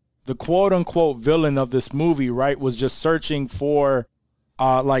was the quote unquote villain of this movie, right, was just searching for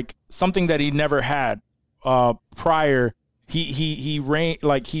like something that he never had prior. He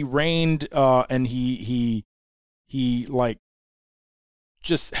reigned and he like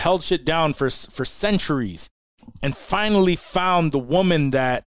just held shit down for centuries, and finally found the woman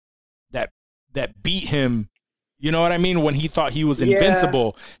that beat him. You know what I mean? When he thought he was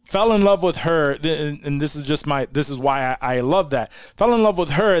invincible, fell in love with her, and this is why I love that. Fell in love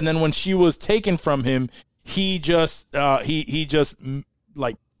with her, and then when she was taken from him, he just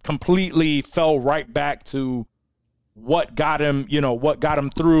like completely fell right back to what got him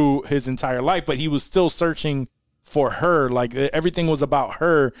through his entire life. But he was still searching for her. Like everything was about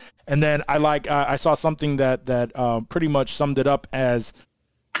her. And then I saw something that pretty much summed it up as,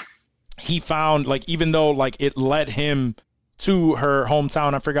 he found, like, even though like it led him to her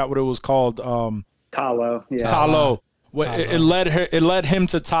hometown, I forgot what it was called. Talo. Yeah. Talo. It led him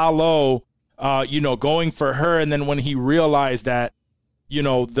to Talo, going for her. And then when he realized that,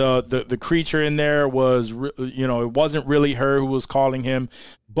 the creature in there was, it wasn't really her who was calling him,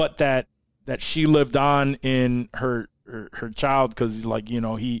 but that she lived on in her child. Cause like,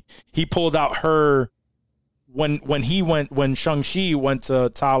 he pulled out her when Shang-Chi went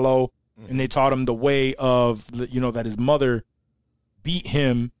to Talo, and they taught him the way of, that his mother beat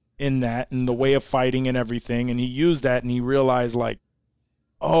him in that, and the way of fighting and everything. And he used that, and he realized like,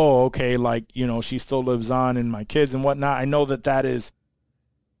 oh, okay, like, she still lives on in my kids and whatnot. I know that is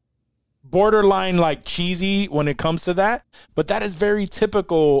borderline like cheesy when it comes to that, but that is very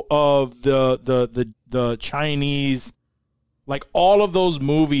typical of the Chinese. Like all of those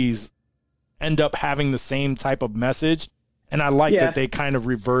movies end up having the same type of message. And I like that they kind of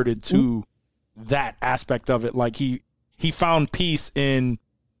reverted to that aspect of it. Like he found peace in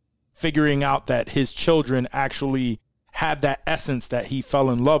figuring out that his children actually had that essence that he fell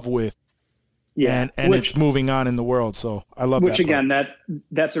in love with. Yeah. And it's moving on in the world. So I love that. Which again,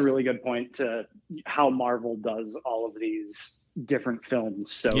 that's a really good point to how Marvel does all of these different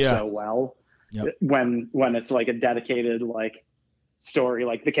films so well. Yep. When it's like a dedicated like story,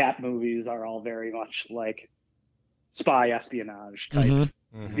 like the Cap movies are all very much like spy espionage type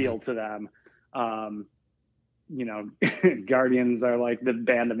feel to them. Guardians are like the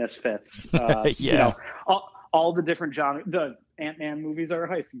band of misfits. All the different genres. The Ant-Man movies are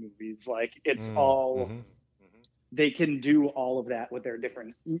heist movies. Like it's all they can do all of that with their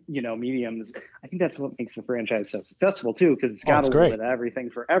different mediums. I think that's what makes the franchise so successful too, because it's got a little bit of everything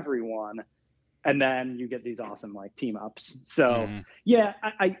for everyone. And then you get these awesome like team ups. So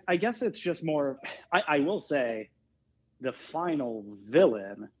I guess it's just more. I will say, the final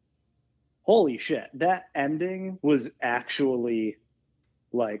villain, holy shit, that ending was actually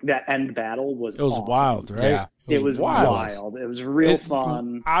like that end battle was awesome. Wild, right? Yeah. It was wild. It was real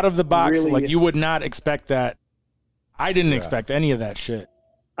fun. Out of the box, really, like you would not expect that. I didn't expect any of that shit.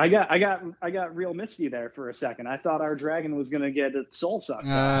 I got real misty there for a second. I thought our dragon was gonna get its soul sucked.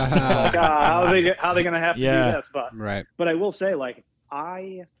 How are they gonna have to do this? But I will say, like,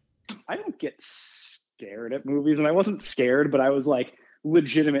 I don't get scared at movies, and I wasn't scared, but I was like,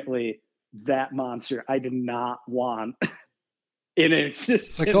 legitimately, that monster I did not want in existence.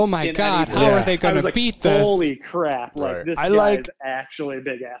 It's like, oh my god, how are they going to beat this? Holy crap! Like this guy is actually a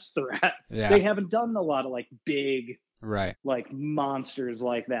big ass threat. Yeah. They haven't done a lot of like big, like monsters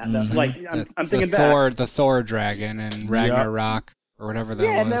like that. Like I'm thinking the Thor dragon and Ragnarok. Or whatever that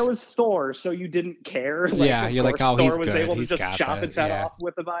was. Yeah, and that was Thor, so you didn't care. Like, you're like, oh, Thor he's was good. able to he's just chop his head off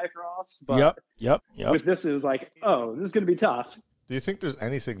with the Bifrost. But yep. With this, it was like, oh, this is going to be tough. Do you think there's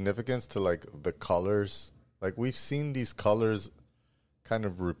any significance to like the colors? Like we've seen these colors kind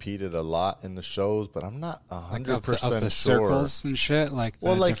of repeated a lot in the shows, but I'm not 100% sure. Of the circles and shit, like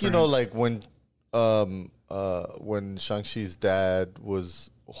like like when Shang-Chi's dad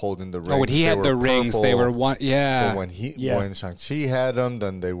was holding the rings. Oh, when he had the rings, they were one. Yeah. But when Shang-Chi had them,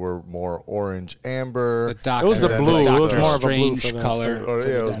 then they were more orange amber. It was a blue. It was more of a blue color.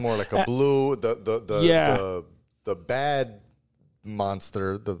 It was more like a blue. The bad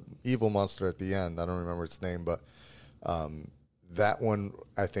monster, the evil monster at the end. I don't remember its name, but that one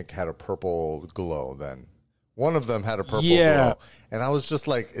I think had a purple glow. Then one of them had a purple glow, and I was just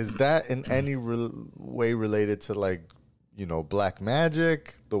like, is that in any way related to like, black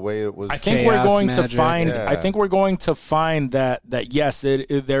magic, the way it was? I think we're going to find. I think we're going to find that yes,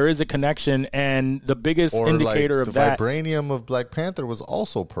 there is a connection, and the biggest indicator like of the that, vibranium of Black Panther was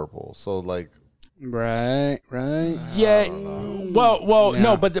also purple. So like, Right. Yeah. Well, Yeah.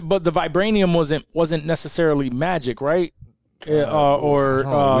 no, but the vibranium wasn't necessarily magic, right? We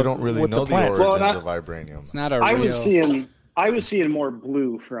don't really with know the the plants. origins of vibranium. It's not a I real. was seeing more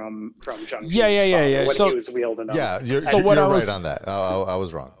blue from Chung. Yeah. When So- he was wielding them. Yeah, you're, So what you're I was- right on that. I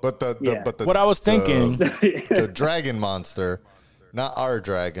was wrong. But the What I was thinking- the dragon monster, not our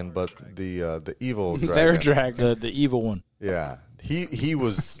dragon, but the evil dragon. Their dragon. The evil one. Yeah, he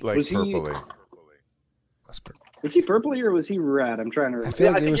was like Was he- purpley. Was he purpley or was he red? I'm trying to remember. feel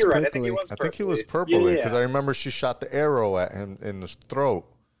like I he think was you're right. I think he purpley. was I think he was purpley. purpley Yeah. because I remember she shot the arrow at him in the throat.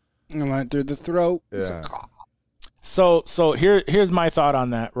 It went through the throat. Yeah. So here's my thought on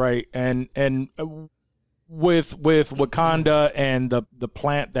that, right? And with Wakanda and the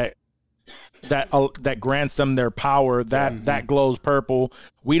plant that grants them their power, that glows purple.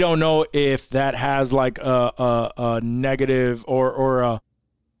 We don't know if that has like a negative or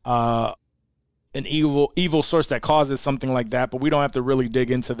an evil source that causes something like that, but we don't have to really dig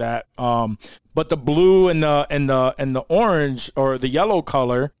into that. But the blue and the orange or the yellow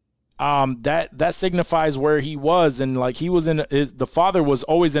color, that signifies where he was, and like he was the father was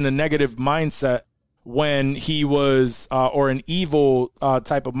always in a negative mindset when he was or an evil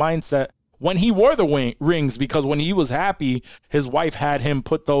type of mindset when he wore the rings, because when he was happy, his wife had him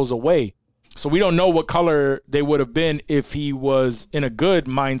put those away. So we don't know what color they would have been if he was in a good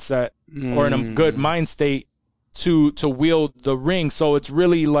mindset or in a good mind state to wield the ring. So it's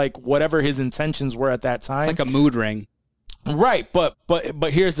really like whatever his intentions were at that time. It's like a mood ring. Right, but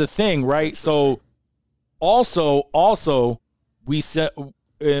here's the thing, right? So also we said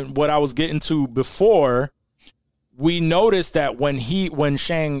what I was getting to before, we noticed that when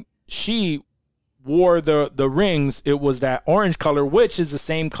Shang-Chi wore the rings, it was that orange color, which is the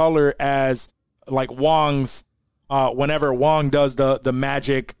same color as like Wong's whenever Wong does the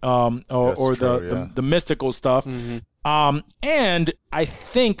magic the mystical stuff. And I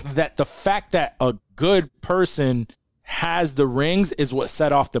think that the fact that a good person has the rings is what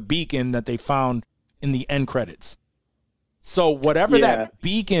set off the beacon that they found in the end credits. So whatever that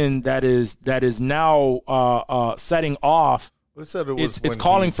beacon that is now setting off, They said it was it's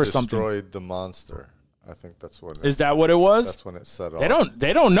calling for something. Destroyed the monster. I think that's what. Is that what it was? That's when it set off.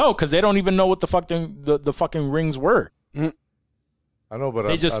 They don't know because they don't even know what the fucking rings were. I know, but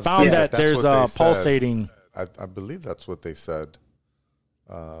They just I've found seen that that's there's what they a said. pulsating. I believe that's what they said.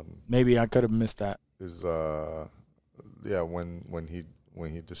 Maybe I could have missed that. Is when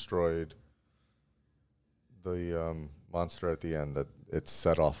he destroyed the monster at the end, that it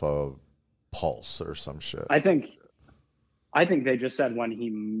set off a pulse or some shit. I think they just said when he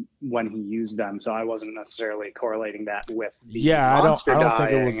used them, so I wasn't necessarily correlating that with the I don't think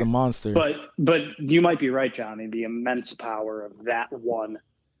dying. it was the monster. But you might be right, Johnny. The immense power of that one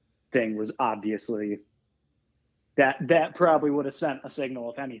thing was obviously that probably would have sent a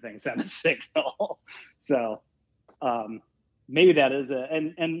signal, if anything, sent a signal. So maybe that is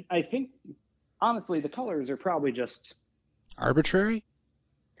and I think honestly the colors are probably just Arbitrary?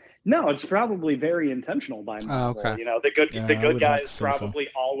 no, it's probably very intentional by Marvel. okay. You know, the good I would have to guys say so. probably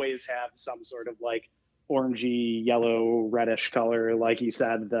always have some sort of like orangey, yellow, reddish color, like you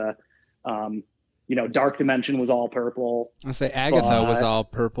said. The Dark Dimension was all purple. I'll say Agatha was But- all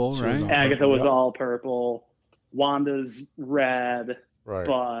purple, right? Agatha was all purple. Wanda's red, Right.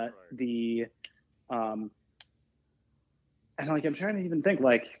 but the and like I'm trying to even think,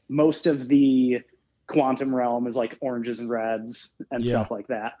 like most of the quantum realm is like oranges and reds and stuff like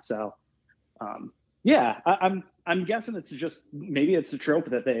that. So I'm guessing it's just maybe it's a trope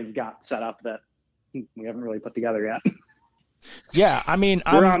that they've got set up that we haven't really put together yet. Yeah, I mean,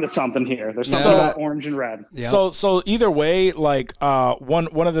 We're onto something here. There's something about orange and red. Yep. So either way, like one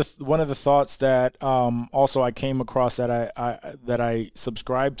of the thoughts that also I came across that I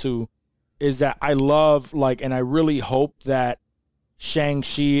subscribe to is that I love and I really hope that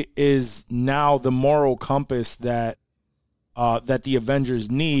Shang-Chi is now the moral compass that the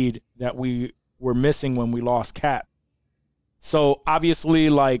Avengers need, that we were missing when we lost Cap. So obviously,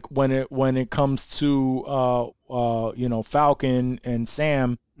 like when it comes to Falcon and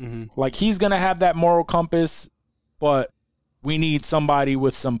Sam, like he's gonna have that moral compass, but we need somebody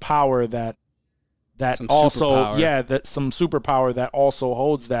with some power that Some also superpower. that some superpower that also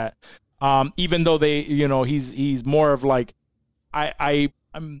holds that. Even though he's more of like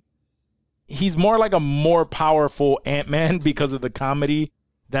he's more like a more powerful Ant-Man because of the comedy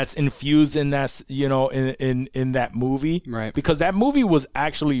that's infused in that in that movie, Right. because that movie was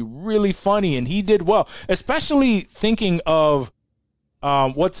actually really funny and he did well, especially thinking of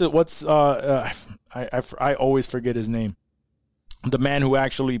I always forget his name, the man who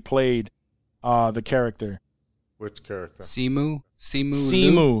actually played the character. Which character? Simu.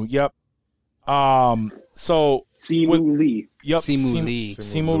 Simu. Yep. So Simu Lee. Yep. Simu Lee.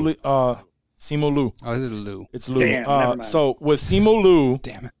 Simu Lee. Simu Lu. Oh, is it Lou? It's Lu. Damn, never mind. So with Simu Lu,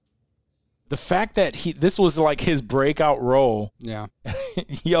 Damn it. the fact that this was like his breakout role. Yeah.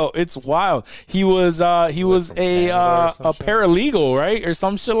 Yo, it's wild. He was a paralegal, right, or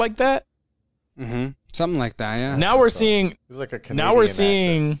some shit like that. Mm-hmm. Something like that. Yeah. Now we're seeing. He's like a Canadian Now we're actor.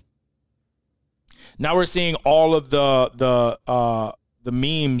 seeing. Now we're seeing all of the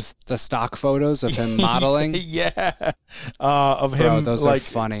memes. The stock photos of him modeling. Yeah. Of Bro, him. those like, are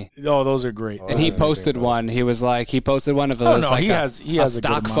funny. Oh, those are great. And he posted one. He posted one of those like he has a a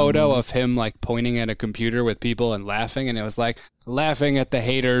stock good amount photo of of him like pointing at a computer with people and laughing, and it was like laughing at the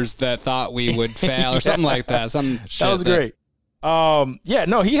haters that thought we would fail or something like that. That was great. Yeah,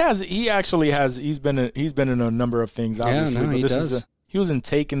 no, he actually has. He's been in a number of things. Obviously, he does. He was in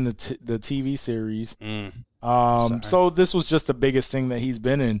Taken, the TV series. So this was just the biggest thing that he's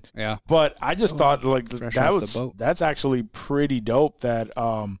been in. Yeah. But I just thought like fresh off the boat. that's actually pretty dope. That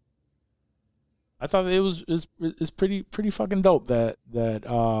I thought it's pretty fucking dope that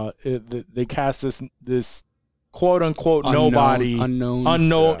they cast this quote unquote nobody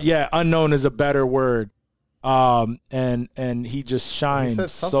unknown is a better word. And he just shined He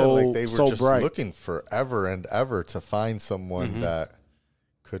said something so like they were so just bright. looking forever and ever to find someone that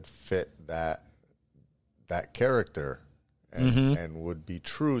could fit that character and would be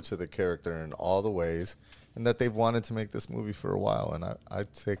true to the character in all the ways, and that they've wanted to make this movie for a while, and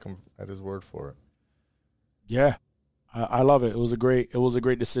I'd take him at his word for it. Yeah, I love it. It was a great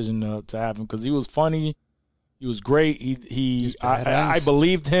decision to have him because he was funny, he was great. I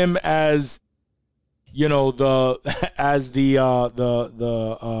believed him as, you know, the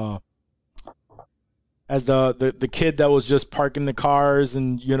kid that was just parking the cars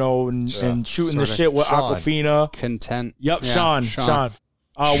and, you know, and shooting the shit with Sean. Aquafina. Content. Yep, Yeah, Sean.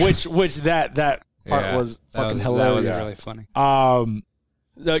 Which that part was fucking hilarious. That was really funny.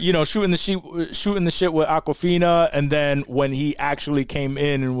 Shooting the shit with Aquafina, and then when he actually came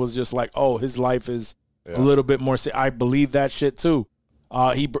in and was just like, oh, his life is a little bit more. I believe that shit too.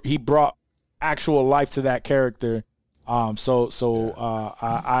 He brought actual life to that character. I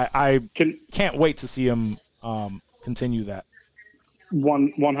can't wait to see him continue that.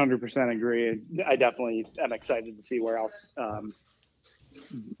 100% agree. I definitely am excited to see where else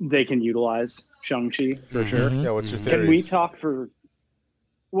they can utilize Shang-Chi for sure. Yeah, what's your theories? Can we talk for?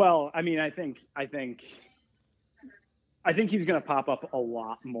 Well, I mean, I think he's going to pop up a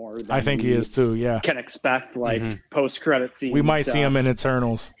lot more. Than I think he is too. Yeah, can expect like post-credit scenes. We might see him in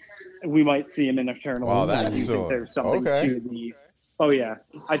Eternals. We might see him in Eternals. Wow, I that's do soon. think there's something to the. Oh yeah,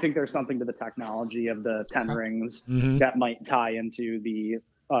 I think there's something to the technology of the 10 rings that might tie into the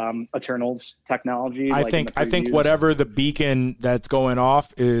Eternals technology. I think whatever the beacon that's going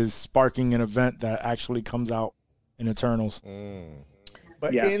off is sparking an event that actually comes out in Eternals.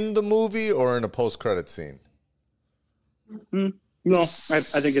 But in the movie or in a post-credit scene? No, I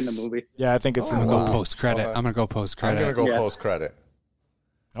think in the movie. Yeah, I think it's in the movie. Post-credit. I'm going to go post-credit. I'm going to go post-credit.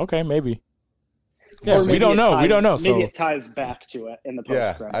 Okay, maybe. Yeah, we don't know. Maybe it ties back to it in the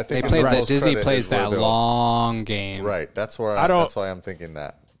post-credit. Yeah, I think Disney plays that long game. Right. That's where that's why I'm thinking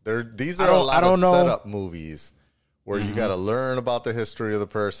that. These are a lot of setup movies where you got to learn about the history of the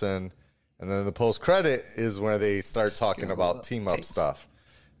person, and then the post-credit is where they start talking about team-up stuff.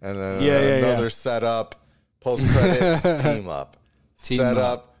 And then another setup, post-credit, team-up.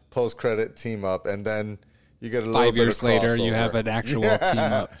 Setup, post-credit, team-up, and then you get a little 5 bit years of later, you crossover. have an actual team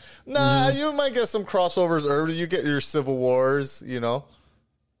up. Nah, you might get some crossovers early. You get your Civil Wars, you know.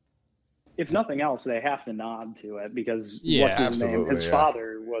 If nothing else, they have to nod to it because Yeah, what's his name? His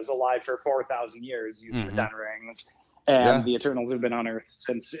father was alive for 4,000 years using the 10 rings, and the Eternals have been on Earth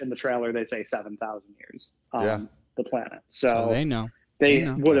since, in the trailer, they say 7,000 years on the planet. So they know. They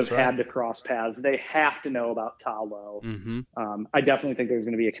would have had to cross paths. They have to know about Ta Lo. I definitely think there's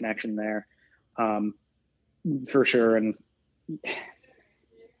going to be a connection there. For sure. And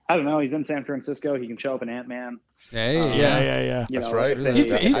I don't know, he's in San Francisco. He can show up in Ant-Man. Hey, yeah. That's right.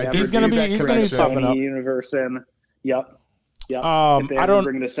 He's gonna be popping up. Sony universe in. Yep. If they I don't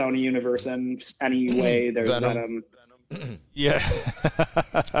bring the Sony universe in any way. There's Venom. Yeah.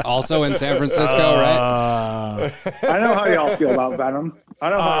 Also in San Francisco, right? I know how y'all feel about Venom. I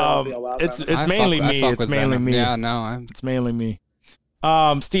know how y'all feel about it's Venom. it's mainly me. fuck It's with mainly Venom. me. Yeah, no, It's mainly me.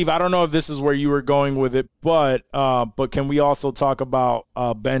 Steve, I don't know if this is where you were going with it, but can we also talk about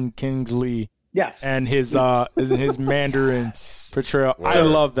Ben Kingsley? Yes. And his Mandarin portrayal. I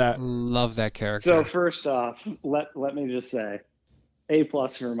love that. love that character. So first off, let me just say, A+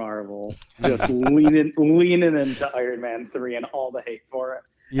 for Marvel. Just leaning into Iron Man 3 and all the hate for it.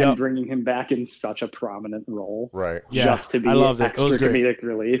 Yep. And bringing him back in such a prominent role. Right. Yeah, Just to be I loved it. It extra was great. comedic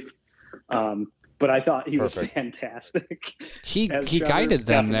relief. But I thought he was Perfect. fantastic. He As guided Trevor, them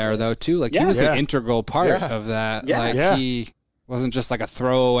definitely. there though too. Like he Yeah. was Yeah. an integral part Yeah. of that. Yeah. Like Yeah. he wasn't just like a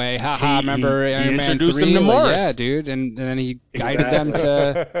throwaway. Haha, He- remember he Iron Man introduced 3? him to Like, Morris. yeah, dude, and then he guided them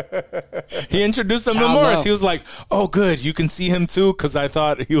to. He introduced him to Tallow. Morris. He was like, "Oh, good, you can see him too," because I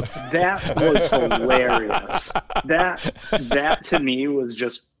thought he was. That was hilarious. That to me was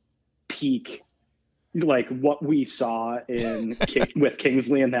just peak, like what we saw with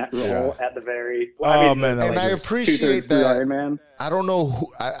Kingsley in that role at the very. Oh, man, I And like I this. appreciate 2/3 through that. Iron Man. I don't know who.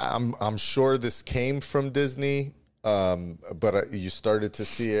 I'm sure this came from Disney, but you started to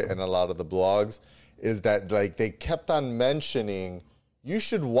see it in a lot of the blogs. Is that like they kept on mentioning you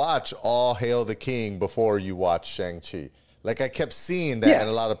should watch All Hail the King before you watch Shang-Chi. Like I kept seeing that Yeah. in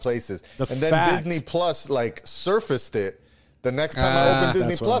a lot of places, The and then fact- Disney Plus like surfaced it. The next time I opened Disney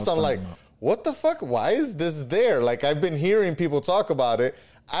That's what I Plus, was I'm talking like, about. what the fuck? Why is this there? Like I've been hearing people talk about it.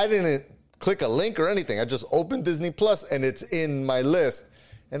 I didn't click a link or anything. I just opened Disney Plus and it's in my list.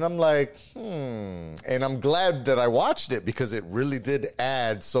 And I'm like, And I'm glad that I watched it because it really did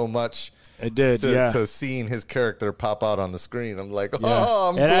add so much It did, to seeing his character pop out on the screen. I'm like, Yeah. oh,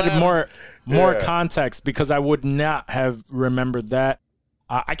 I'm it glad. added more Yeah. context because I would not have remembered that.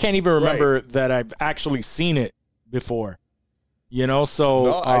 I can't even remember that I've actually seen it before. You know, so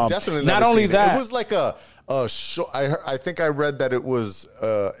No, I definitely not never only seen that. It was like a short. I think I read that it was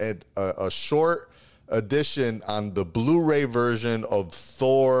a short edition on the Blu-ray version of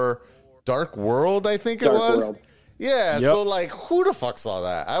Thor: Dark World. I think it Dark was. World. Yeah. Yep. So like, who the fuck saw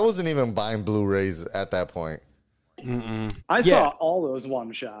that? I wasn't even buying Blu-rays at that point. I Yeah. saw all those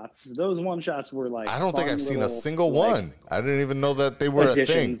one shots. Those one shots were like. I don't think fun I've seen a little, single like, one. I didn't even know that they were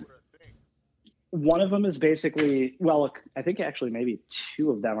additions. a thing. One of them is basically, well, I think actually maybe two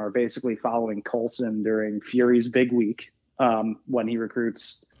of them are basically following Coulson during Fury's big week when he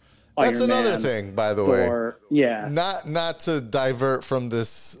recruits. That's Iron another Man thing, by the way. for, yeah. Not to divert from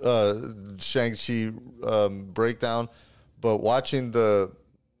this Shang-Chi breakdown, but watching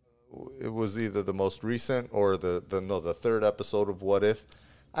it was either the most recent or the third episode of What If.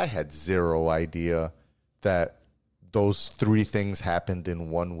 I had zero idea that those three things happened in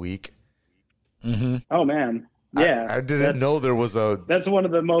 1 week. Oh man, yeah. I didn't that's- know there was a That's one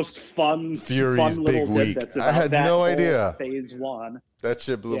of the most fun Fury's fun big little week. tidbits I about had that no whole idea. Phase 1. that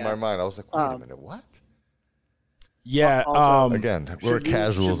shit blew Yeah. my mind. I was like, wait a minute, what? Yeah. Also- Again, we're should we-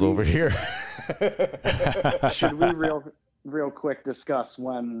 casuals should we- over here. Should we real quick discuss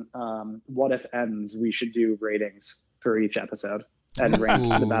when What If ends? We should do ratings for each episode and rank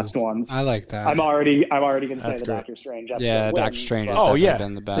the Ooh, best ones. I like that. I'm already going to say That's the great. Doctor Strange episode. yeah, wins, Doctor Strange has but- Oh, definitely yeah.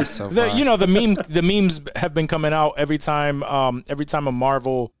 been the best so far. the memes have been coming out every time a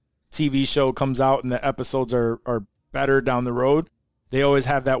Marvel TV show comes out and the episodes are better down the road. They always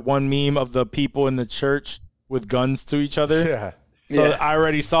have that one meme of the people in the church with guns to each other. Yeah. So Yeah. I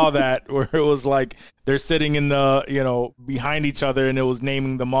already saw that where it was like they're sitting in the behind each other and it was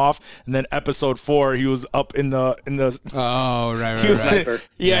naming them off. And then episode 4, he was up in the Oh, right, he right, was, right. Sniper.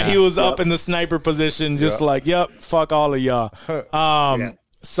 yeah, he was up in the sniper position, just Yep. like, yep, fuck all of y'all. Yeah.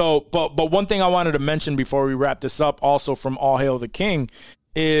 So, but one thing I wanted to mention before we wrap this up, also from All Hail the King,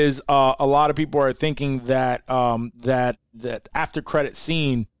 is a lot of people are thinking that that after credit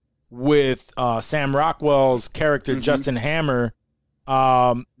scene with Sam Rockwell's character Justin Hammer,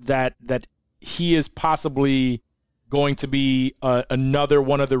 that he is possibly going to be another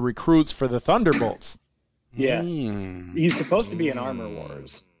one of the recruits for the Thunderbolts. Yeah, Hmm. he's supposed to be in Armor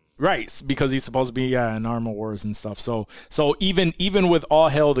Wars. Right, because he's supposed to be in Armor Wars and stuff. So even with All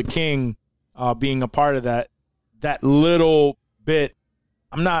Hail the King being a part of that little bit,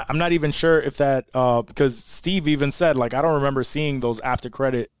 I'm not even sure if that because Steve even said, like, I don't remember seeing those after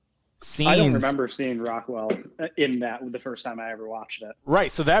credit scenes. I don't remember seeing Rockwell in that the first time I ever watched it.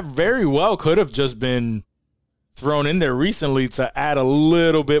 Right, so that very well could have just been thrown in there recently to add a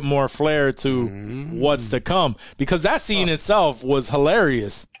little bit more flair to what's to come, because that scene itself was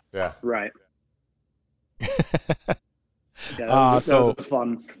hilarious. Yeah. Right. Yeah, so-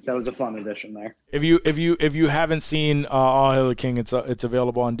 that was a fun addition there. If you haven't seen All Hail the King, it's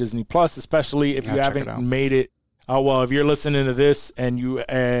available on Disney Plus, especially if you Yeah, check it haven't out. made it. Well, if you're listening to this and you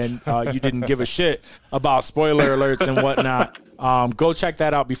didn't give a shit about spoiler alerts and whatnot, go check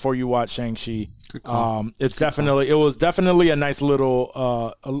that out before you watch Shang-Chi. Good call. It was definitely a nice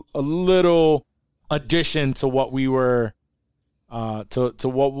little a little addition to what we were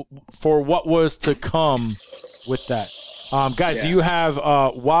what was to come with that. Guys, do you have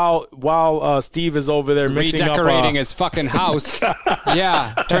while Steve is over there mixing redecorating up, his fucking house?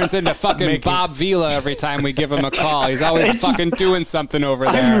 Yeah, turns into fucking Bob Vila every time we give him a call. He's always fucking doing something over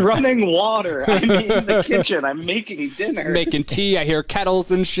there. I'm running water. I'm in the kitchen. I'm making dinner. He's making tea. I hear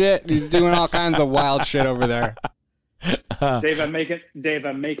kettles and shit. He's doing all kinds of wild shit over there. Dave,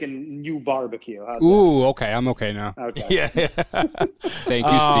 I'm making you barbecue. How's Ooh, okay. I'm okay now. that? Okay. Yeah. Thank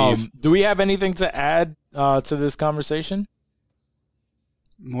you, Steve. Do we have anything to add to this conversation?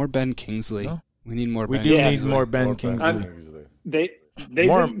 More Ben Kingsley. No? We need more We Ben do Kingsley. need more Ben Kingsley. They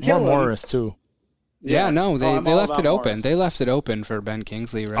More didn't kill him. Morris too. Yeah, no, they I'm all left about it open. Morris. They left it open for Ben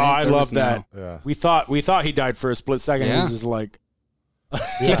Kingsley, right? Oh, I There love was that. Yeah. We thought he died for a split second. He Yeah. was just like,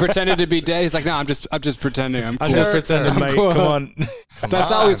 He pretended to be dead. He's like, no, I'm just pretending. I'm cool. I'm just pretending, I'm mate. cool. Come on.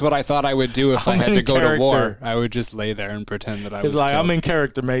 That's always what I thought I would do if I I'm had in to go to war. character. I would just lay there and pretend that I He's was like, killed. I'm in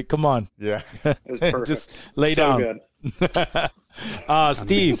character, mate. Come on. Yeah. It was perfect. Just lay So down. good.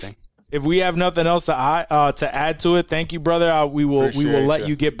 Steve, Amazing. if we have nothing else to add to it, thank you, brother. We will Appreciate let ya.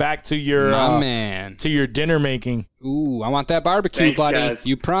 you get back to your My man. to your dinner making. Ooh, I want that barbecue, Thanks, buddy. guys.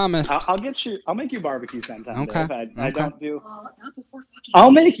 You promised. I'll get you. I'll make you barbecue sometime. Okay, Dave. I okay. don't do. I'll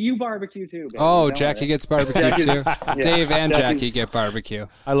make you barbecue too. Baby. Oh, Don't Jackie worry. gets barbecue Jackie's- too. yeah, Dave and Jackie's- Jackie get barbecue.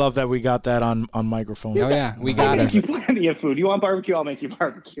 I love that we got that on microphone. Oh yeah, we I'll got make you it. plenty of food. You want barbecue? I'll make you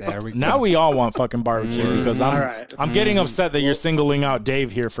barbecue. There we go. Now we all want fucking barbecue because I'm All right. I'm getting upset that you're singling out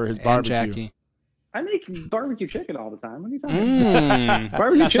Dave here for his And barbecue. Jackie. I make barbecue chicken all the time. What are you talking about?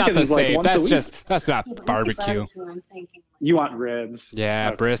 Barbecue That's not chicken the is like same. once a That's week. just that's not barbecue. I'm thinking. You want ribs? Yeah,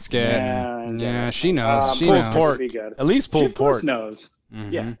 Okay. brisket. Yeah, Yeah, she knows. She pulled knows. pork. Pretty good. At least She pulled of course pork. knows.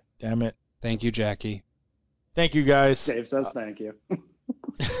 Mhm. Yeah. Damn it. Thank you, Jackie. Thank you guys. Dave says thank you. All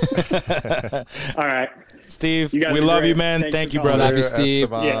right. Steve, You guys we are love great. you, man. Thanks Thank for you, calling. brother. Love you,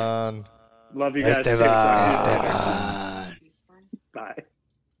 Steve. Esteban. Love you guys. Esteban. Bye.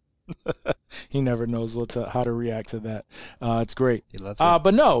 He never knows how to react to that. It's great. He loves it.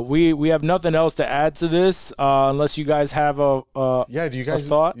 But no, we have nothing else to add to this unless you guys have a Yeah, do you guys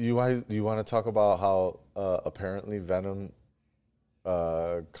thought? you want to talk about how apparently Venom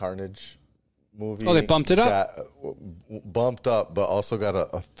Carnage movie Oh, they bumped it up? got bumped up, but also got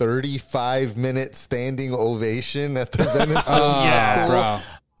a 35-minute standing ovation at the Venice Film yeah, Festival. bro.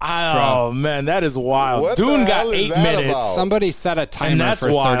 Oh man, that is wild. What the Dune got hell is 8 that minutes. about? Somebody set a timer that's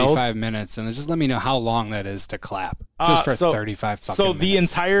for wild. 35 minutes, and just let me know how long that is to clap. Just for 35 fucking So minutes. the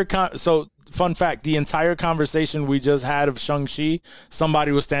entire fun fact, the entire conversation we just had of Shang-Chi,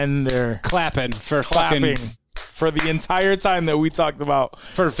 somebody was standing there clapping for clapping fucking for the entire time that we talked about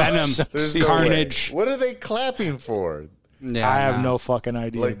for Venom, There's no Carnage. way. What are they clapping for? Yeah, I have no fucking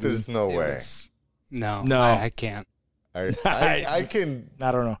idea. Like, dude. there's no It way. was- no, No. I can't. I can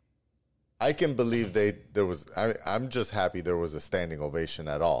I don't know. I can believe there was. I'm just happy there was a standing ovation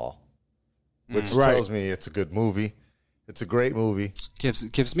at all, which Right. tells me it's a good movie. It's a great movie,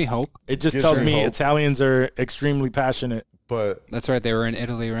 Gives me hope. It just Gives tells me me hope. Italians are extremely passionate. but That's right. They were in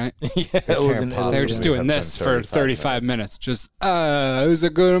Italy, right? Yeah, it can't was in possibly- Italy. They were just Italy doing have this been for 35 minutes. Just, it was a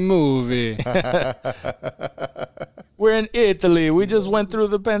good movie. We're in Italy. We just went through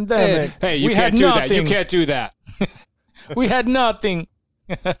the pandemic. Hey, you we can't had do nothing. that. You can't do that. We had nothing.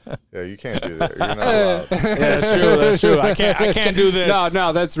 yeah, you can't do that. You're not allowed. Yeah, that's true. That's true. I can't do this.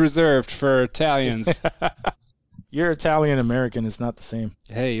 No, that's reserved for Italians. You're Italian American. It's not the same.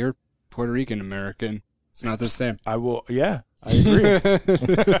 Hey, you're Puerto Rican American. It's not the same. I will. Yeah, I agree.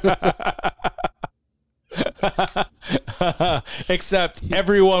 Except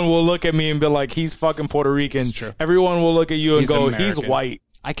everyone will look at me and be like, "He's fucking Puerto Rican." It's true. Everyone will look at you and He's go, American. "He's white."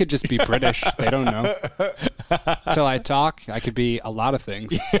 I could just be British. They don't know. Till I talk, I could be a lot of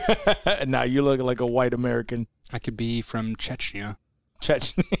things. Now you look like a white American. I could be from Chechnya.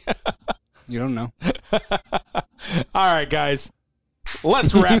 Chechnya. You don't know. All right, guys.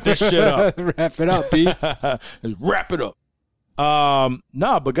 Let's wrap this shit up. Wrap it up, B. Wrap it up.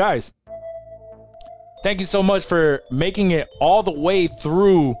 No, but guys, thank you so much for making it all the way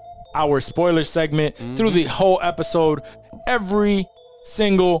through our spoiler segment, through the whole episode, every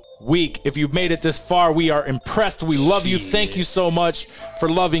single week. If you've made it this far, we are impressed. We love you. Thank you so much for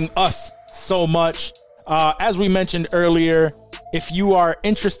loving us so much. As we mentioned earlier, if you are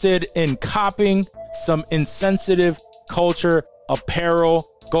interested in copying some insensitive culture apparel,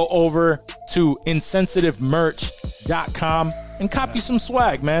 go over to insensitivemerch.com and copy some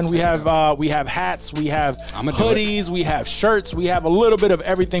swag, man. We have hats, we have hoodies, we have shirts, we have a little bit of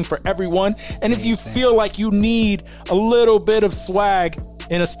everything for everyone. And if you feel like you need a little bit of swag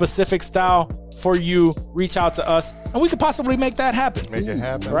in a specific style for you, reach out to us, and we could possibly make that happen. Make it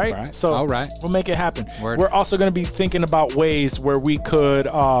happen. Right? Right. So All right. we'll make it happen. Word. We're also going to be thinking about ways where we could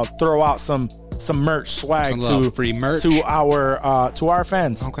throw out some merch swag Some little to free merch. to our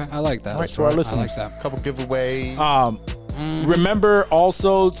fans. Okay, I like that. Right, to our I listeners. like that. Couple giveaways. Remember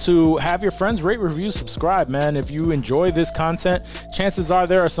also to have your friends rate, review, subscribe, man. If you enjoy this content, chances are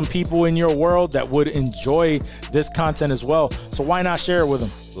there are some people in your world that would enjoy this content as well. So why not share it with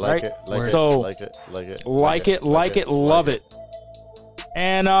them? like right? it, like So, it, like it. love it.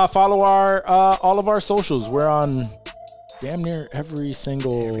 And follow our all of our socials. We're on damn near every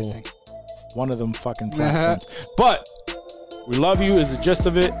single one of them fucking platforms. But we love you is the gist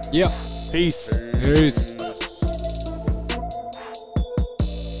of it. Yeah. Peace. Peace.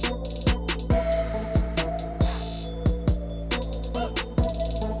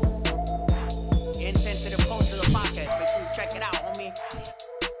 Insensitive culture, the podcast, but you check it out, homie.